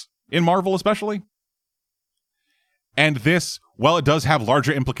superheroics in Marvel especially. And this, while it does have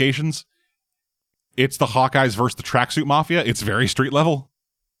larger implications, it's the Hawkeyes versus the Tracksuit Mafia. It's very street-level.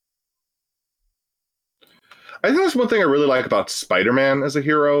 I think that's one thing I really like about Spider-Man as a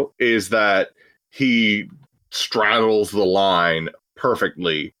hero is that he straddles the line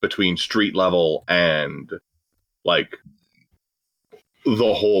perfectly between street level and like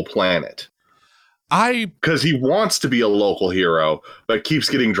the whole planet. Because he wants to be a local hero, but keeps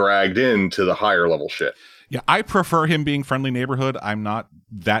getting dragged into the higher level shit. Yeah, I prefer him being friendly neighborhood. I'm not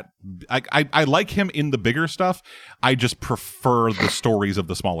that... I like him in the bigger stuff. I just prefer the stories of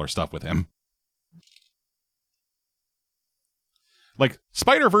the smaller stuff with him. Like,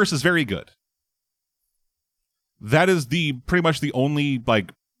 Spider-Verse is very good. That is pretty much the only,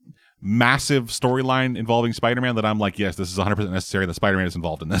 like, massive storyline involving Spider-Man that I'm like, yes, this is 100% necessary that Spider-Man is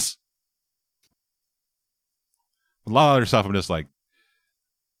involved in this. A lot of other stuff, I'm just like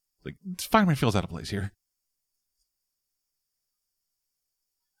Spider-Man feels out of place here.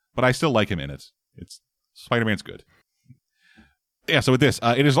 But I still like him in it. Spider-Man's good. Yeah, so with this,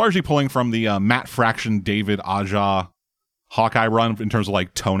 it is largely pulling from the Matt Fraction, David Aja Hawkeye run in terms of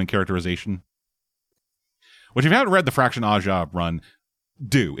like tone and characterization. Which, if you haven't read the Fraction Aja run,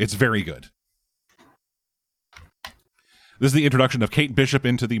 do. It's very good. This is the introduction of Kate Bishop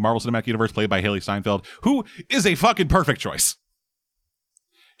into the Marvel Cinematic Universe, played by Haley Steinfeld, who is a fucking perfect choice.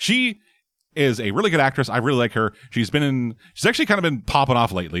 She is a really good actress. I really like her. She's actually kind of been popping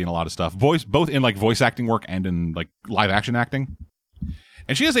off lately in a lot of stuff, both in like voice acting work and in like live action acting.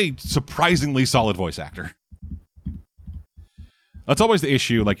 And she is a surprisingly solid voice actor. That's always the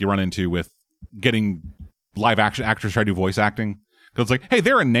issue like you run into with getting live action actors try to do voice acting. Because it's like, hey,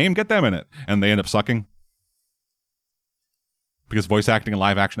 they're a name, get them in it. And they end up sucking. Because voice acting and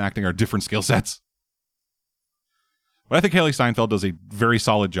live action acting are different skill sets. But I think Haley Steinfeld does a very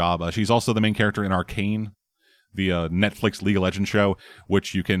solid job. She's also the main character in Arcane, the Netflix League of Legends show,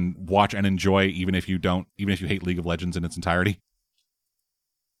 which you can watch and enjoy even if you hate League of Legends in its entirety.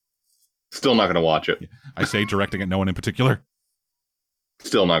 Still not going to watch it. I say directing at no one in particular.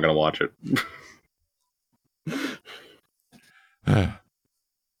 Still not going to watch it. And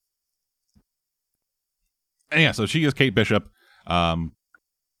yeah, so she is Kate Bishop.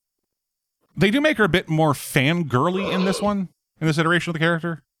 They do make her a bit more fangirly in this iteration of the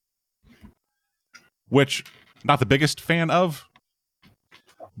character. Which, not the biggest fan of.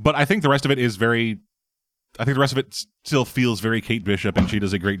 But I think the rest of it still feels very Kate Bishop, and she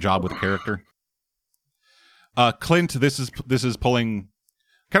does a great job with the character. Clint, this is pulling,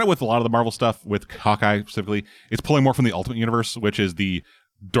 kind of with a lot of the Marvel stuff, with Hawkeye specifically, it's pulling more from the Ultimate Universe, which is the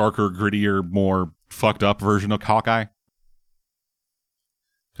darker, grittier, more fucked up version of Hawkeye.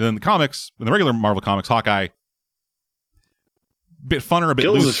 So in the regular Marvel comics, Hawkeye, bit funner, a bit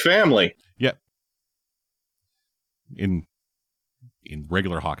kills loose. His family. Yep. In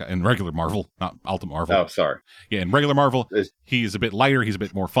regular Hawkeye, in regular Marvel, not Ultimate Marvel. Oh, sorry. Yeah, in regular Marvel, he's a bit lighter. He's a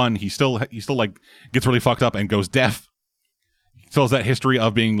bit more fun. He still like gets really fucked up and goes deaf. Still has that history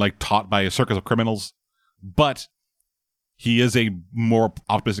of being like taught by a circus of criminals, but he is a more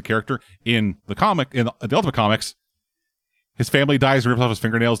optimistic character in the comic. In the Ultimate Comics, his family dies and rips off his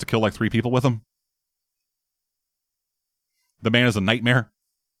fingernails to kill like 3 people with him. The man is a nightmare.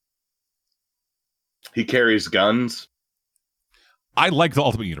 He carries guns. I like the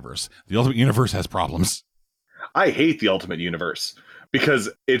Ultimate Universe. The Ultimate Universe has problems. I hate the Ultimate Universe because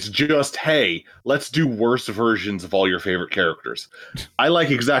it's just, hey, let's do worse versions of all your favorite characters. I like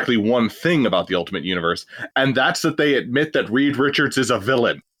exactly one thing about the Ultimate Universe, and that's that they admit that Reed Richards is a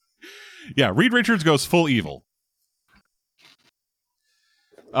villain. Yeah, Reed Richards goes full evil.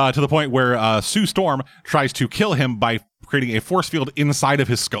 To the point where Sue Storm tries to kill him by creating a force field inside of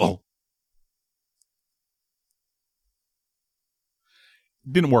his skull.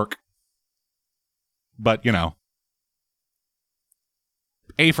 Didn't work. But, you know.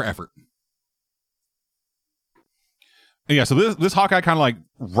 A for effort. And yeah, so this Hawkeye kind of like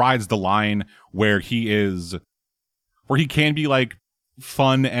rides the line where he can be like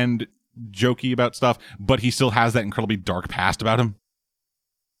fun and jokey about stuff, but he still has that incredibly dark past about him.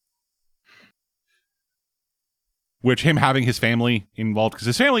 Which him having his family involved, because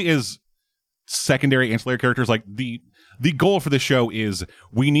his family is secondary ancillary characters. Like the goal for this show is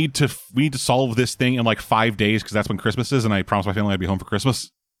we need to solve this thing in like 5 days because that's when Christmas is, and I promised my family I'd be home for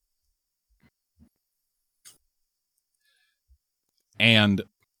Christmas. And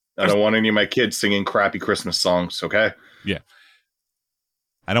I don't want any of my kids singing crappy Christmas songs, okay? Yeah.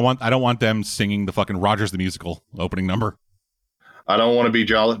 I don't want them singing the fucking Rogers the Musical opening number. I don't want to be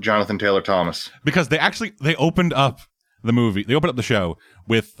Jonathan Taylor Thomas. Because they opened up the show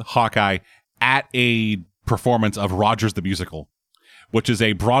with Hawkeye at a performance of Rogers the Musical, which is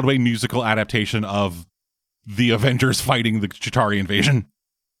a Broadway musical adaptation of the Avengers fighting the Chitauri invasion.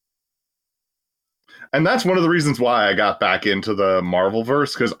 And that's one of the reasons why I got back into the Marvel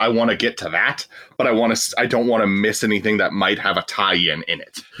verse, because I want to get to that, but I don't want to miss anything that might have a tie-in in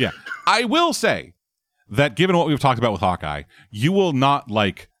it. Yeah. I will say that given what we've talked about with Hawkeye, you will not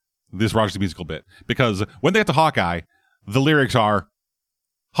like this Rogers the Musical bit, because when they get to Hawkeye, the lyrics are,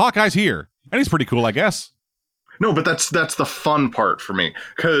 Hawkeye's here, and he's pretty cool, I guess. No, but that's the fun part for me,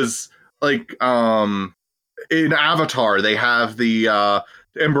 because like in Avatar, they have the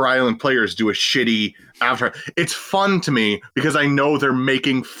Ember Island players do a shitty Avatar. It's fun to me because I know they're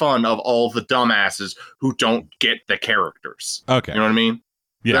making fun of all the dumbasses who don't get the characters. Okay. You know what I mean?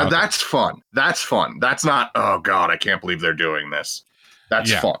 Yeah. That's fun. That's fun. That's not, oh God, I can't believe they're doing this.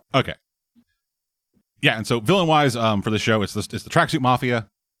 That's fun. Okay. Yeah, and so villain-wise, for the show, it's the Tracksuit Mafia,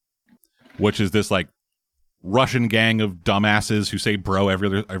 which is this like Russian gang of dumbasses who say bro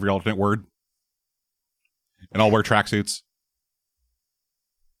every alternate word, and all wear tracksuits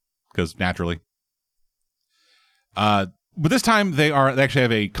because naturally. But this time they actually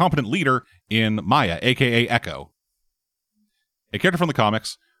have a competent leader in Maya, aka Echo, a character from the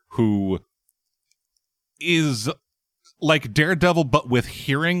comics who is like Daredevil but with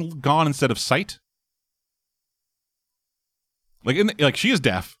hearing gone instead of sight. Like she is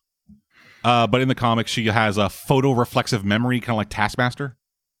deaf, but in the comics she has a photo-reflexive memory, kind of like Taskmaster,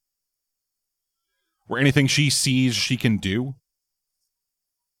 where anything she sees she can do.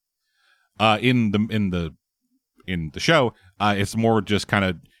 In the show, it's more just kind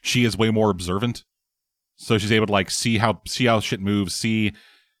of she is way more observant, so she's able to like see how shit moves, see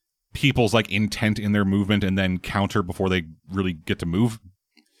people's like intent in their movement, and then counter before they really get to move.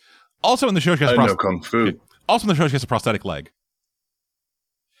 Also in the show, she has Kung Fu. Also in the show, she has a prosthetic leg.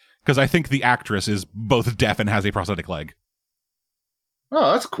 Because I think the actress is both deaf and has a prosthetic leg.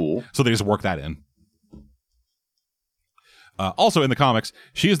 Oh, that's cool. So they just work that in. Also in the comics,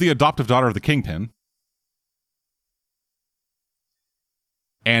 she is the adoptive daughter of the Kingpin.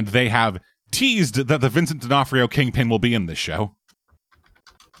 And they have teased that the Vincent D'Onofrio Kingpin will be in this show.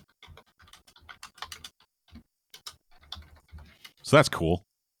 So that's cool.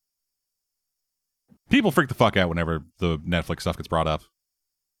 People freak the fuck out whenever the Netflix stuff gets brought up.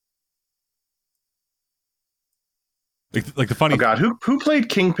 Like the funny. Oh God, who played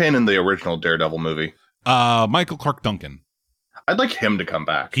Kingpin in the original Daredevil movie? Michael Clark Duncan. I'd like him to come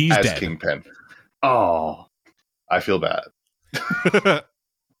back He's as dead. Kingpin. Oh, I feel bad.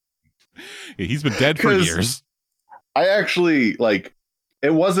 Yeah, he's been dead for years. I actually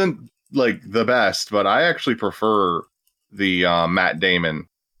it wasn't like the best, but I actually prefer the Matt Damon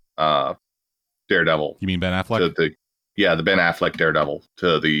Daredevil. You mean Ben Affleck? The Ben Affleck Daredevil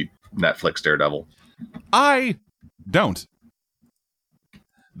to the Netflix Daredevil. I don't.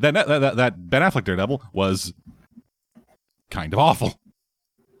 That Ben Affleck Daredevil was kind of awful.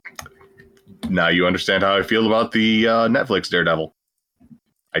 Now you understand how I feel about the Netflix Daredevil.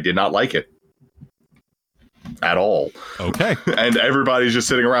 I did not like it at all. Okay. And everybody's just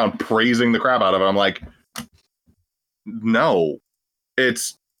sitting around praising the crap out of it. I'm like, no,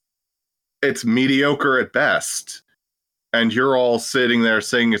 it's mediocre at best. And you're all sitting there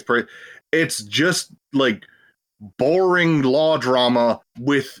saying it's just like boring law drama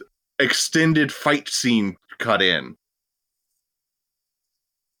with extended fight scene cut in.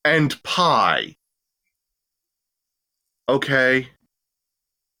 And pie. Okay.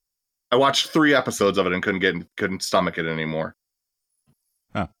 I watched 3 episodes of it and couldn't stomach it anymore.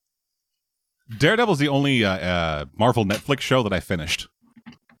 Huh. Daredevil's the only Marvel Netflix show that I finished.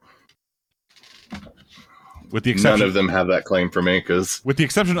 With the exception, none of them have that claim for me, with the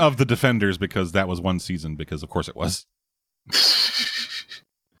exception of The Defenders, because that was one season, because of course it was.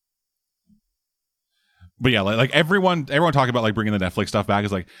 But yeah, like everyone talking about like bringing the Netflix stuff back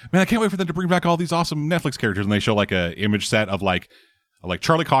is like, man, I can't wait for them to bring back all these awesome Netflix characters, and they show like a image set of like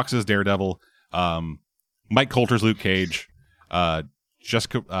Charlie Cox's Daredevil, Mike Coulter's Luke Cage,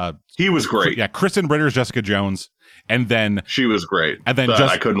 Jessica. He was great. Yeah, Kristen Ritter's Jessica Jones. And then she was great. And then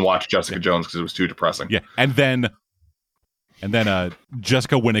I couldn't watch Jessica Jones because it was too depressing. Yeah, and then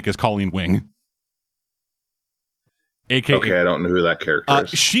Jessica Winnick is Colleen Wing. AKA, okay, I don't know who that character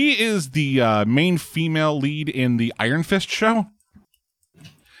is. She is the main female lead in the Iron Fist show.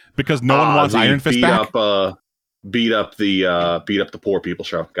 Because no one wants Iron Fist back. Beat up the poor people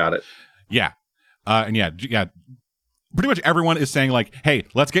show. Got it. Yeah. And yeah. Pretty much everyone is saying like, hey,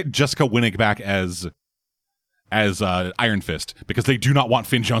 let's get Jessica Winnick back as Iron Fist, because they do not want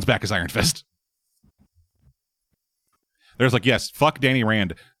Finn Jones back as Iron Fist. There's like, yes, fuck Danny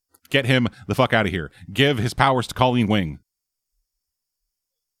Rand. Get him the fuck out of here. Give his powers to Colleen Wing.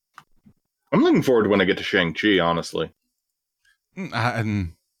 I'm looking forward to when I get to Shang-Chi, honestly. You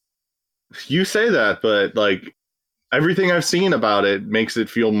say that, but like everything I've seen about it makes it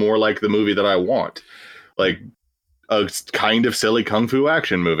feel more like the movie that I want. Like a kind of silly kung fu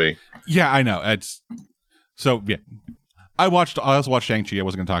action movie. Yeah, I know. So, yeah, I also watched Shang-Chi. I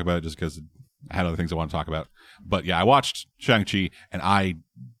wasn't going to talk about it just because I had other things I want to talk about. But, yeah, I watched Shang-Chi, and I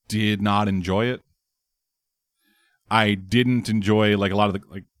did not enjoy it. I didn't enjoy, like, a lot of the,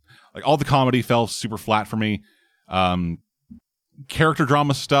 like all the comedy fell super flat for me. Character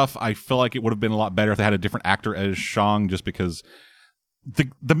drama stuff, I feel like it would have been a lot better if they had a different actor as Shang, just because the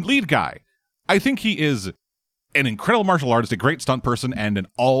lead guy, I think he is an incredible martial artist, a great stunt person, and an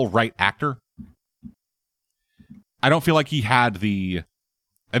all-right actor. I don't feel like he had the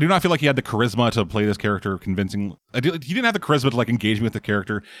charisma to play this character convincing. He didn't have the charisma to like engage me with the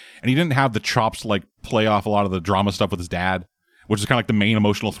character, and he didn't have the chops to like play off a lot of the drama stuff with his dad, which is kind of like the main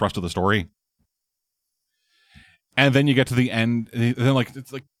emotional thrust of the story. And then you get to the end, and then like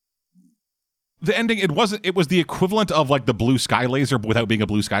it's like the ending. It was the equivalent of like the blue sky laser, but without being a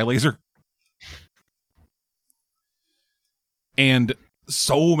blue sky laser. And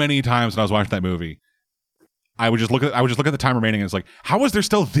so many times when I was watching that movie, I would just look at the time remaining, and it's like, how is there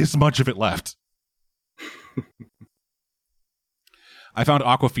still this much of it left? I found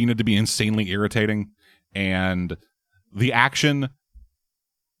Awkwafina to be insanely irritating, and the action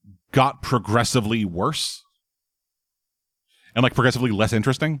got progressively worse and like progressively less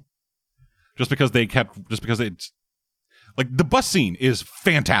interesting, just because it's like the bus scene is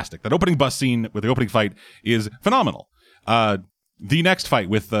fantastic. That opening bus scene with the opening fight is phenomenal. The next fight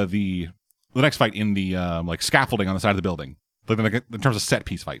with the next fight in the like scaffolding on the side of the building, like in terms of set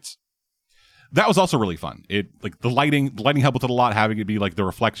piece fights, that was also really fun. It like the lighting helped with it a lot, having it be like the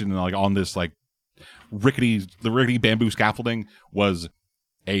reflection like on this like rickety bamboo scaffolding was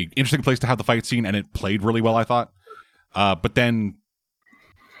a interesting place to have the fight scene, and it played really well, I thought. But then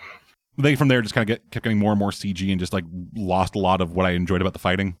they from there just kind of kept getting more and more CG and just like lost a lot of what I enjoyed about the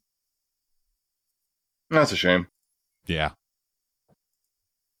fighting. That's a shame. Yeah.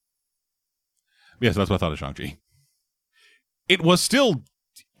 Yeah, so that's what I thought of Shang-Chi. It was still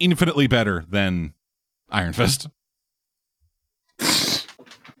infinitely better than Iron Fist.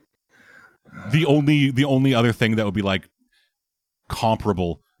 The only other thing that would be like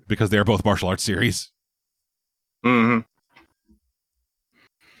comparable, because they're both martial arts series. Mm-hmm.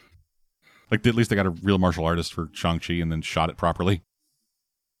 Like at least they got a real martial artist for Shang-Chi and then shot it properly.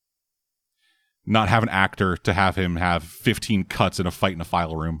 Not have an actor to have him have 15 cuts in a fight in a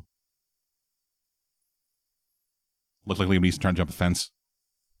file room. Looked like Liam Neeson trying to jump a fence.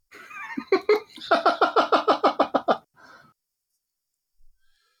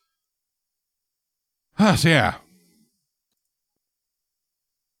 So yeah.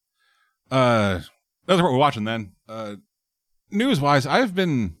 That's what we're watching then. News-wise, I've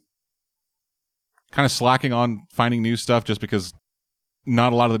been kind of slacking on finding new stuff just because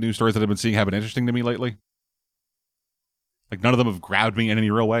not a lot of the news stories that I've been seeing have been interesting to me lately. Like, none of them have grabbed me in any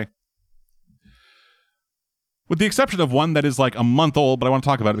real way. With the exception of one that is like a month old, but I want to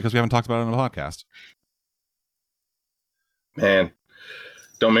talk about it because we haven't talked about it on the podcast. Man,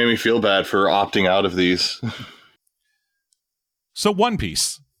 don't make me feel bad for opting out of these. So One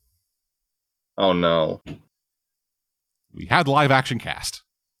Piece. Oh, no. We had live action cast.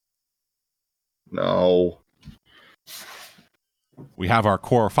 No. We have our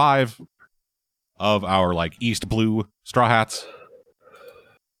core 5 of our like East Blue Straw Hats.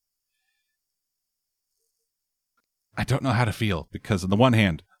 I don't know how to feel because on the one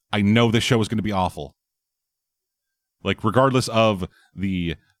hand, I know this show is going to be awful. Like regardless of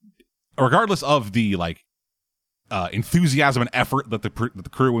the like enthusiasm and effort that the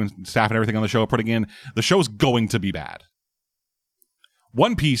crew and staff and everything on the show are putting in, the show's going to be bad.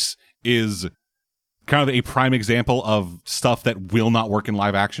 One Piece is kind of a prime example of stuff that will not work in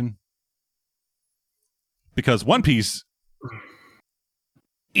live action. Because One Piece,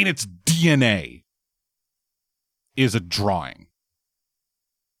 in its DNA, is a drawing.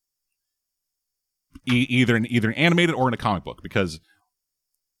 Either an animated or in a comic book. Because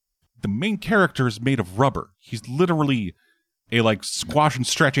the main character is made of rubber. He's literally a like squash and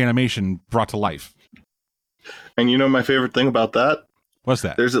stretch animation brought to life. And you know my favorite thing about that? What's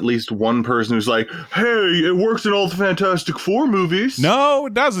that? There's at least one person who's like, hey, it works in all the Fantastic Four movies. No,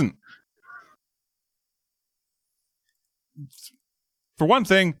 it doesn't. For one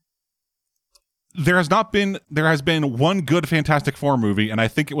thing, there has been one good Fantastic Four movie, and I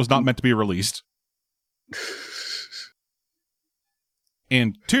think it was not meant to be released.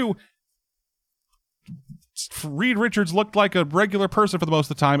 And 2, Reed Richards looked like a regular person for the most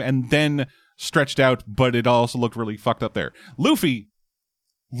of the time, and then stretched out, but it also looked really fucked up there. Luffy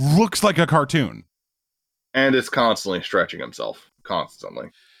looks like a cartoon. And it's constantly stretching himself. Constantly.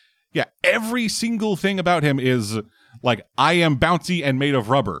 Yeah, every single thing about him is like, I am bouncy and made of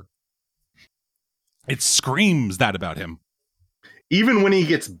rubber. It screams that about him. Even when he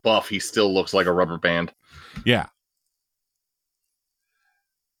gets buff, he still looks like a rubber band. Yeah.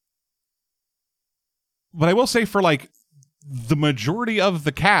 But I will say for like the majority of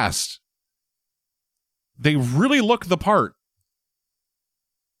the cast, they really look the part.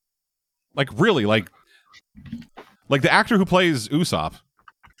 Like really, like the actor who plays Usopp.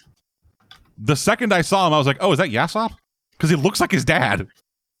 The second I saw him, I was like, "Oh, is that Yasopp?" Because he looks like his dad.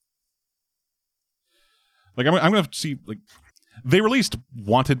 Like I'm gonna see. Like they released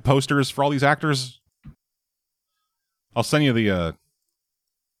wanted posters for all these actors. I'll send you the.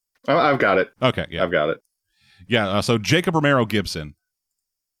 I've got it. Okay, yeah, I've got it. Yeah, so Jacob Romero Gibson,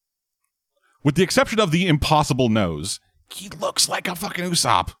 with the exception of the impossible nose, he looks like a fucking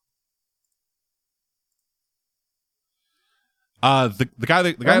Usopp. The guy they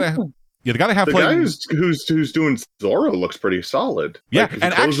have the playing. guy who's doing Zorro looks pretty solid. Yeah, like, if he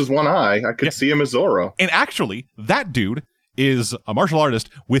closes one eye, I could see him as Zorro. And actually, that dude is a martial artist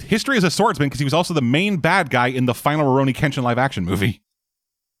with history as a swordsman because he was also the main bad guy in the final Rurouni Kenshin live action movie.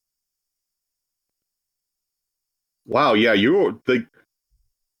 Wow, yeah,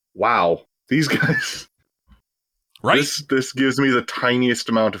 wow, these guys. Right? This gives me the tiniest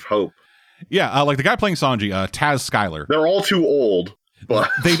amount of hope. Yeah, like the guy playing Sanji, Taz Skylar. They're all too old, but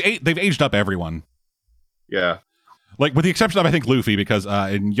they've aged up everyone. Yeah. Like with the exception of I think Luffy, because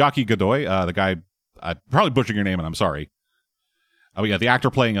in Yaki Godoy, the guy probably butchering your name and I'm sorry. Oh yeah, the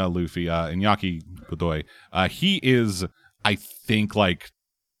actor playing Luffy in Yaki Godoy, he is I think like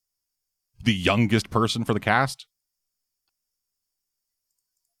the youngest person for the cast.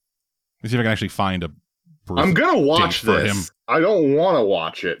 Let's see if I can actually find a. I'm gonna watch for this. Him. I don't want to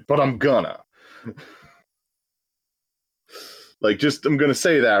watch it, but I'm gonna. I'm gonna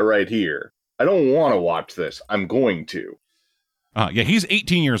say that right here. I don't want to watch this. I'm going to. Yeah, he's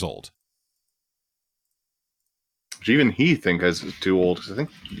 18 years old. Which even he think is too old, because I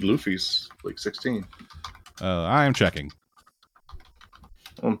think Luffy's like 16. I am checking.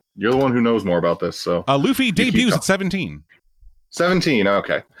 Well, you're the one who knows more about this, so. Luffy debuts at 17. 17,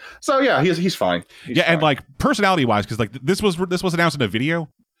 okay. So yeah, he's fine. He's fine. And like personality wise, because like this was announced in a video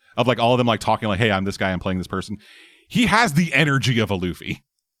of like all of them like talking like, hey, I'm this guy, I'm playing this person. He has the energy of a Luffy.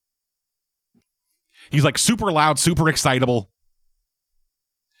 He's like super loud, super excitable.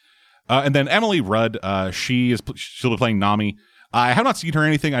 And then Emily Rudd, she'll be playing Nami. I have not seen her in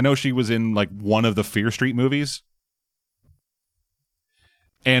anything. I know she was in like one of the Fear Street movies.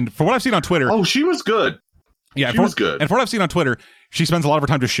 And from what I've seen on Twitter, oh, she was good. Yeah, she was good. And from what I've seen on Twitter, she spends a lot of her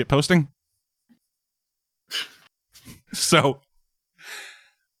time just shitposting. So,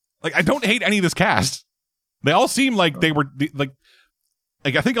 Like, I don't hate any of this cast. They all seem like they were like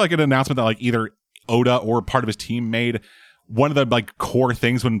I think like an announcement that like either Oda or part of his team made. One of the like core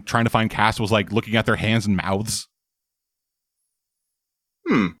things when trying to find cast was like looking at their hands and mouths.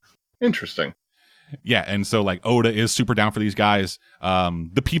 Interesting. Yeah, and so like Oda is super down for these guys.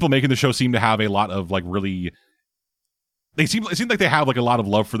 The people making the show seem to have a lot of like really. It seems like they have like a lot of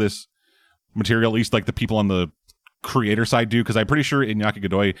love for this material. At least like the people on the creator side do, because I'm pretty sure Iñaki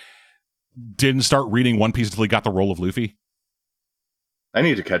Godoy didn't start reading One Piece until he got the role of Luffy. I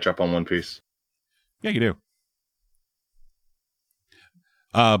need to catch up on One Piece. Yeah, you do.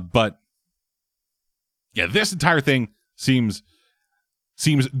 But yeah, this entire thing seems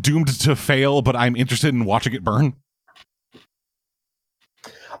doomed to fail, but I'm interested in watching it burn.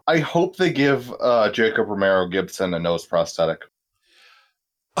 I hope they give Jacob Romero Gibson a nose prosthetic.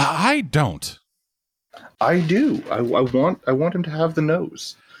 I don't. I do. I want him to have the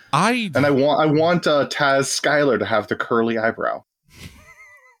nose. I want Taz Skylar to have the curly eyebrow.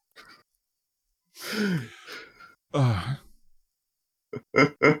 I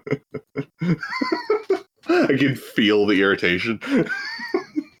can feel the irritation.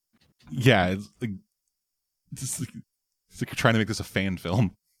 Yeah, it's like you're trying to make this a fan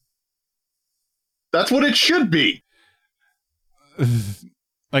film. That's what it should be.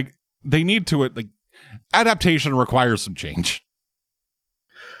 Like, they need to like adaptation requires some change.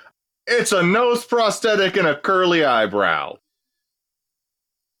 It's a nose prosthetic and a curly eyebrow.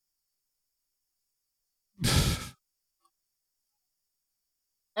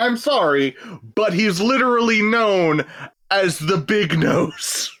 I'm sorry, but he's literally known as the Big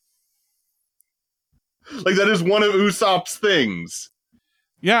Nose. Like, that is one of Usopp's things.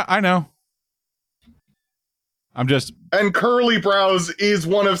 Yeah, I know. I'm just... And Curly Brows is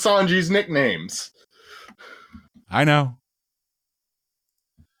one of Sanji's nicknames. I know.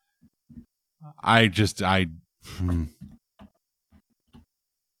 I do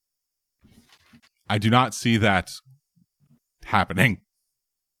not see that happening.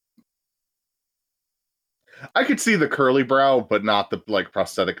 I could see the curly brow, but not the, like,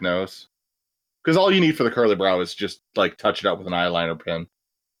 prosthetic nose. Because all you need for the curly brow is just, like, touch it up with an eyeliner pen.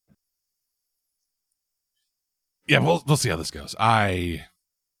 Yeah, we'll see how this goes. This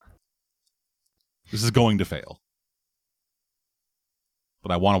is going to fail.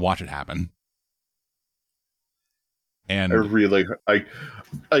 But I want to watch it happen. And I really,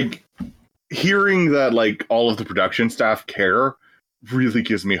 like, hearing that, like, all of the production staff care really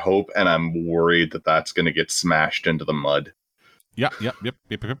gives me hope, and I'm worried that that's going to get smashed into the mud. Yep.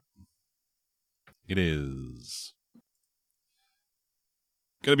 It is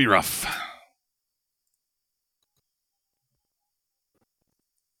gonna be rough.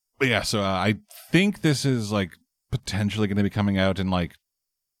 But yeah, so I think this is like potentially going to be coming out in like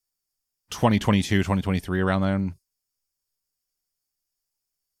 2022, 2023, around then.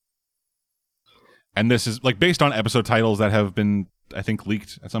 And this is like based on episode titles that have been, I think,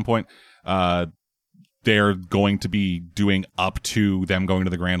 leaked at some point. They're going to be doing up to them going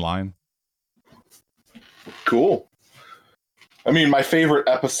to the Grand Line. Cool. I mean, my favorite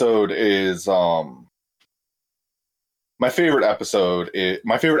episode my favorite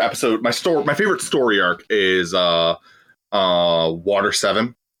story arc is Water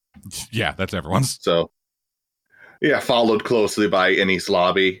 7. Yeah, that's everyone's. So yeah, followed closely by Enies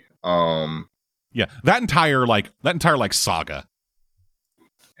Lobby. Yeah, that entire saga.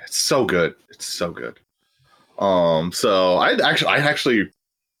 It's so good. So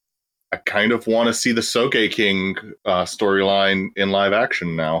I kind of want to see the Soge King storyline in live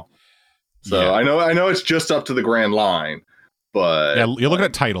action now. So yeah. I know it's just up to the Grand Line, but yeah, you're looking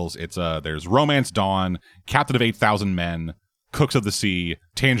at titles. It's there's Romance Dawn, Captain of 8,000 Men, Cooks of the Sea,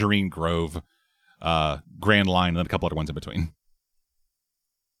 Tangerine Grove, Grand Line, and then a couple other ones in between.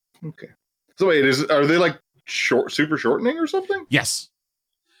 Okay. So wait, are they like super shortening or something? Yes.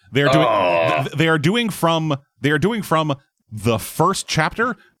 They are doing from the first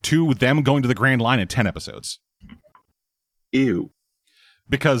chapter to them going to the Grand Line in 10 episodes. Ew.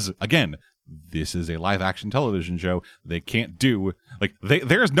 Because again, this is a live action television show. They can't do like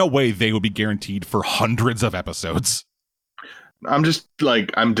there's no way they would be guaranteed for hundreds of episodes. I'm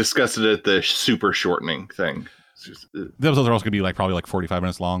disgusted at the super shortening thing. The episodes are also going to be like probably like 45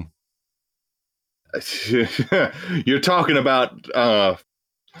 minutes long. You're talking about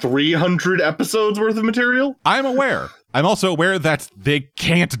 300 episodes worth of material? I'm aware. I'm also aware that they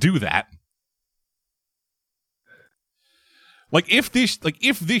can't do that.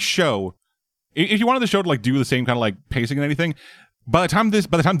 If you wanted the show to like do the same kind of like pacing and anything, by the time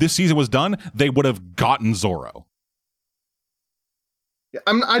this season was done, they would have gotten Zoro.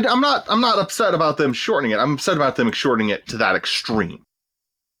 I'm not upset about them shortening it. I'm upset about them shortening it to that extreme.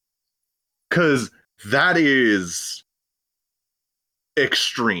 Because that is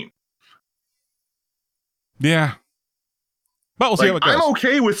extreme. Yeah. But we'll see how it goes. I'm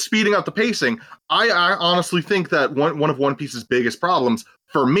okay with speeding up the pacing. I honestly think that one of One Piece's biggest problems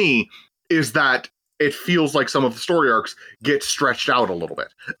for me is that it feels like some of the story arcs get stretched out a little bit,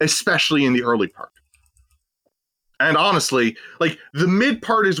 especially in the early part. And honestly, like the mid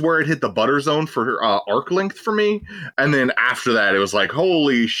part is where it hit the butter zone for arc length for me. And then after that, it was like,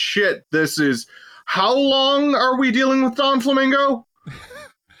 holy shit, this is... How long are we dealing with Don Flamingo?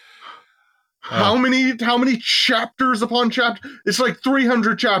 How many chapters upon chapter? It's like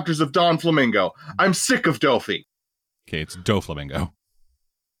 300 chapters of Don Flamingo. I'm sick of Dofi. Okay, it's Doflamingo.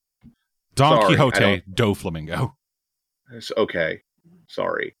 Don Quixote, Doflamingo. It's okay.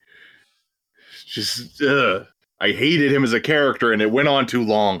 Sorry. Just, I hated him as a character, and it went on too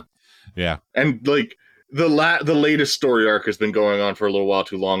long. Yeah. And, like, the latest story arc has been going on for a little while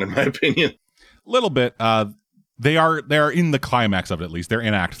too long, in my opinion. Little bit. They are in the climax of it, at least. They're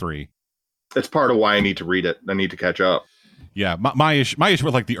in Act 3. That's part of why I need to read it. I need to catch up. Yeah, my issue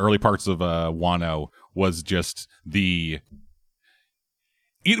with like the early parts of Wano was just it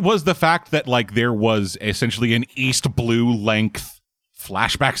was the fact that like there was essentially an East Blue length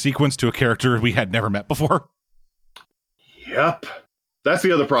flashback sequence to a character we had never met before. Yep. That's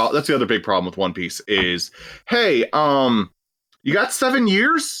the other problem. That's the other big problem with One Piece is, hey, you got 7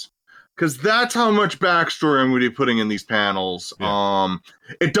 years? Because that's how much backstory I'm going to be putting in these panels. Yeah.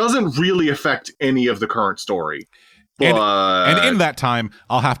 It doesn't really affect any of the current story. But... And in that time,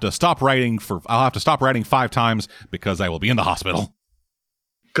 I'll have to stop writing 5 times because I will be in the hospital.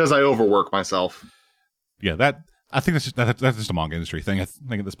 Because I overwork myself. Yeah, I think that's just a manga industry thing, I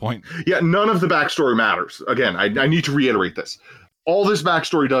think, at this point. Yeah, none of the backstory matters. Again, I need to reiterate this. All this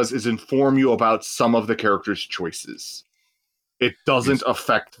backstory does is inform you about some of the characters' choices. It doesn't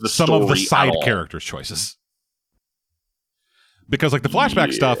affect the story some of the side at all. characters' choices. Because like the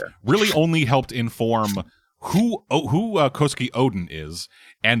flashback stuff really only helped inform who Kosuke Oden is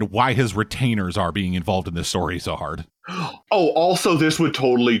and why his retainers are being involved in this story so hard. Oh, also this would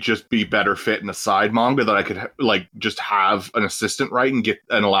totally just be better fit in a side manga that I could like just have an assistant write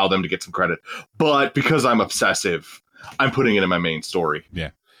and allow them to get some credit. But because I'm obsessive, I'm putting it in my main story.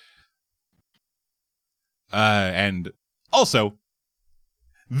 Yeah. And also,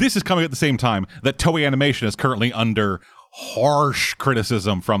 this is coming at the same time that Toei Animation is currently under harsh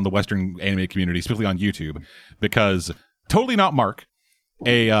criticism from the Western anime community, specifically on YouTube, because Totally Not Mark,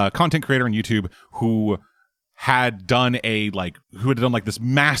 a content creator on YouTube who had done this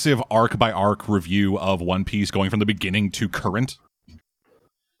massive arc by arc review of One Piece going from the beginning to current,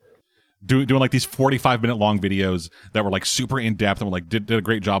 doing like these 45-minute long videos that were like super in depth and were like did a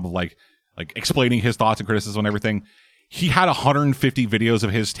great job of like explaining his thoughts and criticism and everything. He had 150 videos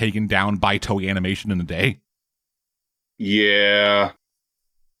of his taken down by Toei Animation in a day. Yeah.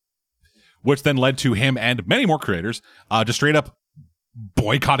 Which then led to him and many more creators just straight up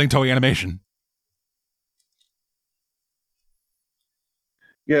boycotting Toei Animation.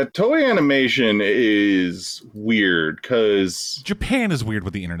 Yeah, Toei Animation is weird because... Japan is weird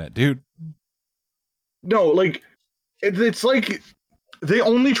with the internet, dude. No, like, it's like they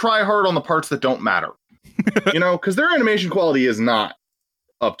only try hard on the parts that don't matter. You know, because their animation quality is not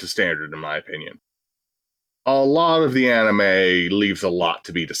up to standard, in my opinion. A lot of the anime leaves a lot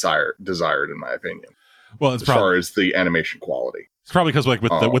to be desired, in my opinion. Well, it's as far as the animation quality. It's probably because, like,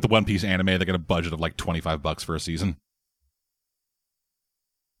 with the One Piece anime, they get a budget of like $25 for a season.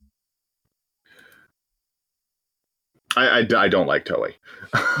 I don't like Toei.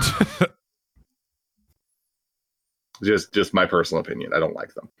 Just my personal opinion. I don't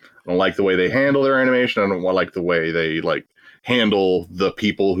like them. I don't like the way they handle their animation. I don't like the way they like handle the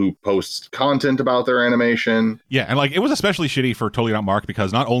people who post content about their animation. Yeah, and like it was especially shitty for Totally Not Mark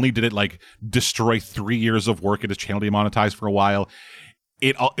because not only did it like destroy 3 years of work at his channel demonetized for a while,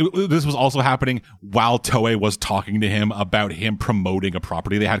 this was also happening while Toei was talking to him about him promoting a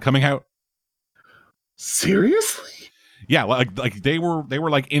property they had coming out. Seriously? Yeah, like they were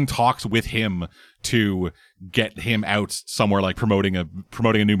like in talks with him to get him out somewhere, like promoting a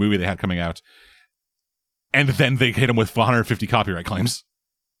new movie they had coming out, and then they hit him with 150 copyright claims,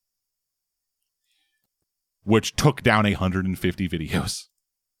 which took down 150 videos.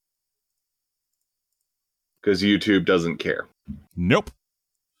 Because YouTube doesn't care. Nope.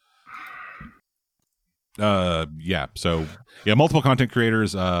 Yeah. So yeah, multiple content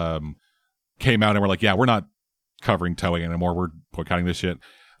creators came out and were like, yeah, we're not covering Toei anymore. We're boycotting this shit.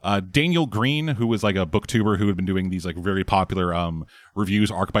 Daniel Green, who was like a booktuber who had been doing these like very popular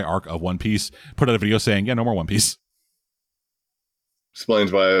reviews arc by arc of One Piece, put out a video saying, yeah, no more One Piece.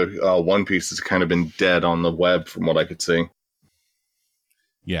 Explains why One Piece has kind of been dead on the web from what I could see.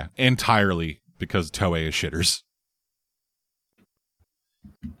 Yeah, entirely because Toei is shitters.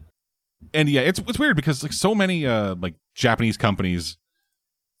 And yeah, it's weird because like so many like Japanese companies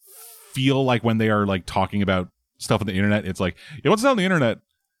feel like when they are like talking about stuff on the internet, it's like, yeah, what's out on the internet?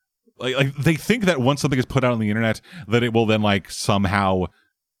 Like they think that once something is put out on the internet, that it will then like somehow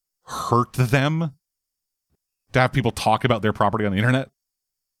hurt them to have people talk about their property on the internet.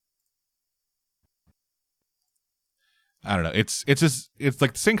 I don't know. It's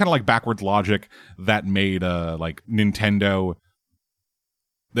like the same kind of like backwards logic that made like Nintendo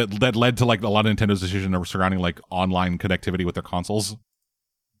that led to like a lot of Nintendo's decision surrounding like online connectivity with their consoles.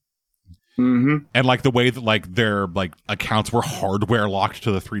 Mm-hmm. And like the way that like their like accounts were hardware locked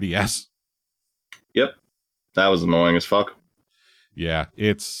to the 3DS. Yep. That was annoying as fuck. Yeah,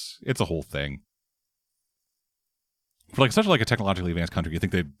 it's a whole thing. For like such like a technologically advanced country, you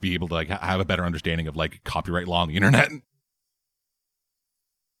think they'd be able to like have a better understanding of like copyright law on the internet.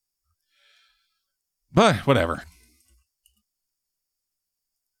 But whatever.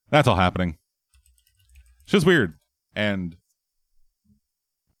 That's all happening. It's just weird. And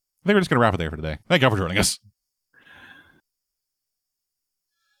I think we're just going to wrap it there for today. Thank you all for joining us.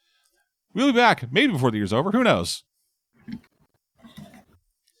 We'll be back maybe before the year's over. Who knows?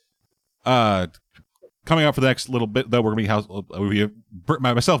 Coming up for the next little bit, though, we're going to be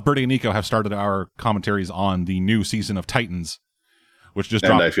myself, Bertie, and Nico have started our commentaries on the new season of Titans, which just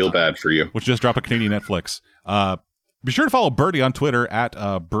dropped. And I feel bad for you. Which just dropped on Canadian Netflix. Be sure to follow Bertie on Twitter at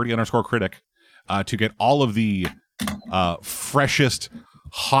Bertie_critic to get all of the freshest,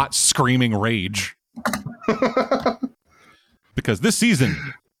 hot, screaming rage. Because this season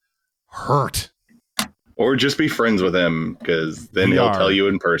hurt. Or just be friends with him, because then he'll tell you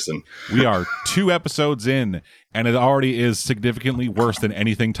in person. We are 2 episodes in, and it already is significantly worse than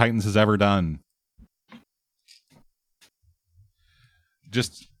anything Titans has ever done.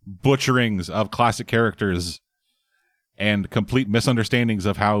 Just butcherings of classic characters and complete misunderstandings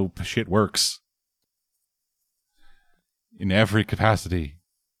of how shit works. In every capacity.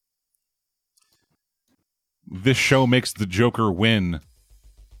 This show makes the Joker win.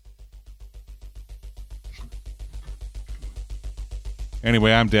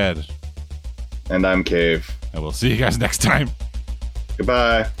 Anyway, I'm dead. And I'm Cave. And we'll see you guys next time.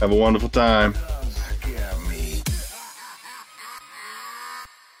 Goodbye. Have a wonderful time.